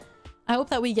 I hope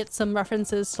that we get some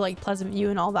references to like Pleasantview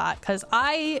and all that because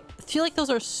I feel like those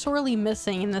are sorely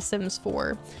missing in The Sims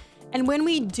 4. And when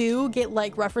we do get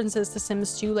like references to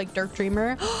Sims 2, like Dark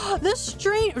Dreamer, the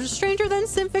Stranger Than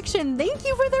Sim Fiction. Thank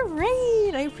you for the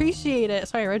raid. I appreciate it.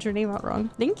 Sorry, I read your name out wrong.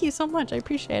 Thank you so much. I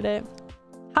appreciate it.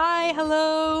 Hi,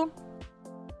 hello.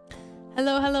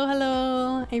 Hello, hello,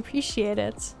 hello. I appreciate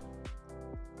it.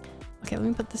 Okay, let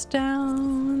me put this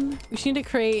down. We just need to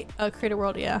create a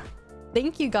world, yeah.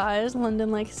 Thank you guys.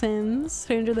 London Like Sims,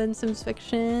 Stranger Than Sims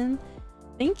Fiction.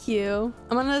 Thank you.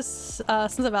 I'm on this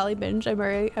Sunset Valley binge. I'm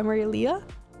Leah.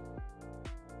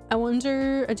 I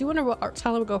do wonder what art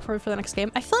style I would go for the next game.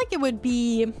 I feel like it would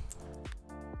be,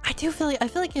 I feel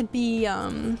like it'd be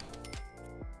I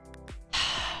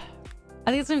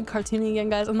think it's gonna be cartoony again,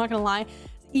 guys. I'm not gonna lie.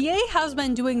 EA has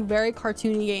been doing very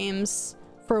cartoony games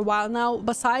for a while now,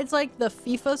 besides like the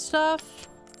FIFA stuff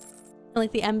and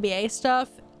like the NBA stuff.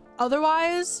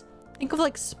 Otherwise, think of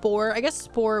like Spore. I guess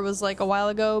Spore was like a while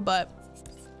ago, but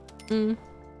oh,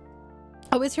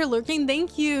 it's here lurking.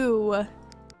 Thank you. I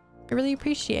really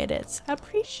appreciate it. I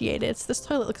appreciate it. This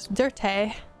toilet looks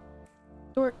dirty.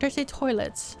 Dirty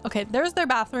toilets. Okay, there's their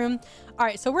bathroom. All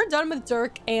right, so we're done with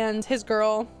Dirk and his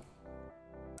girl.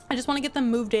 I just want to get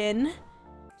them moved in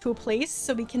to a place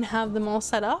so we can have them all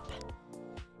set up.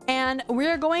 And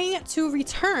we're going to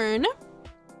return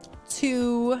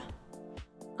to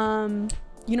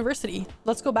university.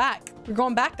 Let's go back. We're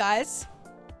going back, guys.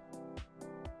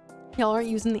 Y'all aren't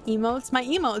using the emotes. My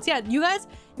emotes, yeah. You guys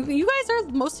are,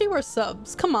 most of you are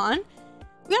subs. Come on.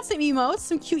 We got some emotes,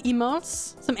 some cute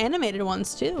emotes, some animated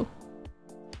ones too.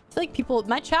 I feel like people,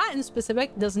 my chat in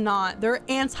specific does not. They're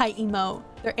anti-emote.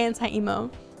 They're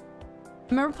anti-emote.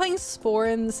 I remember playing Spore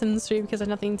in the Sims stream because I had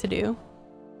nothing to do.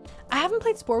 I haven't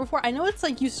played Spore before. I know it's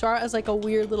like you start as like a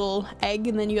weird little egg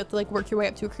and then you have to like work your way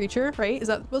up to a creature, right? Is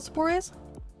that what Spore is?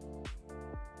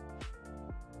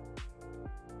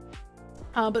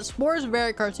 But Spore is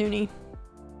very cartoony.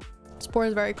 Spore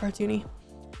is very cartoony.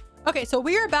 Okay, so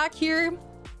we are back here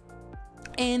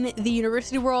in the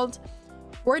university world.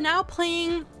 We're now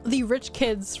playing the rich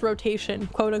kids rotation,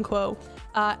 quote unquote.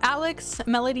 Alex,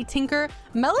 Melody, Tinker.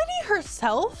 Melody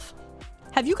herself.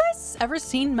 Have you guys ever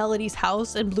seen Melody's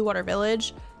house in Blue Water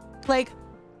Village? Like,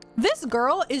 this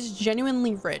girl is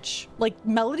genuinely rich. Like,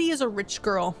 Melody is a rich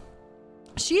girl.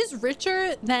 She is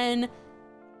richer than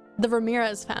the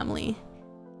Ramirez family.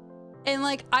 And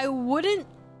like, I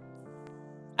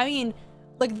mean,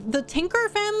 like the Tinker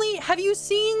family, have you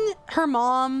seen her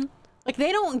mom? Like,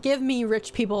 they don't give me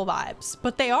rich people vibes,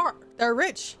 but they're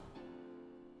rich.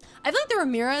 I feel like the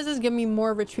Ramirez's give me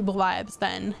more rich people vibes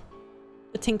than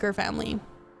the Tinker family.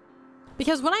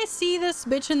 Because when I see this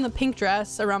bitch in the pink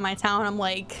dress around my town, I'm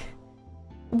like,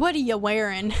 what are you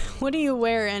wearing? What are you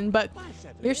wearing? But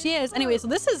here she is. Anyway, so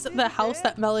this is the house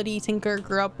that Melody Tinker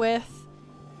grew up with.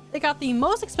 They got the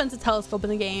most expensive telescope in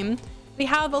the game. They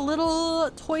have a little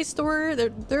toy store.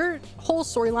 Their whole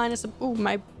storyline is, oh,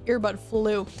 my earbud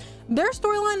flew. Their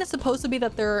storyline is supposed to be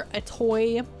that they're a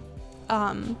toy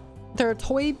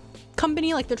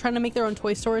company, like they're trying to make their own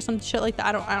toy store or some shit like that.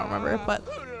 I don't remember, but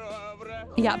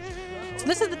yeah. So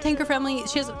this is the Tinker family.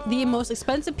 She has the most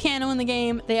expensive piano in the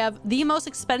game. They have the most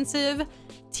expensive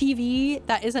TV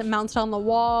that isn't mounted on the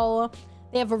wall.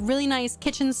 They have a really nice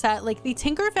kitchen set. Like, the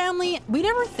Tinker family, we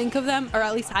never think of them, or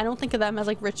at least I don't think of them as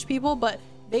like rich people, but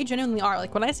they genuinely are.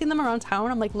 Like, when I see them around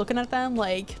town, I'm like looking at them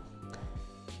like,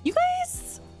 you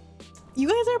guys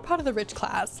are part of the rich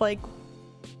class. Like,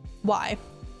 why?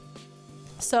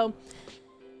 So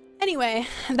anyway,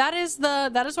 that is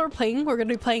what we're playing. We're going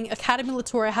to be playing Academie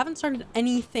Latour. I haven't started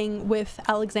anything with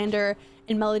Alexander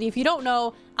and Melody. If you don't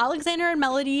know, Alexander and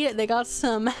Melody, they got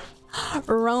some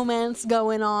romance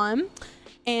going on.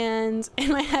 And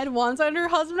in my head, Wanza and her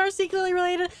husband are secretly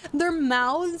related. Their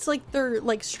mouths, like they're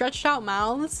like stretched out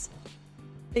mouths,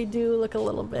 they do look a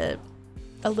little bit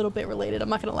related. I'm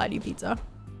not gonna lie to you, Pizza.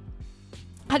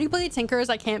 How do you play the Tinkers?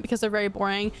 I can't because they're very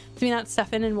boring. To me, that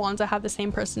Stefan and Wanza have the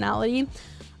same personality.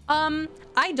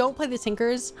 I don't play the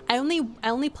Tinkers. I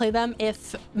only play them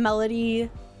if Melody,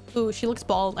 ooh, she looks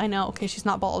bald. I know. Okay, she's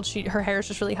not bald. Her hair is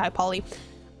just really high poly.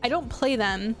 I don't play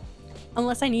them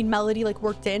unless I need Melody like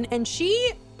worked in. And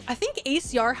I think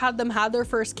ACR had them have their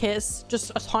first kiss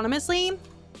just autonomously.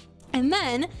 And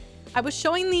then I was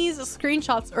showing these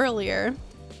screenshots earlier,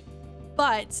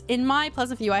 but in my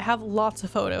Pleasantview, I have lots of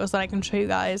photos that I can show you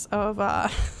guys of,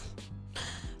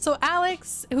 so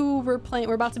Alex, who we're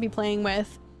about to be playing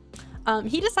with,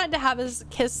 he decided to have his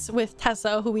kiss with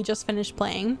Tessa, who we just finished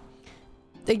playing.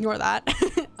 Ignore that.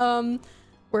 So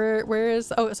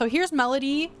here's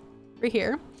Melody right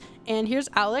here. And here's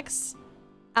Alex.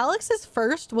 Alex's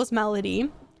first was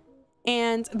Melody.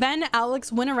 And then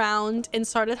Alex went around and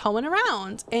started hoeing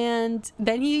around. And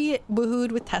then he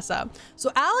woohooed with Tessa.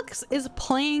 So Alex is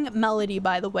playing Melody,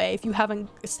 by the way, if you haven't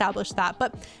established that.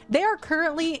 But they are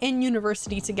currently in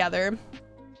university together.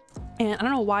 And I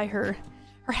don't know why her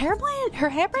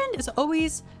hairbrand is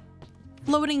always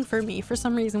floating for me for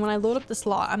some reason when I load up the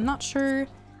slot. I'm not sure.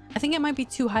 I think it might be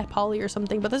too high poly or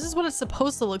something, but this is what it's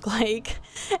supposed to look like.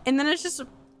 And then it's just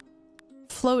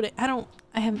floating. I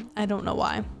don't know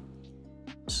why.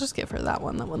 Let's just give her that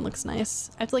one. That one looks nice.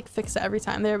 I have to like fix it every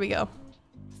time. There we go.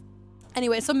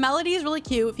 Anyway, so Melody is really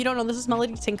cute. If you don't know, this is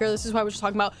Melody Tinker. This is what I was just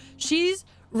talking about. She's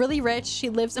really rich. She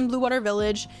lives in Blue Water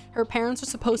Village. Her parents are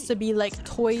supposed to be like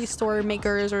toy store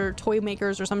makers or toy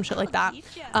makers or some shit like that.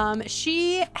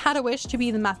 She had a wish to be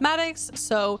in mathematics,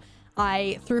 so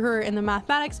I threw her in the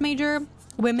mathematics major.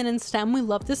 Women in STEM, we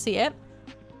love to see it.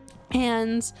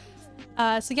 And so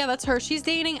yeah, that's her. She's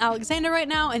dating Alexander right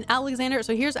now, and Alexander,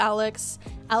 so here's Alex.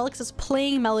 Alex is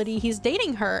playing Melody. He's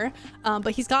dating her,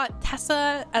 but he's got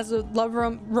Tessa as a love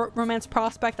romance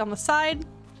prospect on the side.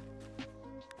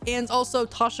 And also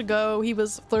Tasha Go, he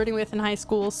was flirting with in high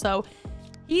school. So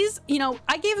he's, you know,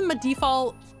 I gave him a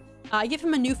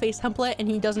new face template, and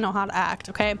he doesn't know how to act,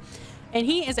 okay? And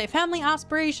he is a family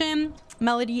aspiration.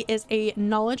 Melody is a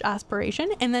knowledge aspiration.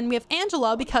 And then we have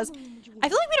Angela, because I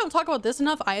feel like we don't talk about this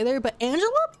enough either, but Angela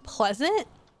Pleasant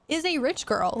is a rich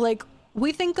girl. Like,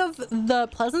 we think of the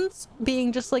Pleasants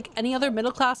being just like any other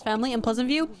middle-class family in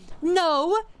Pleasantview.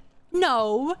 No.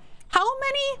 How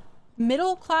many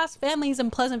middle-class families in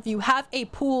Pleasantview have a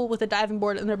pool with a diving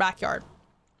board in their backyard?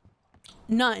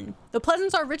 None. The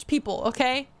Pleasants are rich people,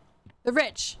 okay? The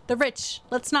rich.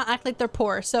 Let's not act like they're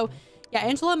poor. So yeah,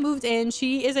 Angela moved in.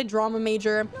 She is a drama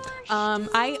major.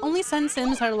 I only send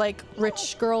sims that are like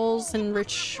rich girls and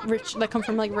rich that come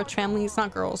from like rich families.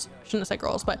 Not girls, shouldn't have said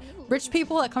girls, but rich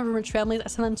people that come from rich families. I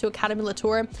send them to Academie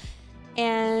Latour.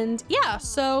 And yeah,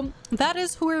 so that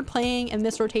is who we're playing in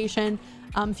this rotation.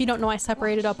 If you don't know, I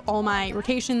separated up all my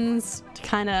rotations to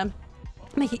kind of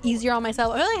make it easier on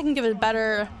myself. I feel like I can give it a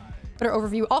better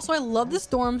overview. Also, I love this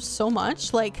dorm so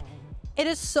much. Like, it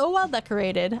is so well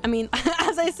decorated. I mean,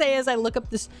 as I say, as I look up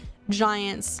this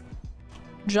giant's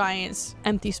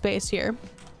empty space here.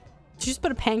 She just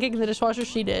put a pancake in the dishwasher.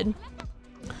 She did.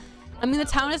 I mean, the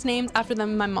town is named after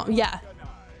them. My mom. Yeah.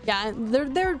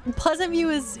 Their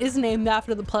Pleasantview is named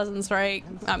after the Pleasants, right?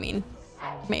 I mean,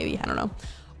 maybe, I don't know.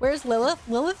 Where's Lilith?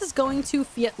 Lilith is going to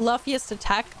La Fiesta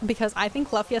Tech, because I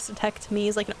think La Fiesta Tech to me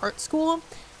is like an art school,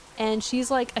 and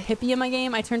she's like a hippie in my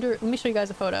game. I turned her, let me show you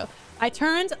guys a photo. I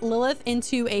turned Lilith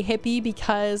into a hippie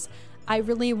because I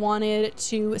really wanted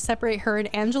to separate her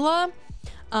and Angela,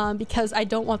 because I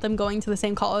don't want them going to the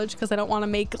same college, because I don't want to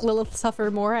make Lilith suffer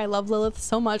more. I love Lilith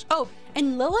so much. Oh,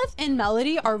 and Lilith and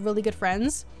Melody are really good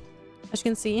friends. As you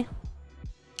can see,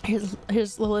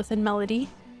 here's Lilith and Melody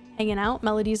hanging out.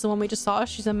 Melody's the one we just saw.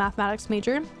 She's a mathematics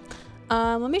major.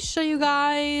 Let me show you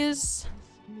guys.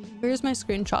 Here's my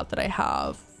screenshot that I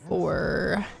have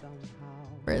for...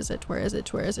 Where is it? Here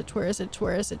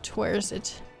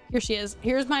she is.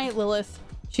 Here's my Lilith.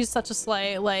 She's such a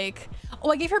slay. Like, oh,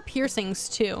 I gave her piercings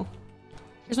too.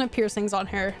 Here's my piercings on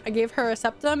her. I gave her a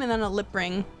septum and then a lip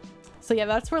ring. So yeah,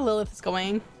 that's where Lilith is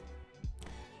going.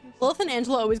 Lilith and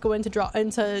Angela always go into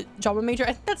drama major.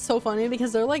 I think that's so funny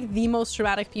because they're like the most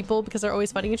dramatic people because they're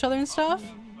always fighting each other and stuff.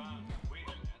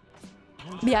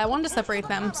 But yeah, I wanted to separate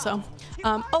them. So,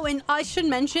 oh, and I should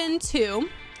mention too,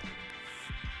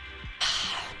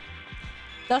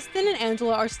 Dustin and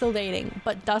Angela are still dating,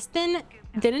 but Dustin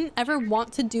didn't ever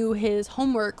want to do his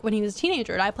homework when he was a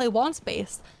teenager, and I play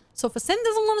wants-based. So if a sim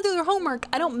doesn't want to do their homework,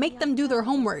 I don't make them do their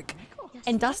homework.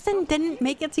 And Dustin didn't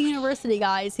make it to university,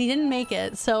 guys. He didn't make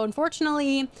it. So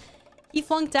unfortunately, he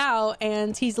flunked out,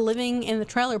 and he's living in the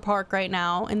trailer park right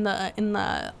now, in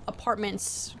the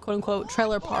apartments, quote unquote,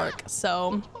 trailer park.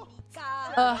 So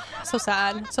so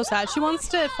sad. She wants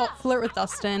to flirt with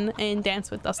Dustin and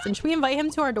dance with Dustin. Should we invite him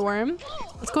to our dorm?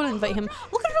 Let's go and invite him.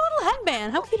 Look at her little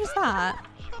headband. How cute is that?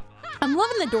 I'm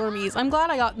loving the dormies. I'm glad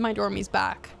I got my dormies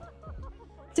back.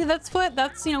 See, that's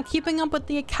you know, keeping up with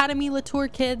the Academie Latour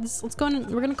kids. Let's go and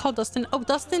we're gonna call Dustin. Oh,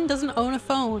 Dustin doesn't own a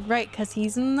phone, right? Because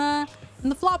he's in the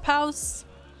flop house.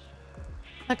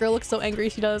 That girl looks so angry.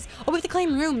 She does. Oh, we have to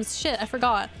claim rooms. Shit, I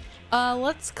forgot.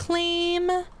 Let's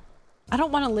claim. I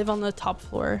don't want to live on the top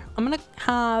floor. I'm gonna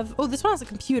have, oh, this one has a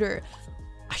computer.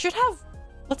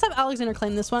 Let's have Alexander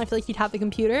claim this one. I feel like he'd have the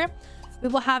computer. We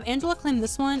will have Angela claim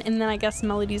this one, and then I guess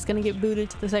Melody's gonna get booted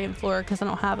to the second floor because I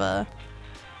don't have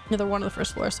another one on the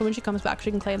first floor. So when she comes back,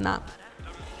 she can claim that.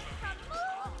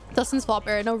 Dustin's flop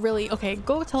area. No, really. Okay,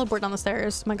 go teleport down the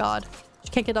stairs. My god. She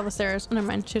can't get down the stairs. Oh, never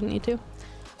mind. She didn't need to. All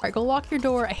right, go lock your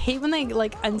door. I hate when they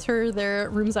like enter their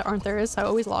rooms that aren't theirs, so I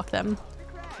always lock them.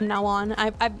 From now on,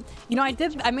 I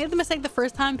made the mistake the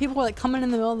first time. People were like coming in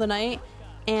the middle of the night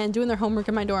and doing their homework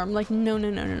in my dorm. I'm like,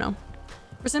 no.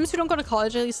 For Sims who don't go to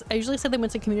college, I usually say they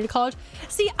went to community college.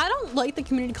 See, I don't like the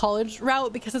community college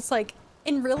route because it's like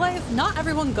in real life, not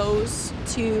everyone goes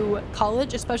to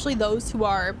college, especially those who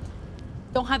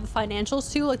don't have the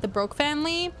financials to, like the broke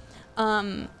family.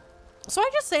 So I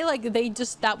just say like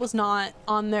that was not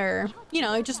on their, you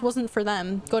know, it just wasn't for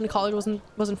them. Going to college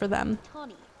wasn't for them.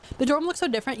 The dorm looks so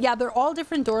different. Yeah, they're all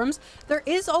different dorms. There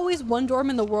is always one dorm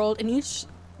in the world, in each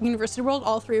university world,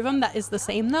 all three of them, that is the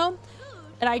same though.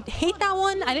 And I hate that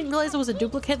one. I didn't realize it was a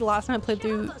duplicate the last time I played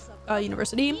through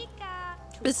university.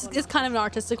 This is kind of an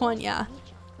artistic one. Yeah,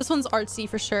 this one's artsy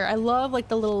for sure. I love like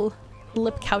the little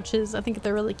lip couches. I think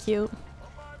they're really cute.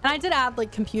 And I did add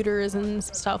like computers and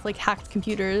stuff, like hacked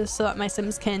computers, so that my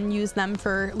Sims can use them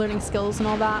for learning skills and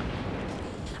all that.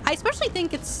 I especially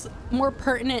think it's more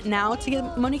pertinent now to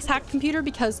get Monique's hacked computer,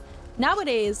 because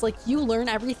nowadays, like, you learn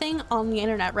everything on the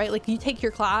internet, right? Like, you take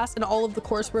your class and all of the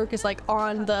coursework is like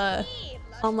on the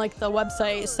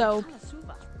website. So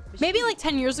maybe like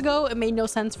 10 years ago, it made no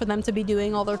sense for them to be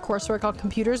doing all their coursework on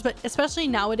computers, but especially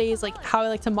nowadays, like how I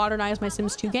like to modernize my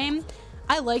Sims 2 game,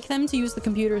 I like them to use the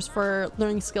computers for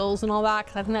learning skills and all that,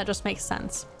 because I think that just makes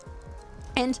sense.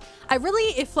 And I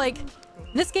really, if like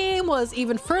this game was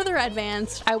even further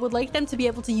advanced, I would like them to be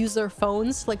able to use their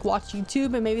phones to like watch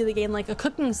YouTube, and maybe they gain like a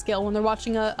cooking skill when they're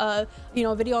watching a you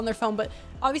know, video on their phone. But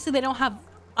obviously they don't have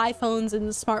iPhones and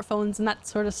smartphones and that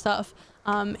sort of stuff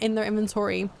in their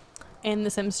inventory in The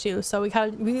Sims 2. So we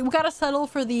gotta settle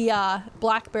for the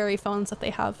BlackBerry phones that they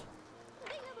have.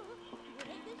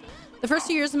 The first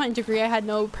 2 years of my degree, I had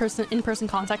no in-person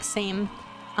contact. Same.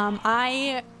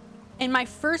 In my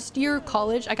first year of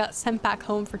college, I got sent back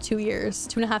home for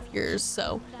 2.5 years.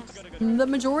 So the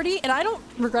majority, and I don't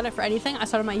regret it for anything. I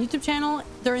started my YouTube channel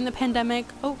during the pandemic.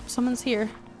 Oh, someone's here.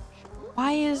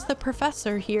 Why is the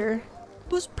professor here?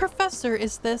 Whose professor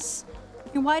is this?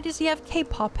 And why does he have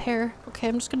K-pop hair? Okay,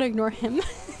 I'm just gonna ignore him.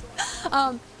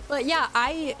 But yeah,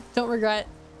 I don't regret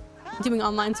doing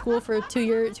online school for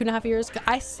 2.5 years.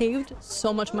 I saved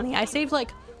so much money. I saved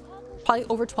like probably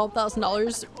over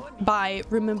 $12,000 by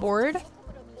room and board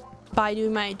by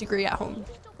doing my degree at home.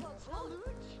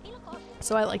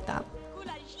 So I like that.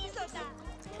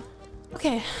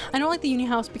 Okay, I don't like the uni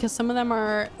house because some of them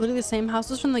are literally the same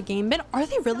houses from the game, but are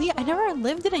they really? I never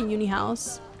lived in a uni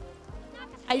house.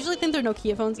 I usually think they're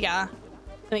Nokia phones. Yeah,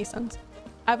 that makes sense.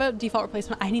 I have a default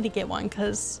replacement. I need to get one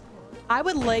because I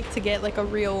would like to get like a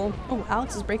real... Oh,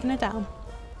 Alex is breaking it down.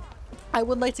 I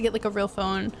would like to get like a real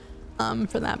phone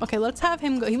for them. Okay, let's have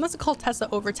him go. He must have called Tessa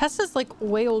over. Tessa's like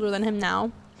way older than him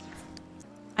now.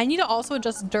 I need to also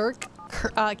adjust Dirk,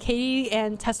 Katie,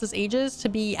 and Tessa's ages to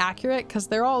be accurate because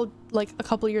they're all like a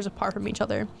couple years apart from each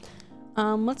other.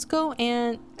 Let's go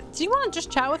and... Do you want to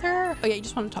just chat with her? Oh yeah, you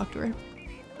just want to talk to her.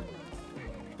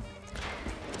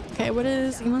 Okay, what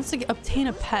is... He wants to obtain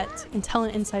a pet and tell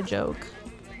an inside joke.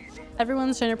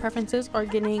 Everyone's gender preferences are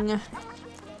getting...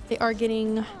 They are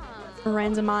getting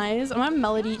randomized. I'm on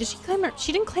Melody. Did she claim her?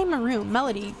 She didn't claim her room.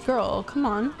 Melody, girl, come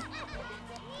on.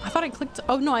 I thought I clicked...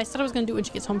 Oh no, I said I was going to do it when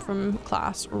she gets home from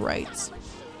class. Right.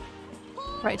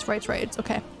 Right.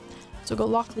 Okay. So go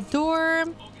lock the door.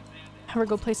 Have her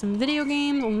go play some video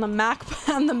games on the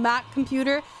Mac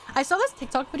computer. I saw this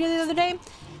TikTok video the other day.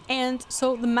 And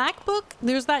so the MacBook,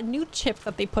 there's that new chip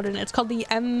that they put in it. It's called the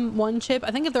M1 chip.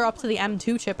 I think they're up to the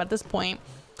M2 chip at this point.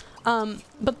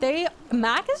 But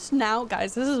Mac is now,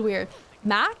 guys, this is weird.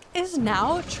 Mac is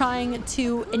now trying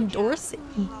to endorse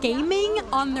gaming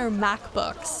on their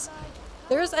MacBooks.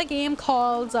 There's a game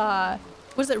called, what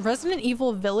is it? Resident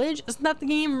Evil Village? Isn't that the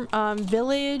game?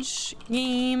 Village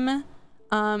game.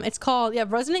 It's called, yeah,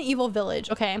 Resident Evil Village.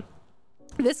 Okay.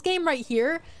 This game right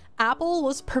here, Apple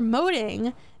was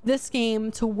promoting this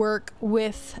game to work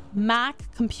with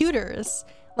Mac computers.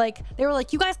 Like, they were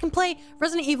like, you guys can play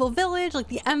Resident Evil Village, like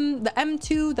the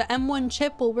M2, the M1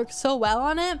 chip will work so well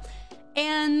on it.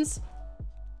 And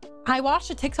I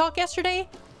watched a TikTok yesterday.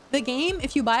 The game,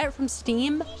 if you buy it from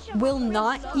Steam, will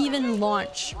not even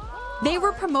launch. They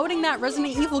were promoting that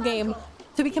Resident Evil game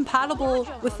to be compatible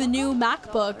with the new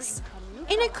MacBooks, and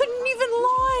it couldn't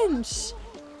even launch.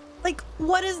 Like,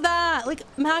 what is that? Like,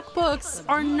 MacBooks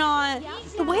are not...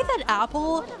 The way that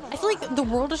Apple... I feel like the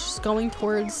world is just going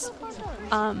towards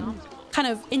kind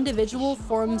of individual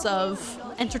forms of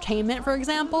entertainment, for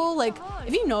example. Like,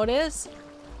 if you notice,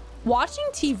 watching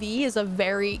TV is a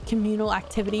very communal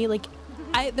activity. Like,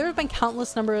 there have been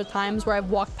countless number of times where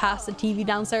I've walked past the TV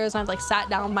downstairs and I've like sat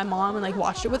down with my mom and like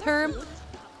watched it with her.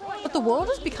 But the world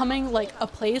is becoming like a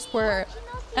place where...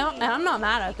 And I'm not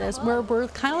mad at this, where we're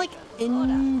kind of like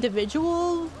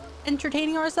individual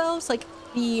entertaining ourselves. Like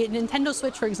the Nintendo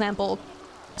Switch, for example,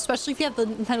 especially if you have the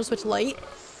Nintendo Switch Lite,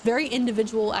 very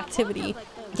individual activity.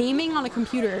 Gaming on a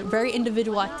computer, very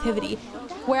individual activity.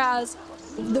 Whereas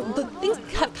the things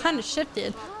have kind of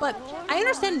shifted, but I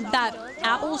understand that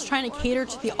Apple's trying to cater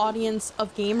to the audience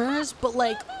of gamers, but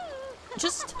like,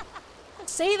 just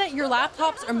say that your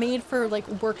laptops are made for like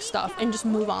work stuff and just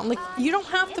move on. Like, you don't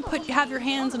have to have your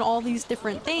hands in all these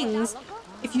different things.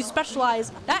 If you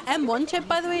specialize, that M1 chip,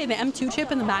 by the way, the M2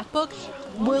 chip in the MacBook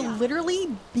will literally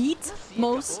beat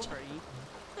most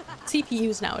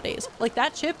CPUs nowadays. Like,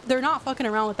 that chip, they're not fucking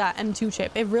around with that M2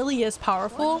 chip. It really is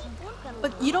powerful,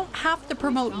 but you don't have to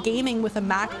promote gaming with a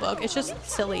MacBook. It's just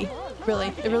silly. Really,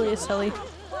 it really is silly.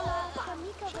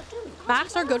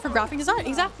 Macs are good for graphic design.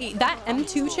 Exactly. That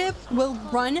M2 chip will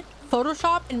run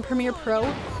Photoshop and Premiere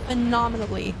Pro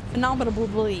phenomenally.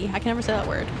 Phenomenally. I can never say that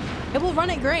word. It will run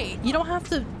it great. You don't have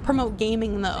to promote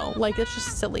gaming though. Like, it's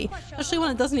just silly, especially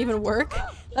when it doesn't even work.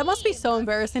 That must be so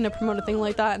embarrassing to promote a thing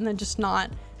like that and then just not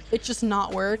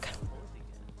work.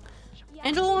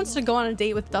 Angela wants to go on a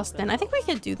date with Dustin. I think we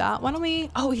could do that. Why don't we?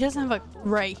 Oh, he doesn't have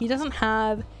he doesn't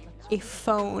have a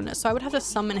phone, so I would have to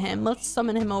summon him. Let's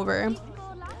summon him over.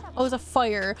 Oh, there's a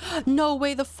fire. No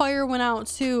way, the fire went out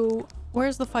too.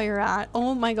 Where's the fire at?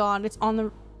 Oh my god, it's on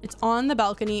the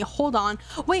balcony. Hold on.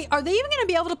 Wait, are they even gonna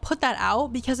be able to put that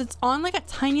out? Because it's on like a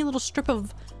tiny little strip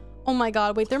of... Oh my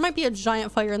god, wait, there might be a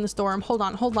giant fire in the storm. Hold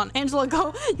on. Angela,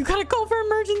 go. You gotta go for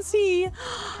emergency.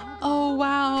 Oh,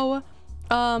 wow.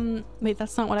 Wait,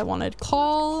 that's not what I wanted.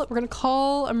 We're gonna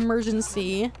call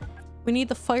emergency. We need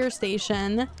the fire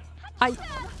station. Oh,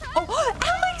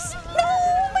 Alex! No!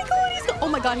 Oh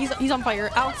my god, he's on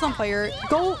fire. Alex is on fire.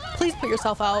 Go, please put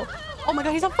yourself out. Oh my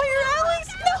god, he's on fire, Alex!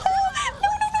 No!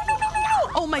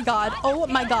 Oh my god. Wait,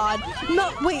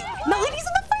 Melody's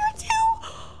on the fire too!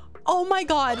 Oh my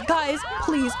god, guys,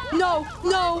 please. No.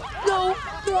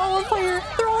 They're all on fire.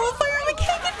 We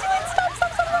can't get to it. Stop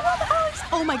Alex.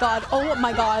 Oh my god,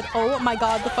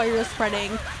 the fire is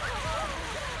spreading.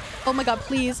 Oh my god,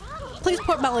 please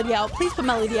put Melody out. Please put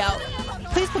Melody out.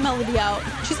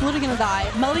 She's literally gonna die.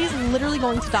 Melody's literally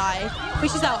going to die.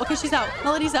 Wait, she's out. Okay, she's out.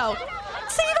 Melody's out.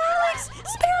 Save Alex!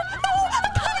 Spare! No!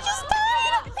 The guy just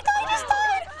died!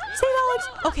 Save Alex!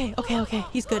 Okay.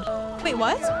 He's good. Wait,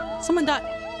 what? Someone died.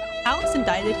 Alex didn't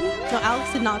die, did he? No,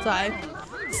 Alex did not die.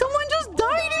 Someone just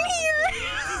died in here!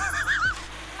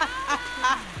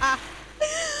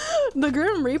 The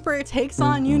Grim Reaper takes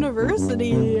on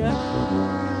University.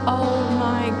 Oh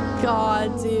my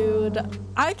god, dude.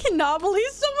 I cannot believe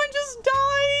someone just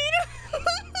died.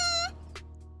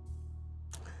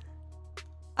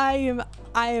 I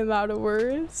am out of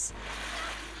words.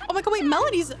 Oh my god, wait,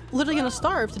 Melody's literally gonna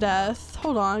starve to death.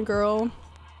 Hold on, girl.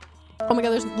 Oh my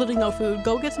god, there's literally no food.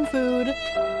 Go get some food.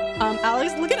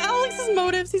 Alex, look at Alex's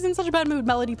motives. He's in such a bad mood.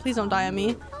 Melody, please don't die on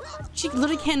me. She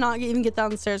literally cannot even get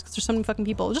down the stairs because there's so many fucking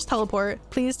people. Just teleport.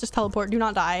 Please, just teleport. Do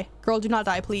not die. Girl, do not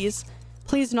die, please.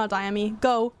 Please do not die on me.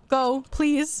 Go,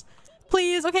 please.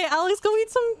 Okay, Alex, go eat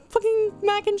some fucking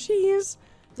mac and cheese.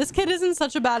 This kid is in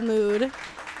such a bad mood.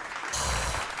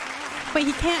 Wait,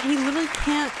 he literally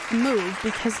can't move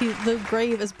because the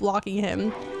grave is blocking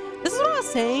him. This is what I was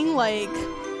saying, like,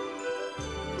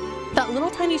 that little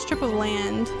tiny strip of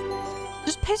land.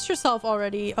 Just piss yourself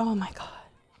already. Oh my god.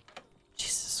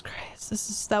 Jesus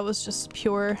Christ. That was just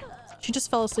pure. She just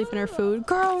fell asleep in her food.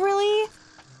 Girl, really?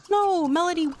 No,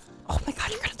 Melody. Oh my god,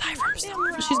 you're gonna die from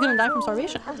starvation. She's gonna die from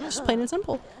starvation. Just plain and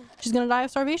simple. She's gonna die of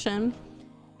starvation.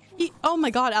 Oh my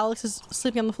god, Alex is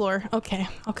sleeping on the floor. Okay,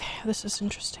 this is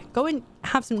interesting. Go and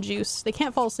have some juice. They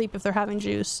can't fall asleep if they're having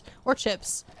juice. Or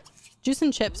chips. Juice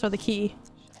and chips are the key.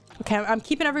 Okay, I'm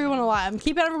keeping everyone alive.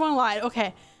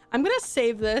 Okay, I'm gonna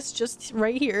save this just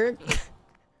right here.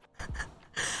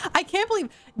 I can't believe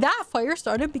that fire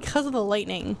started because of the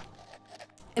lightning.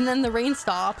 And then the rain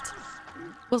stopped.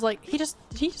 Was like, he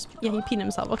peed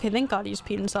himself. Okay, thank god he just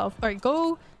peed himself. All right,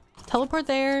 go teleport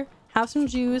there, have some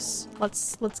juice.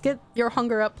 Let's get your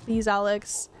hunger up, please,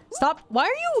 Alex. Stop. Why are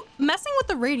you messing with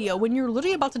the radio when you're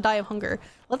literally about to die of hunger?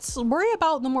 Let's worry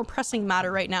about the more pressing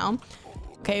matter right now.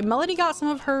 Okay, Melody got some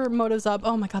of her motives up.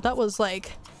 Oh my god, that was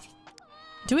like,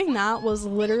 doing that was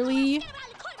literally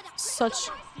so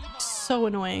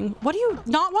annoying. What are you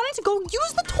not wanting to go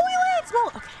use the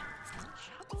toilet? Okay.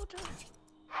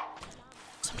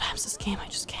 Sometimes this game,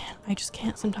 I just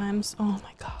can't sometimes. Oh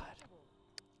my god.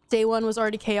 Day one was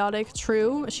already chaotic.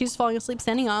 True. She's falling asleep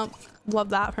standing up. Love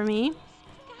that for me.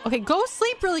 Okay, go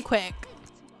sleep really quick.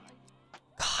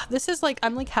 God, this is like,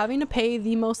 I'm like having to pay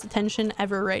the most attention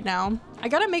ever right now. I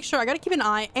gotta make sure, I gotta keep an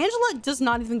eye. Angela does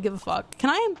not even give a fuck.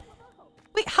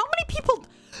 Wait, how many people?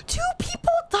 2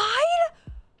 people died?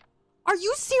 Are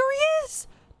you serious?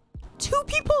 2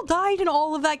 people died in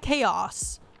all of that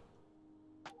chaos.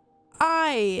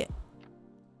 I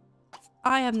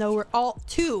have nowhere.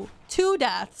 Two 2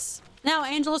 deaths. Now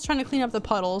Angela's trying to clean up the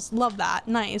puddles. Love that.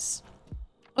 Nice.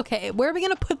 Okay, where are we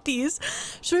gonna put these?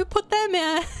 Should we put them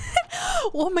in?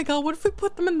 Oh my god, what if we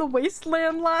put them in the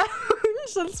wasteland lounge?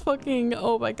 That's fucking,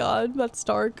 oh my god, that's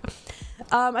dark.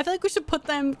 I feel like we should put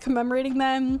them, commemorating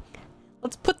them.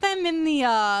 Let's put them in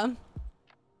the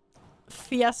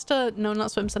Fiesta, no,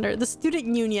 not swim center, the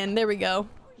student union. There we go.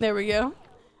 There we go.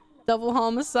 Double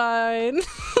homicide.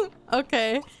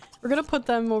 Okay, we're gonna put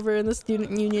them over in the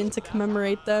student union to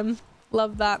commemorate them.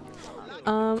 Love that.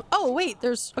 Oh wait,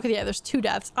 there's, okay, yeah, there's 2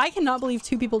 deaths. I cannot believe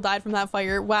 2 people died from that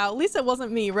fire. Wow, at least it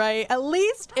wasn't me, right? At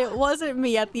least it wasn't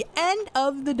me. At the end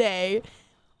of the day,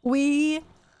 we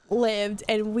lived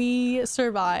and we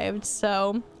survived,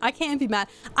 so I can't be mad.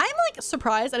 I'm like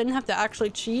surprised I didn't have to actually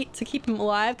cheat to keep him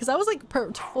alive, because I was like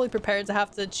fully prepared to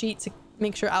have to cheat to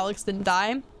make sure Alex didn't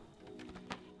die.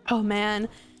 Oh man.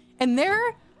 And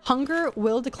their hunger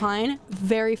will decline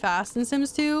very fast in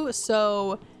Sims 2,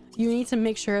 so you need to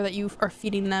make sure that you are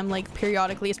feeding them like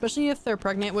periodically, especially if they're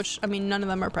pregnant, which I mean none of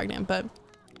them are pregnant, but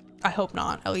I hope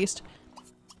not, at least.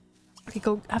 Okay,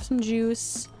 go have some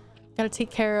juice. Gotta take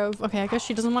care of, okay, I guess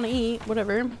she doesn't want to eat,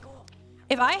 whatever.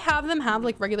 If I have them have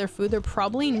like regular food, they're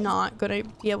probably not gonna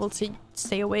be able to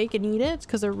stay awake and eat it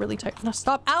because they're really tired. No,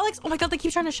 stop, Alex. Oh my god, they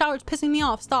keep trying to shower. It's pissing me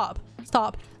off. Stop,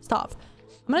 stop, stop.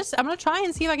 I'm gonna try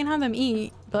and see if I can have them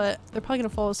eat, but they're probably gonna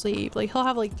fall asleep. Like he'll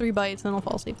have like 3 bites and then he'll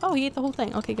fall asleep. Oh, he ate the whole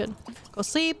thing. Okay, good. Go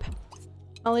sleep.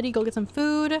 Melody, go get some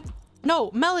food. No,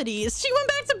 Melody, she went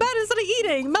back to bed instead of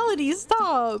eating. Melody,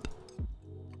 stop.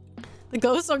 The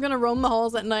ghosts are gonna roam the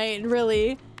halls at night,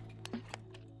 really.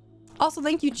 Also,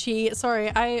 thank you, Chi.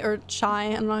 Sorry, or Chai.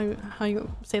 I don't know how you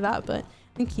say that, but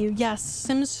thank you. Yes,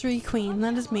 Sims 3 queen.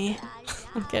 That is me.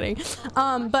 I'm kidding.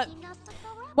 But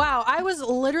wow, I was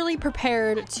literally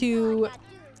prepared to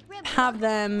have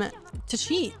them to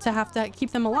cheat, to have to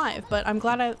keep them alive, but I'm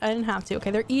glad I didn't have to.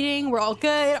 Okay, they're eating. We're all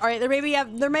good. All right, there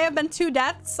may have been 2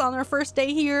 deaths on our first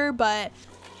day here, but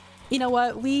you know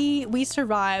what? We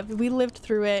survived. We lived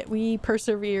through it. We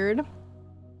persevered.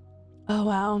 Oh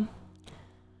wow.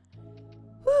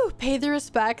 Woo, pay their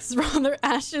respects, roll their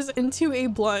ashes into a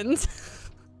blunt.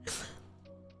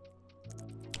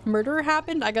 Murder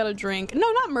happened? I got a drink.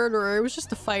 No, not murderer. It was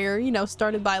just a fire, you know,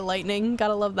 started by lightning.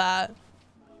 Gotta love that.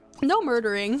 No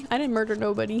murdering. I didn't murder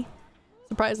nobody.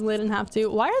 Surprisingly, I didn't have to.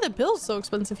 Why are the bills so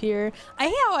expensive here? I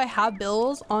hate how I have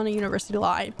bills on a university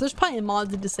lot. There's probably a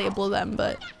mod to disable them,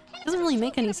 but it doesn't really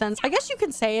make any sense. I guess you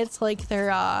could say it's like their,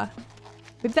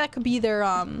 maybe that could be their,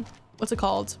 what's it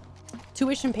called?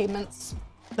 Tuition payments.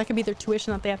 That could be their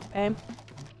tuition that they have to pay.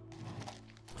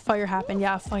 Fire happened.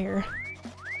 Yeah, fire.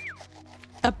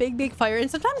 A big fire.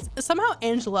 And somehow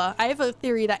Angela, I have a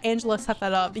theory that Angela set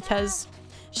that up because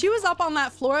she was up on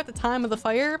that floor at the time of the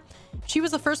fire. She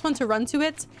was the first one to run to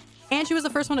it, and she was the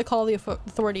first one to call the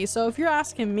authorities. So if you're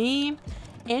asking me,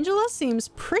 Angela seems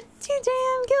pretty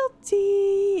damn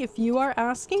guilty, if you are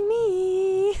asking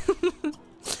me.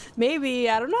 Maybe,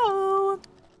 I don't know.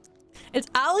 It's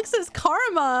Alex's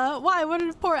karma. Why? What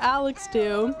did poor Alex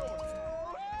do?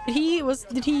 Did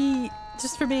he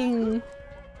just for being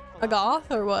a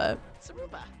goth or what?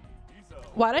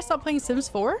 Why did I stop playing Sims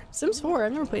 4? Sims 4?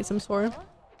 I've never played Sims 4.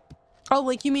 Oh,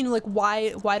 like you mean like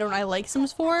why don't I like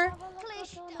Sims 4?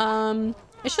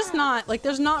 It's just not like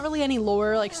there's not really any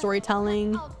lore like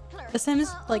storytelling. The Sims,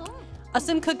 like a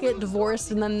Sim could get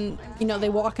divorced and then, you know, they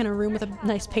walk in a room with a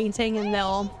nice painting and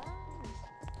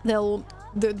they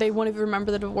won't even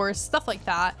remember the divorce, stuff like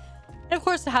that. And of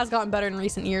course it has gotten better in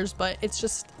recent years, but it's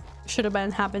just should have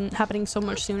been happening so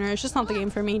much sooner. It's just not the game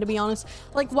for me, to be honest.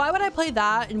 Like, why would I play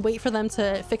that and wait for them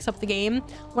to fix up the game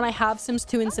when I have Sims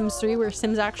 2 and Sims 3 where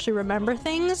Sims actually remember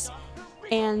things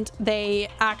and they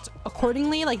act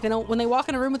accordingly? Like, they don't, when they walk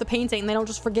in a room with a painting, they don't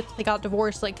just forget that they got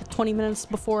divorced like 20 minutes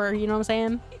before, you know what I'm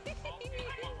saying?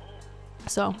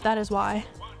 So that is why.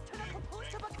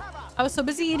 I was so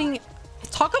busy eating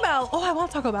Taco Bell. Oh, I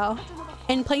want Taco Bell.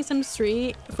 And playing Sims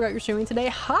 3. I forgot you're streaming today.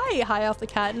 Hi off the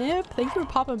catnip. Thank you for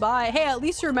popping by. Hey, at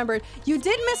least you remembered. You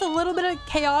did miss a little bit of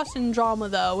chaos and drama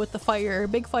though with the fire.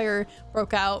 Big fire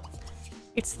broke out.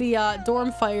 It's the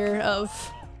dorm fire of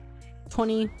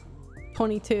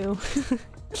 2022.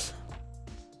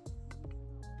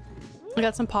 I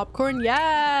got some popcorn.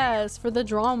 Yes, for the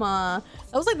drama.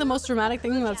 That was like the most dramatic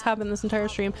thing that's happened this entire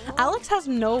stream. Alex has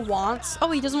no wants.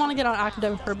 Oh, he doesn't want to get on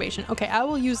academic probation. Okay, I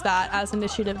will use that as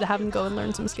initiative to have him go and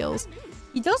learn some skills.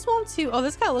 He does want to. Oh,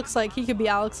 this guy looks like he could be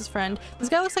Alex's friend. This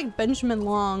guy looks like Benjamin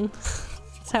Long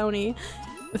Townie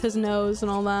with his nose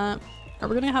and all that. Right,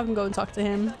 we're gonna have him go and talk to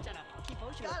him.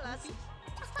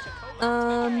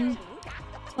 I don't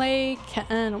play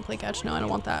catch. No, I don't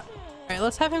want that. right,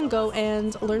 let's have him go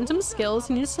and learn some skills.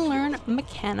 He needs to learn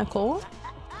mechanical.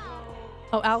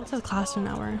 Oh, Alex has classroom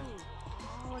hour.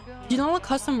 You don't like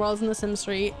custom worlds in The Sims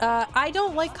 3? I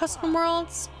don't like custom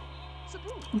worlds,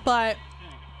 but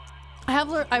I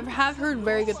have heard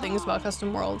very good things about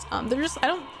custom worlds. They're just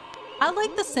I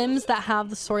like the Sims that have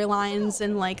the storylines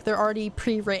and like they're already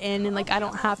pre-written and like I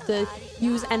don't have to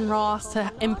use NROS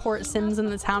to import Sims in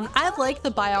the town. I like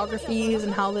the biographies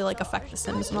and how they like affect the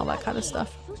Sims and all that kind of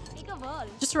stuff.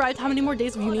 Just arrived. How many more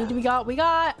days of uni do we got? We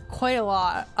got quite a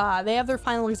lot. They have their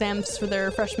final exams for their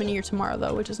freshman year tomorrow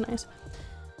though, which is nice.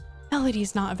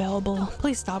 Melody's not available.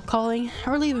 Please stop calling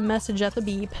or leave a message at the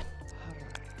beep.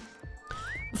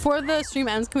 Before the stream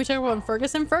ends, can we check on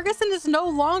Ferguson? Ferguson is no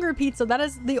longer pizza. That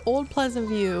is the old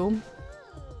Pleasantview.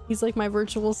 He's like my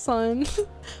virtual son.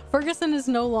 Ferguson is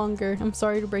no longer. I'm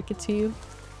sorry to break it to you.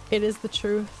 It is the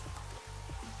truth.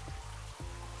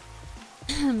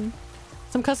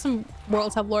 Some custom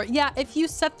worlds have lore. Yeah, if you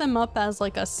set them up as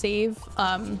like a save,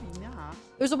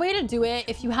 there's a way to do it.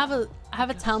 If you have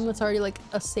a town that's already like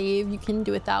a save, you can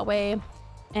do it that way,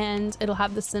 and it'll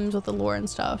have the Sims with the lore and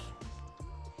stuff.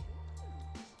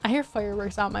 I hear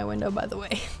fireworks out my window, by the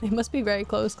way. They must be very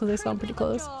close because they sound pretty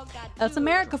close. That's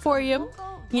America for you.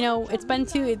 You know, it's been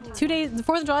two days. The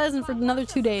 4th of July isn't for another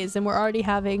 2 days, and we're already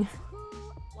having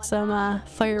some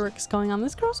fireworks going on.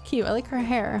 This girl's cute. I like her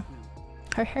hair.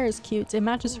 Her hair is cute. It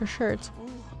matches her shirt.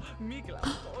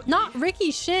 Not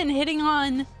Ricky Shin hitting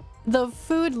on the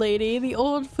food lady, the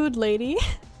old food lady.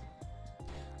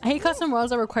 I hate custom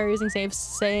worlds that require using saves.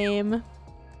 Same.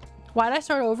 Why did I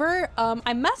start over?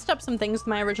 I messed up some things with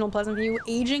my original Pleasantview.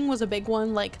 Aging was a big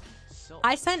one. Like,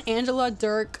 I sent Angela,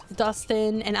 Dirk,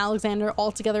 Dustin, and Alexander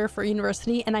all together for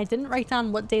university, and I didn't write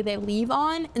down what day they leave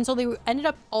on, and so they ended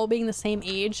up all being the same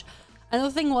age.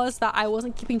 Another thing was that I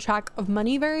wasn't keeping track of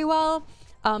money very well.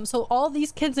 So all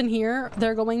these kids in here,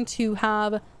 they're going to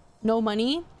have no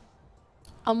money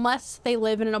unless they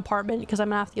live in an apartment, because I'm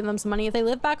gonna have to give them some money. If they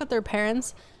live back with their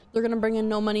parents, they're gonna bring in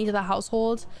no money to the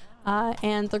household.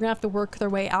 And they're gonna have to work their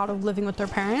way out of living with their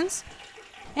parents,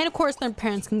 and of course their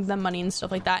parents can give them money and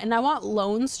stuff like that. And I want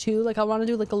loans too. Like, I want to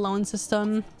do like a loan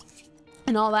system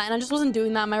and all that, and I just wasn't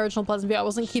doing that in my original Pleasantview. I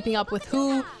wasn't keeping up with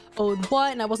who owed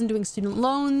what, and I wasn't doing student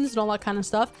loans and all that kind of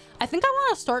stuff. I think I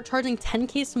want to start charging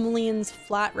 10k simoleons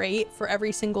flat rate for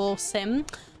every single sim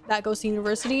that goes to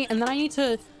university, and then I need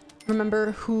to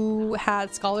remember who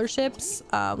had scholarships,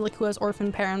 like who has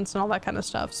orphan parents and all that kind of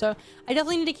stuff. So I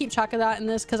definitely need to keep track of that in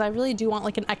this, because I really do want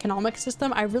like an economic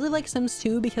system. I really like Sims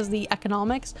 2 because the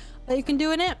economics that you can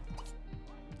do in it,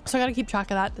 so I gotta keep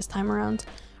track of that this time around.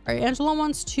 All right, Angela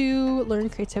wants to learn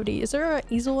creativity. Is there an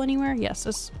easel anywhere? Yes,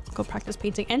 let's go practice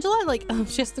painting. Angela, like,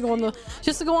 she has to go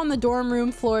on the dorm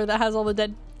room floor that has all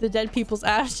the dead people's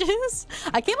ashes.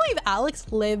 I can't believe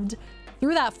Alex lived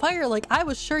through that fire. Like, I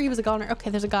was sure he was a goner.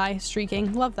 Okay, there's a guy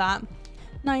streaking. Love that.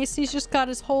 Nice. He's just got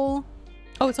his whole...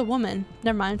 Oh, it's a woman.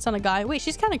 Never mind. It's not a guy. Wait,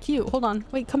 she's kind of cute. Hold on.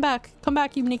 Wait, come back. Come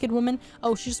back, you naked woman.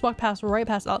 Oh, she just walked right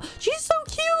past Al. She's so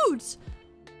cute!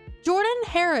 Jordan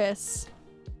Harris.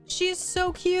 She's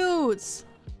so cute.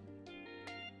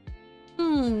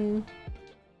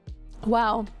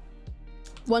 Wow.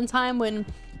 One time when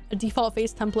a default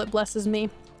face template blesses me,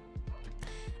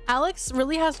 Alex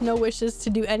really has no wishes to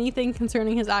do anything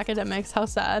concerning his academics. How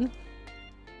sad.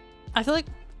 I feel like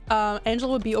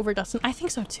Angela would be over Dustin. I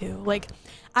think so too. Like,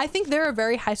 I think they're a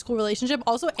very high school relationship.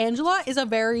 Also, Angela is a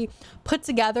very put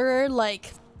together,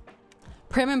 like,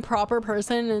 prim and proper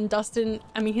person, and Dustin,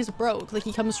 I mean, he's broke. Like,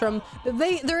 he comes from,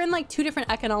 they're in like 2 different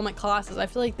economic classes. I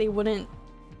feel like they wouldn't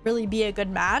really be a good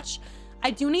match.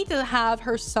 I do need to have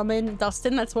her summon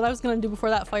Dustin. That's what I was gonna do before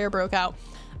that fire broke out.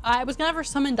 I was gonna have her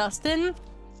summon Dustin,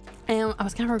 and I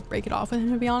was gonna have her break it off with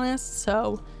him, to be honest.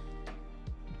 So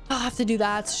I'll have to do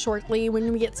that shortly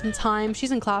when we get some time.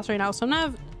 She's in class right now, so I'm gonna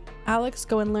have Alex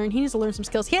go and learn. He needs to learn some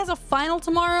skills. He has a final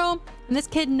tomorrow, and this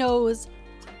kid knows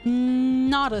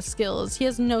nada skills. He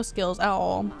has no skills at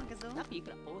all.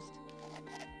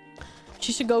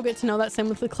 She should go get to know that sim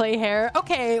with the clay hair.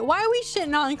 Okay, why are we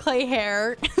shitting on clay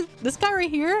hair? This guy right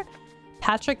here?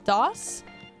 Patrick Doss?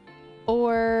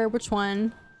 Or which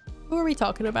one? Who are we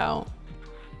talking about?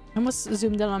 I almost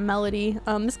zoomed in on Melody.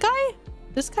 This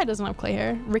guy doesn't have clay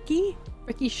hair. Ricky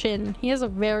Shin. He has a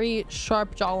very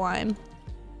sharp jawline.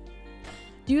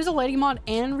 Do you use a lighting mod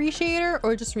and reshader,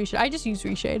 or just reshade? I just use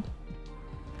reshade.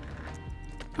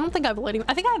 I don't think I have a lighting.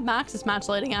 I think I have Max's match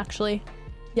lighting, actually.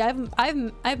 Yeah, I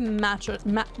have Max's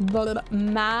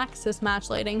match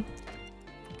lighting.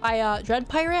 Dread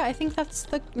Pirate, I think that's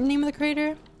the name of the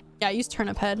creator. Yeah, I use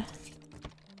Turnip Head.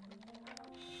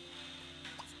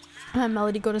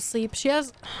 Melody, go to sleep. She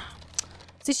has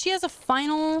See, she has a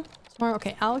final tomorrow.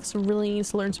 Okay, Alex really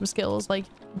needs to learn some skills, like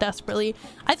desperately.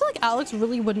 I feel like Alex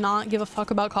really would not give a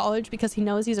fuck about college because he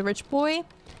knows he's a rich boy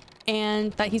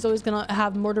and that he's always gonna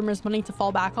have Mortimer's money to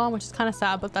fall back on, which is kind of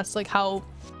sad, but that's like how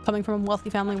coming from a wealthy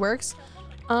family works.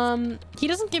 He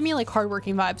doesn't give me like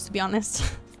hardworking vibes, to be honest.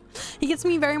 He gets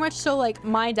me very much so like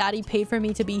my daddy paid for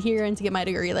me to be here and to get my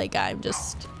degree. Like I'm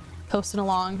just coasting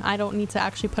along. I don't need to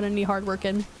actually put any hard work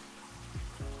in.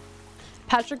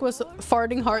 Patrick was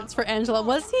farting hearts for Angela.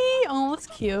 Was he? Oh, that's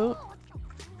cute.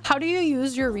 How do you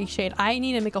use your reshade? I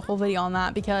need to make a whole video on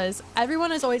that because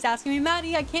everyone is always asking me,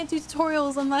 Maddie, I can't do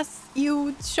tutorials unless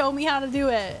you show me how to do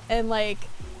it. And like,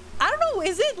 I don't know,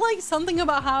 is it like something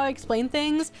about how I explain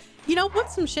things? You know,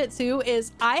 what's some shit too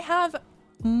is I have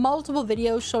multiple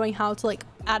videos showing how to like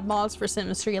add mods for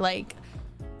Sims 3, like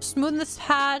smoothness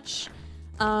patch,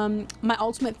 my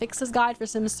ultimate fixes guide for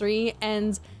Sims 3,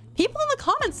 and people in the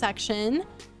comment section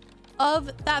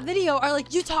of that video are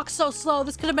like, you talk so slow,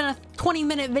 this could have been a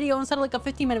 20-minute video instead of like a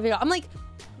 15-minute video. I'm like,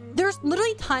 there's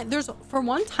literally there's for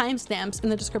one, timestamps in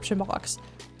the description box.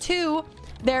 Two,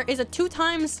 there is a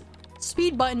 2x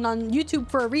speed button on YouTube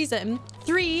for a reason.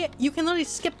 3, you can literally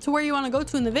skip to where you want to go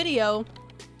to in the video.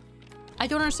 I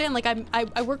don't understand. Like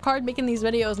I work hard making these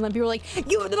videos and then people are like,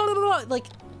 you like,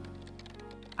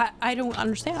 I don't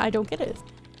understand. I don't get it.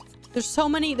 There's so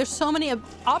many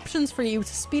options for you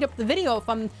to speed up the video. If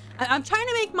I'm trying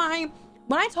to make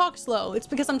when I talk slow, it's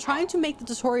because I'm trying to make the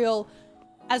tutorial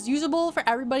as usable for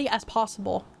everybody as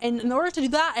possible. And in order to do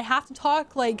that, I have to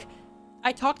talk like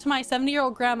I talk to my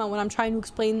 70-year-old grandma when I'm trying to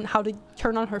explain how to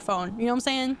turn on her phone. You know what I'm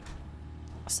saying?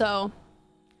 So,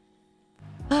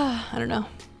 I don't know.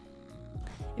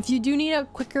 If you do need a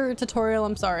quicker tutorial,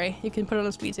 I'm sorry. You can put it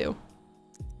on speed 2.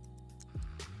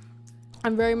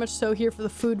 I'm very much so here for the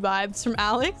food vibes from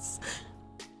Alex.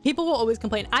 People will always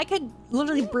complain. I could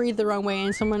literally breathe the wrong way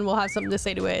and someone will have something to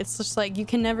say to it. It's just like, you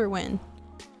can never win.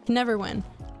 You can never win.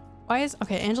 Why is...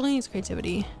 Okay, Angela needs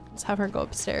creativity. Let's have her go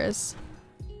upstairs.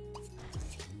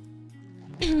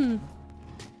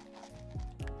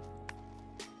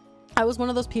 I was one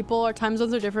of those people. Our time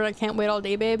zones are different. I can't wait all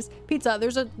day, babes. Pizza,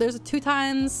 there's a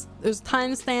 2x. There's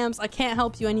timestamps. I can't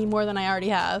help you any more than I already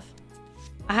have.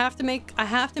 I have to make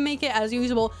it as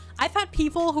usable. I've had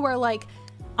people who are like,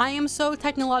 I am so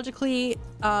technologically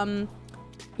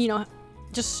you know,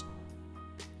 just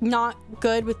not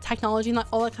good with technology and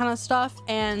all that kind of stuff.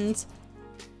 And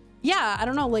yeah, I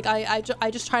don't know, like I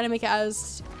just try to make it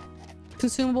as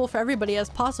consumable for everybody as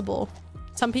possible.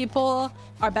 Some people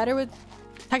are better with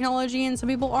technology and some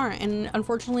people aren't, and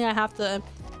unfortunately I have to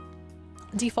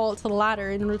default to the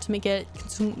latter in order to make it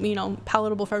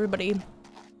palatable for everybody.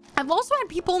 I've also had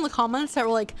people in the comments that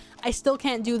were like, I still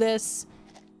can't do this.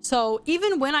 So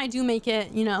even when I do make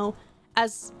it, you know,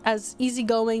 as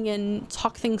easygoing and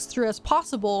talk things through as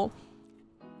possible,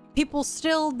 people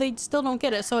still don't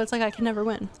get it. So it's like I can never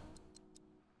win.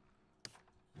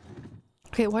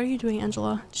 Okay, what are you doing,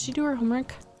 Angela? Did she do her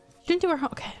homework? She didn't do her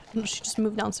homework. Okay, no, she just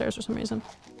moved downstairs for some reason.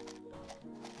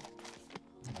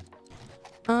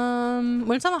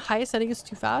 When it's on the highest setting, it's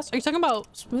too fast. Are you talking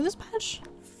about smoothest patch?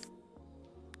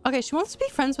 Okay, she wants to be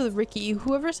friends with Ricky.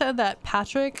 Whoever said that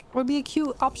Patrick would be a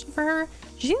cute option for her,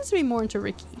 she seems to be more into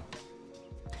Ricky.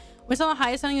 When it's on the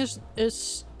highest setting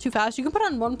is too fast. You can put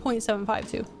on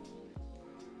 1.75 too.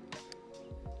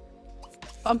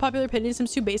 Unpopular opinion,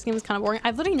 Sims 2 base game is kind of boring.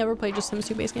 I've literally never played just Sims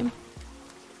 2 base game.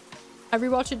 I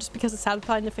rewatched it just because it's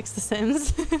satisfying to fix the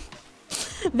Sims.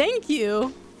 Thank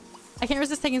you. I can't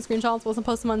resist taking screenshots. Wasn't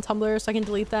post them on Tumblr so I can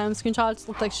delete them. Screenshots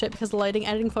look like shit because of the lighting.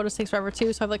 Editing photos takes forever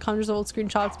too, so I have like hundreds of old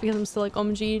screenshots because I'm still like,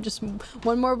 OMG, just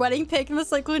one more wedding pic and the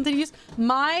cycle continues.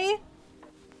 My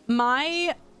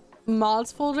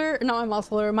mods folder, not my mods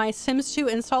folder, my Sims 2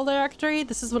 install directory,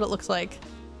 this is what it looks like.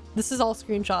 This is all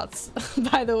screenshots,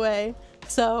 by the way.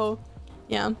 So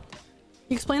yeah, you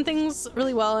explain things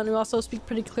really well and you also speak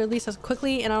pretty clearly, so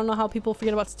quickly, and I don't know how people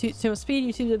forget about too much speed.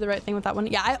 You two did the right thing with that one.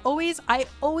 Yeah, I always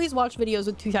watch videos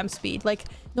with 2x speed. Like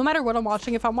no matter what I'm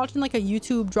watching, if I'm watching like a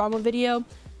YouTube drama video,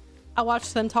 I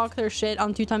watch them talk their shit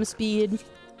on 2x speed.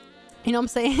 You know what I'm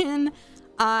saying?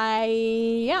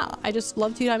 I just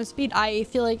love 2x speed. I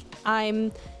feel like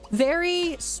I'm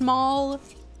very small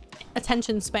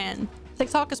attention span.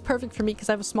 TikTok is perfect for me because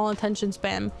I have a small attention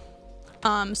span.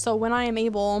 So when I am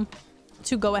able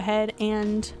to go ahead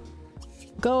and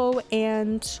what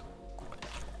am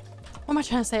I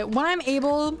trying to say? When I'm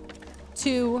able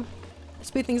to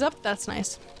speed things up, that's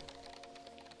nice.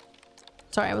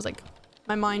 Sorry, I was like,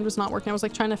 my mind was not working. I was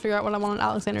like trying to figure out what I wanted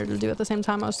Alexander to do at the same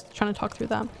time. I was trying to talk through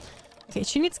that. Okay,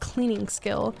 she needs cleaning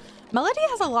skill. Melody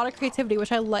has a lot of creativity,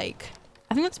 which I like.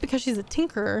 I think that's because she's a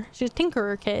tinkerer. She's a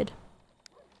tinkerer kid.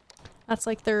 That's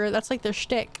like their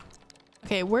shtick.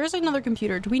 Okay, where's another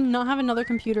computer? Do we not have another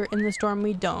computer in this dorm?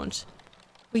 We don't.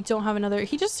 We don't have another.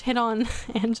 He just hit on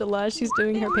Angela. She's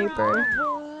doing her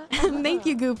paper. Thank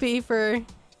you, Goopy, for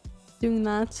doing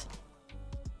that.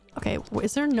 Okay,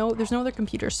 there's no other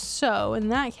computer. So in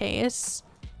that case,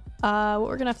 what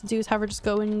we're gonna have to do is have her just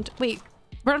go and wait.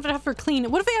 We're gonna have her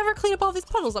clean. What if I ever clean up all these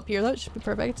puddles up here? That should be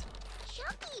perfect.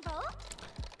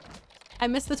 I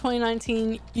miss the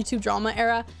 2019 YouTube drama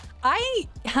era. I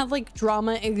have like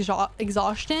drama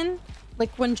exhaustion.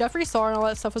 Like when Jeffree Star and all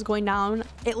that stuff was going down,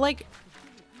 it like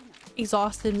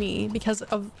exhausted me because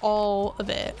of all of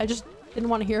it. I just didn't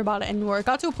want to hear about it anymore. It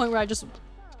got to a point where I just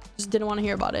didn't want to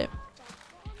hear about it.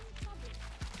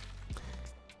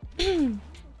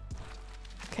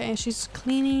 Okay, she's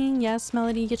cleaning. Yes,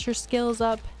 Melody, get your skills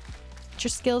up. Get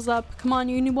your skills up. Come on,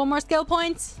 you need one more skill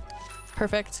point.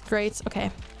 Perfect. Great.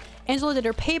 Okay. Angela did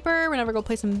her paper. We're gonna go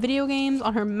play some video games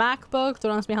on her MacBook.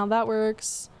 Don't ask me how that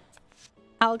works.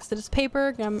 Alex did his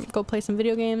paper. Gonna go play some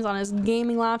video games on his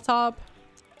gaming laptop.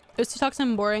 It was too toxic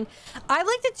and boring. I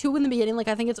liked it too in the beginning. Like,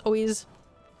 I think it's always,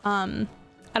 I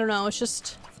don't know. It's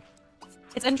just,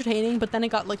 it's entertaining, but then it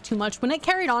got like too much. When it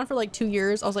carried on for like 2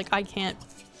 years, I was like, I can't.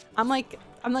 I'm like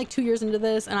 2 years into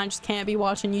this and I just can't be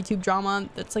watching YouTube drama.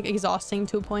 That's like exhausting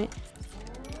to a point.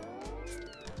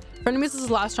 Frenemies is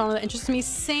the last genre that interests me.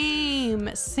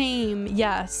 Same.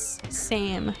 Yes,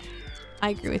 same.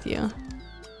 I agree with you.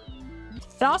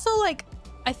 And also, like,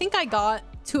 I think I got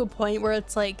to a point where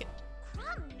it's like,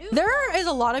 there is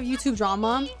a lot of YouTube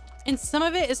drama, and some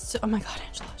of it is, oh my god,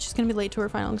 Angela, she's gonna be late to her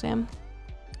final exam.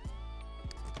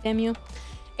 Damn you.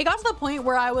 It got to the point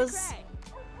where I was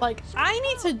like, I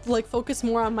need to like focus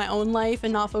more on my own life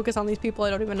and not focus on these people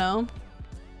I don't even know.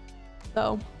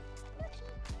 So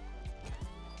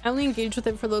I only engage with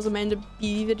it for those Amanda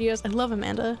B videos. I love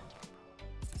Amanda.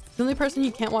 The only person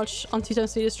you can't watch on 2 times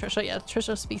speed is Trisha. Yeah,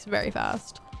 Trisha speaks very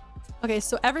fast. Okay,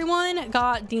 so everyone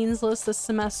got Dean's List this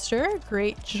semester.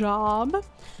 Great job.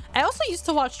 I also used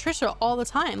to watch Trisha all the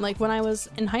time, like when I was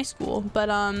in high school.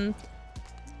 But I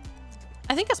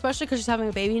think especially because she's having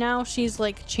a baby now, she's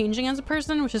like changing as a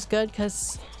person, which is good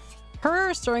because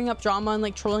her stirring up drama and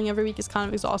like trolling every week is kind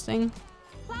of exhausting.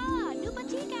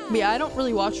 But yeah, I don't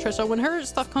really watch Trisha. When her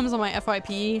stuff comes on my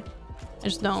FYP, I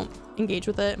just don't engage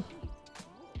with it.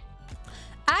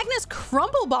 Agnes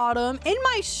Crumplebottom in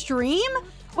my stream?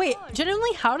 Wait,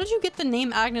 genuinely, how did you get the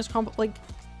name Agnes Crumple? Like,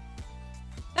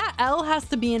 that L has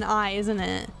to be an I, isn't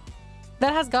it?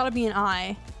 That has got to be an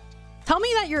I. Tell me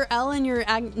that your L in your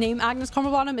name Agnes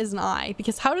Crumplebottom is an I,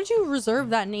 because how did you reserve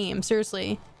that name?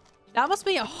 Seriously. That must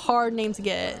be a hard name to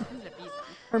get.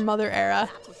 Her mother era.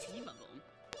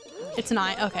 It's an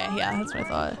I. Okay, yeah, that's what I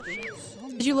thought.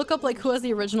 Did you look up like who has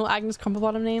the original Agnes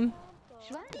Crumplebottom name?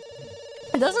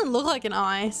 It doesn't look like an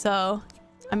I, so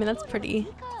I mean that's pretty.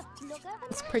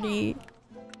 It's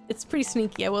pretty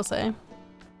sneaky, I will say.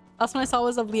 Last one I saw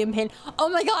was of Liam Payne. Oh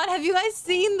my god, have you guys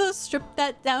seen the Strip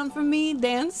That Down From Me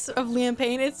dance of Liam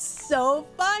Payne? It's so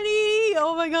funny.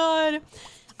 Oh my god.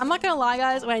 I'm not gonna lie,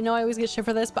 guys. I know I always get shit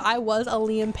for this, but I was a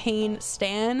Liam Payne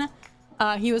stan.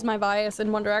 He was my bias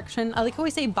in One Direction. I like how we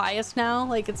say bias now,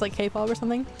 like it's like K-pop or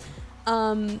something.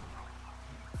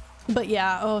 But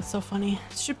yeah, oh, it's so funny.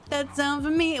 Strip that down for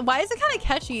me. Why is it kind of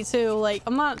catchy too? Like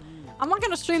I'm not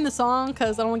gonna stream the song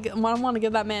because I don't want to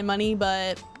give that man money.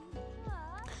 But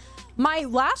my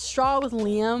last straw with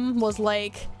Liam was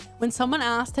like when someone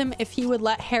asked him if he would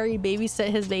let Harry babysit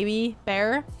his baby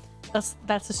Bear.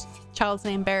 That's his child's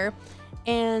name, Bear,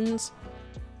 and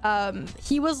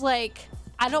he was like,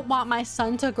 I don't want my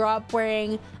son to grow up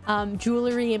wearing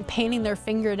jewelry and painting their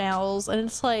fingernails. And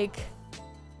it's like,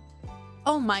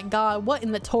 oh my god, what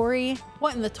in the Tory?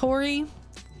 What in the Tory?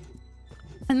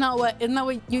 Isn't that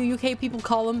what you UK people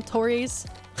call them, Tories?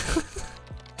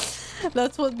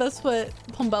 that's what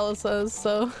Pombella says.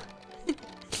 So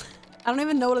I don't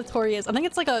even know what a Tory is. I think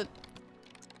it's like a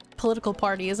political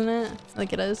party, isn't it? I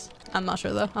think it is. I'm not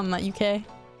sure though. I'm not UK.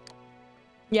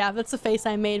 Yeah, that's the face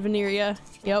I made, Veneria.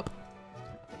 Yep.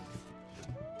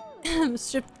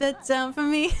 Strip that down for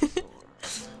me.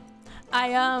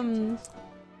 I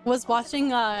was watching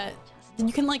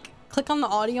you can like click on the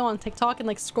audio on TikTok and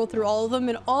like scroll through all of them,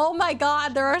 and oh my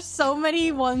god, there are so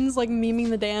many ones like memeing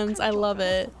the dance. I love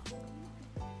it.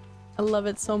 I love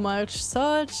it so much.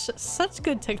 Such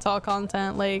good TikTok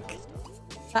content. Like,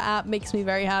 the app makes me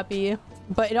very happy,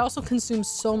 but it also consumes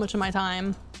so much of my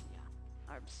time.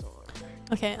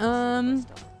 Okay,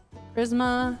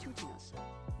 Prisma.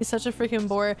 He's such a freaking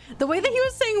bore. The way that he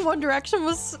was saying One Direction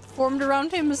was formed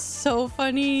around him is so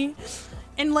funny.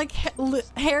 And like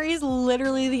Harry's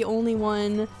literally the only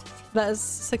one that is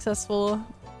successful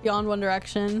beyond One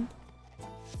Direction.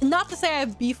 Not to say I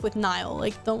have beef with Niall.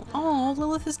 Like, don't. Oh,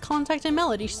 Lilith is contacting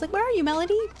Melody. She's like, where are you,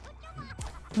 Melody?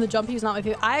 The Jumpy's not my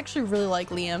favorite. I actually really like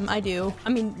Liam. I do. I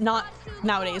mean, not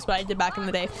nowadays, but I did back in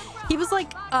the day. He was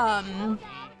like, I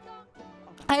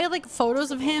had like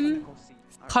photos of him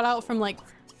cut out from like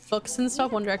books and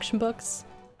stuff, One Direction books.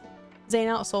 Zayn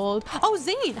outsold. Oh,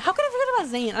 Zayn! How could I forget about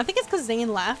Zayn? I think it's because Zayn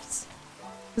left.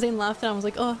 Zayn left, and I was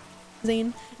like, oh,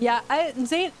 Zayn. Yeah,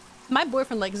 Zayn. My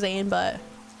boyfriend likes Zayn, but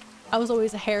I was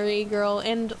always a Harry girl,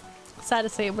 and sad to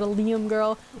say, but a Liam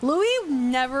girl. Louis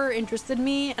never interested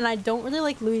me, and I don't really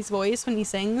like Louis' voice when he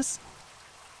sings.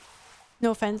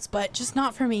 No offense, but just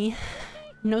not for me.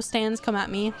 No stans come at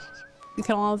me. We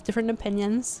can all have different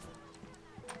opinions.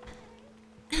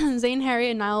 Zayn, Harry,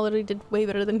 and Niall literally did way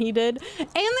better than he did. And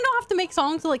they don't have to make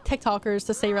songs to like TikTokers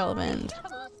to stay relevant.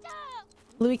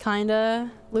 Louis kinda.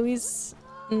 Louis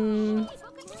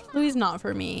not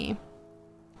for me.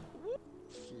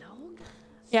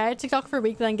 Yeah, I had TikTok for a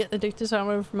week, then get addicted, so I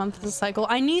went for a month of the cycle.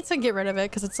 I need to get rid of it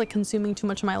because it's like consuming too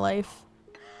much of my life.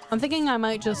 I'm thinking I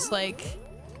might just like,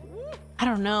 I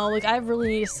don't know, like I really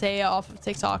need to stay off of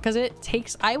TikTok because it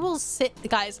takes, I will sit,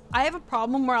 guys, I have a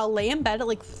problem where I'll lay in bed at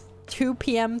like 2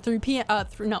 p.m., 3 p.m.,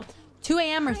 2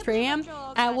 a.m. or 3 a.m.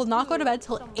 and I will not go to bed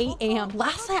till 8 a.m.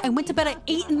 Last night I went to bed at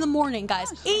 8 in the morning,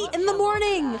 guys. 8 in the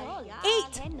morning!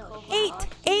 8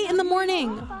 in the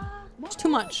morning! It's too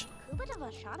much.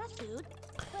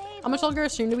 How much longer a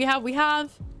stream do we have? We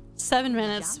have 7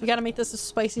 minutes. We gotta make this a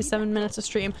spicy 7 minutes of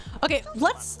stream. Okay,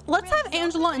 let's have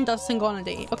Angela and Dustin go on a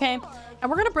date, okay? And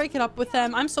we're gonna break it up with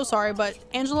them. I'm so sorry, but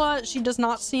Angela, she does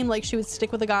not seem like she would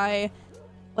stick with a guy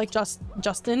like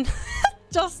Justin.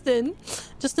 Justin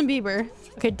Bieber.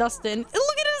 Okay, Dustin. And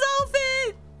look at his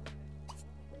outfit!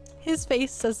 His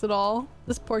face says it all.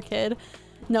 This poor kid.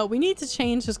 No, we need to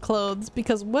change his clothes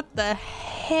because what the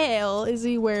hell is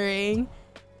he wearing?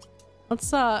 Let's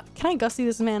can I gussy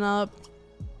this man up?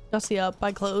 Gussy up,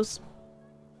 buy clothes.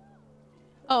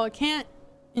 Oh, I can't.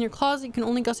 In your closet, you can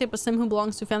only gussy up a sim who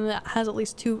belongs to a family that has at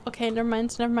least 2. Okay, never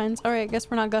mind. All right, I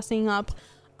guess we're not gussying up.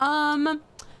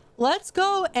 Let's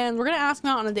go, and we're gonna ask him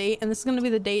out on a date, and this is gonna be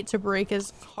the date to break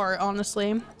his heart,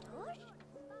 honestly. All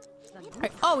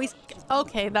right. Oh, he's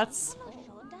okay. That's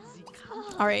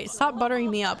all right. Stop buttering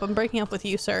me up. I'm breaking up with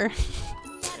you, sir.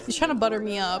 He's trying to butter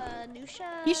me up.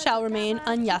 He shall remain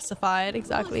unyesified.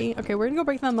 Exactly. Okay, we're gonna go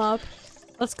break them up.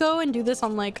 Let's go and do this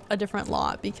on like a different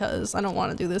lot because I don't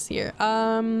want to do this here.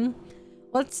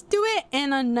 Let's do it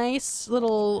in a nice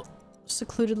little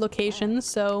secluded location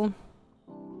so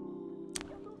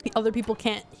the other people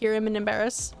can't hear him and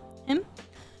embarrass him.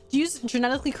 Use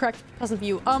genetically correct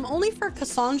Pleasantview. Only for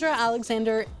Cassandra,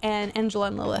 Alexander, and Angela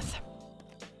and Lilith.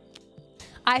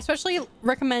 I especially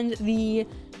recommend the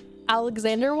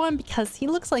Alexander one because he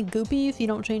looks like Goopy if you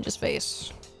don't change his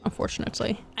face,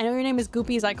 unfortunately. I know your name is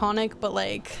Goopy is iconic, but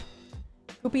like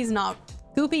Goopy's not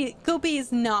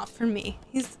for me.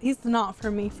 He's not for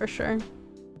me for sure.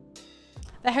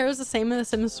 The hair is the same in The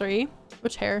Sims 3.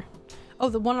 Which hair? Oh,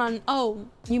 the one on, oh,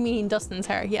 you mean Dustin's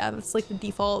hair. Yeah, that's like the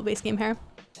default base game hair.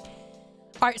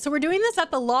 All right, so we're doing this at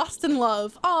the Lost in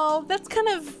Love. Oh, that's kind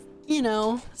of, you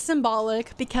know,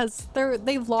 symbolic because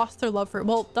they've lost their love for,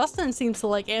 well, Dustin seems to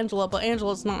like Angela, but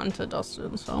Angela's not into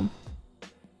Dustin, so.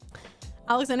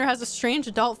 Alexander has a strange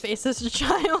adult face as a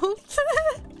child.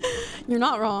 You're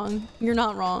not wrong. You're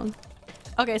not wrong.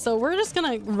 Okay, so we're just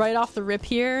gonna right off the rip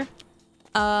here.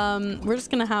 We're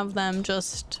just gonna have them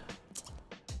just,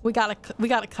 we gotta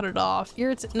cut it off.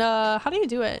 How do you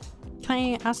do it? Can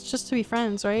I ask just to be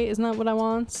friends, right? Isn't that what I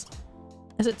want?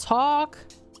 Is it talk?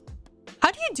 How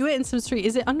do you do it in Sims 3?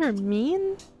 Is it under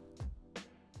mean?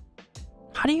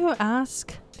 How do you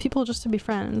ask people just to be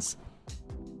friends?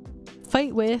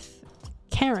 Fight with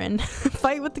Karen.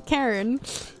 Fight with the Karen.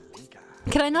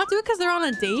 Can I not do it because they're on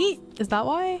a date? Is that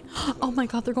why? Oh my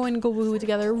god, they're going to go woohoo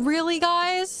together. Really,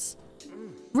 guys?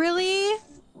 Really?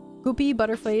 Goopy,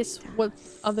 Butterface, what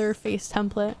other face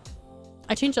template?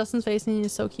 I changed Dustin's face and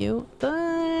he's so cute.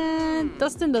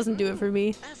 Dustin doesn't do it for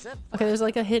me. Okay, there's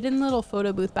like a hidden little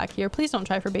photo booth back here. Please don't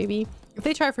try for baby. If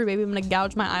they try for baby, I'm gonna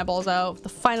gouge my eyeballs out. The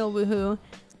final woohoo.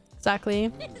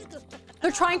 Exactly.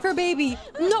 They're trying for baby.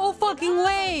 No fucking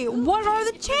way. What are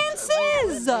the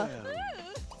chances?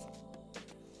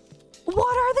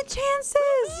 What are the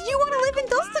chances? You want to live in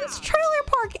Dustin's trailer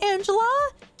park, Angela?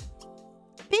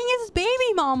 Being his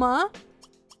baby mama.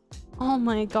 Oh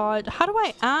my god. How do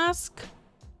I ask?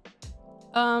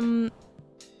 Can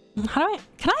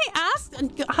I ask?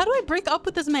 How do I break up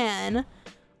with this man?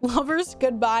 Lovers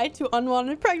goodbye to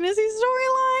unwanted pregnancy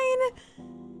storyline.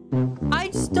 I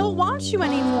just don't want you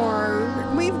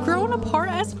anymore. We've grown apart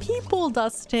as people,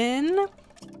 Dustin.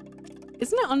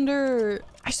 Isn't it under...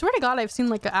 I swear to God, I've seen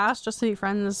like an ask just to be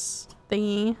friends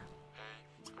thingy.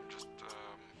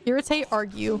 Irritate,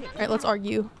 argue. All right, let's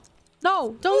argue.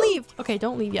 No, don't leave. Okay,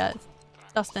 don't leave yet.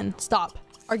 Dustin, stop.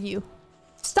 Argue.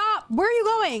 Stop. Where are you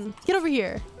going? Get over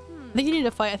here. I think you need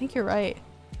to fight. I think you're right.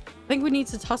 I think we need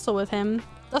to tussle with him.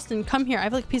 Dustin, come here. I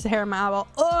have like a piece of hair in my eyeball.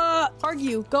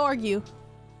 Argue. Go argue.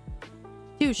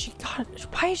 Dude,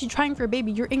 why is she trying for a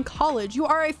baby? You're in college. You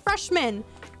are a freshman.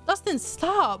 Dustin,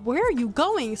 stop. Where are you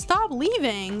going? Stop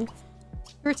leaving.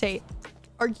 Irritate.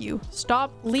 Argue.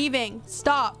 Stop leaving.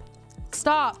 Stop.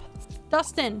 Stop.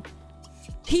 Dustin.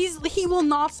 He will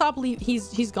not stop leaving.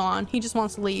 He's gone. He just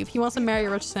wants to leave. He wants to marry a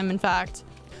rich sim, in fact.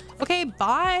 Okay,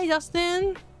 bye,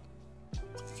 Dustin.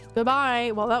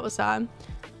 Goodbye. Well, that was sad.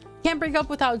 Can't break up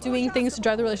without doing things to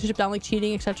drive the relationship down, like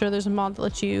cheating, etc. There's a mod that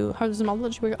lets you... How does the mod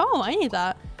let you break up? Oh, I need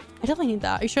that. I definitely need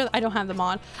that. Are you sure I don't have the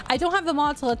mod? I don't have the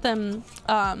mod to let them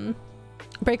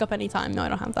break up anytime. No, I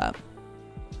don't have that.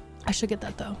 I should get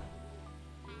that though.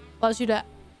 Allows you to...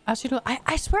 I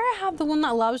swear I have the one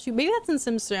that allows you... Maybe that's in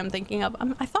Sims 3 I'm thinking of.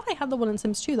 I thought I had the one in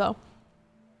Sims 2 though.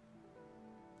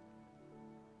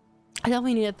 I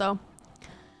definitely need it though.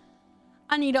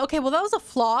 I need it. Okay, well that was a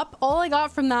flop. All I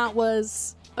got from that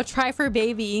was a try for a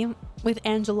baby with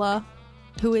Angela,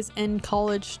 who is in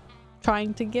college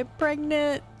trying to get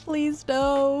pregnant. Please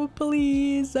no,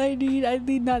 please. I need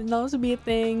that to be a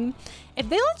thing. If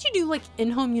they let you do like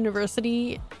in-home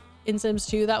university in Sims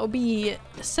 2, that would be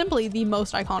simply the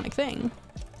most iconic thing. You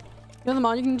know the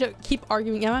mod, you can just keep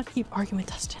arguing. Yeah, I'm gonna have to keep arguing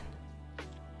with Dustin.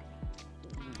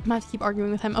 I'm gonna have to keep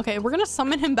arguing with him. Okay, we're gonna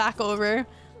summon him back over.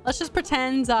 Let's just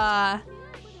pretend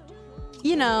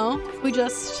you know, we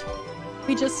just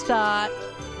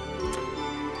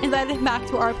invited him back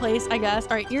to our place, I guess.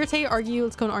 All right, irritate, argue.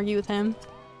 Let's go and argue with him.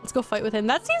 Let's go fight with him.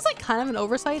 That seems like kind of an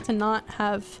oversight to not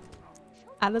have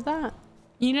added that.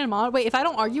 You need a mod. Wait, if I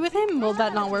don't argue with him, will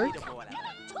that not work?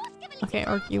 Okay,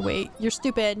 argue. Wait, you're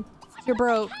stupid. You're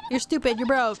broke. You're stupid. You're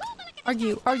broke.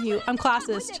 Argue. Argue. I'm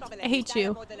classist. I hate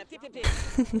you.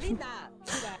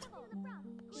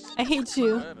 I hate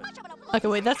you. Okay,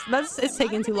 wait, it's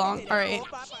taking too long. All right,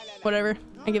 whatever.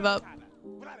 I give up.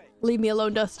 Leave me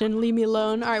alone, Dustin. Leave me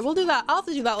alone. All right, we'll do that. I'll have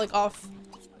to do that like off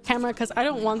camera because I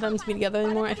don't want them to be together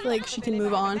anymore. I feel like she can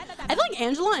move on. I feel like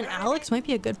Angela and Alex might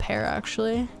be a good pair,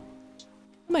 actually.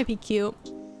 It might be cute.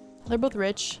 They're both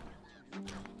rich.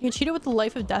 You can cheat it with the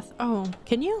life of death. Oh,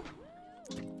 can you?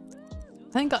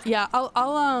 I think, yeah, I'll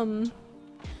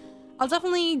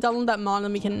definitely download that mod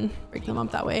and we can break them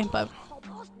up that way, but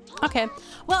okay.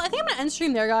 Well, I think I'm gonna end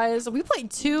stream there, guys. We played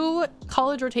 2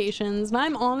 college rotations and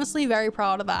I'm honestly very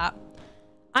proud of that.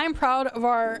 I'm proud of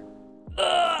our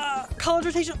college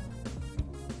rotation.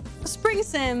 Spring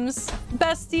Sims,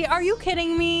 bestie, are you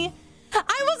kidding me?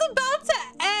 I was about to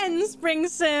end Spring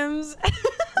Sims.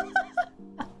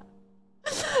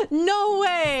 No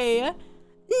way.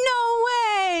 No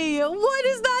way. What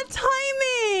is that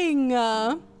timing?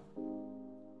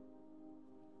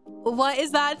 What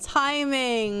is that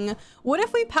timing? What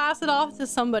if we pass it off to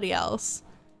somebody else?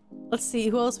 Let's see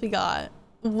who else we got.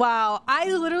 Wow,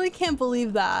 I literally can't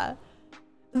believe that.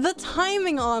 The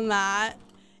timing on that.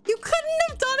 You couldn't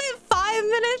have done it 5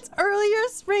 minutes earlier,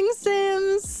 Spring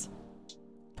Sims.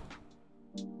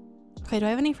 Okay, do I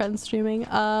have any friends streaming?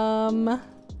 How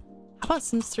about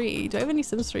Sims 3? Do I have any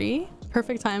Sims 3?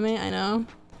 Perfect timing, I know.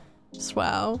 Just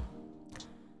wow.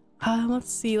 Let's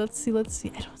see. I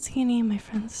don't see any of my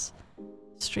friends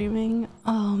streaming.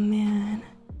 Oh man.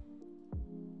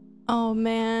 Oh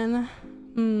man.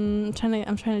 I'm trying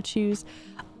to choose.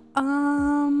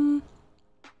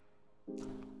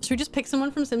 Should we just pick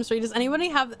someone from Sims 3? Does anybody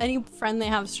have any friend they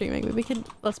have streaming? Maybe we could,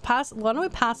 why don't we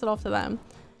pass it off to them?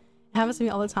 It happens to me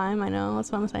all the time, I know,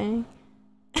 that's what I'm saying.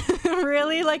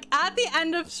 Really? Like at the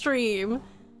end of stream.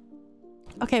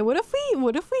 Okay, what if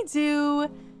we do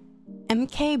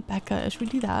MK Becca? Should we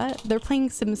do that? They're playing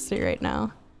Sims 3 right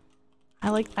now.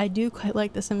 I do quite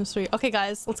like the Sims 3. Okay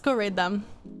guys, let's go raid them.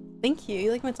 Thank you.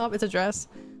 You like my top? It's a dress.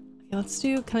 Okay, let's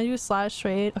do, can I do a slash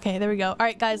raid? Okay, there we go. All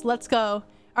right guys, let's go.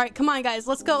 All right, come on guys,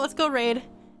 let's go raid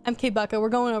MK Becca. We're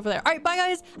going over there. All right, bye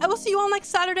guys. I will see you all next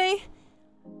Saturday.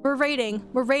 We're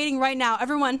raiding right now.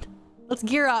 Everyone, let's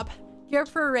gear up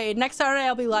for a raid. Next Saturday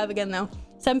I'll be live again though.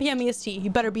 7 p.m. EST. You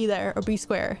better be there or be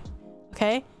square.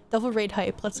 Okay? Double raid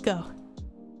hype. Let's go.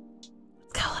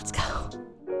 Let's go.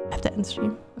 I have to end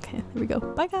stream. Okay, there we go.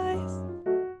 Bye guys.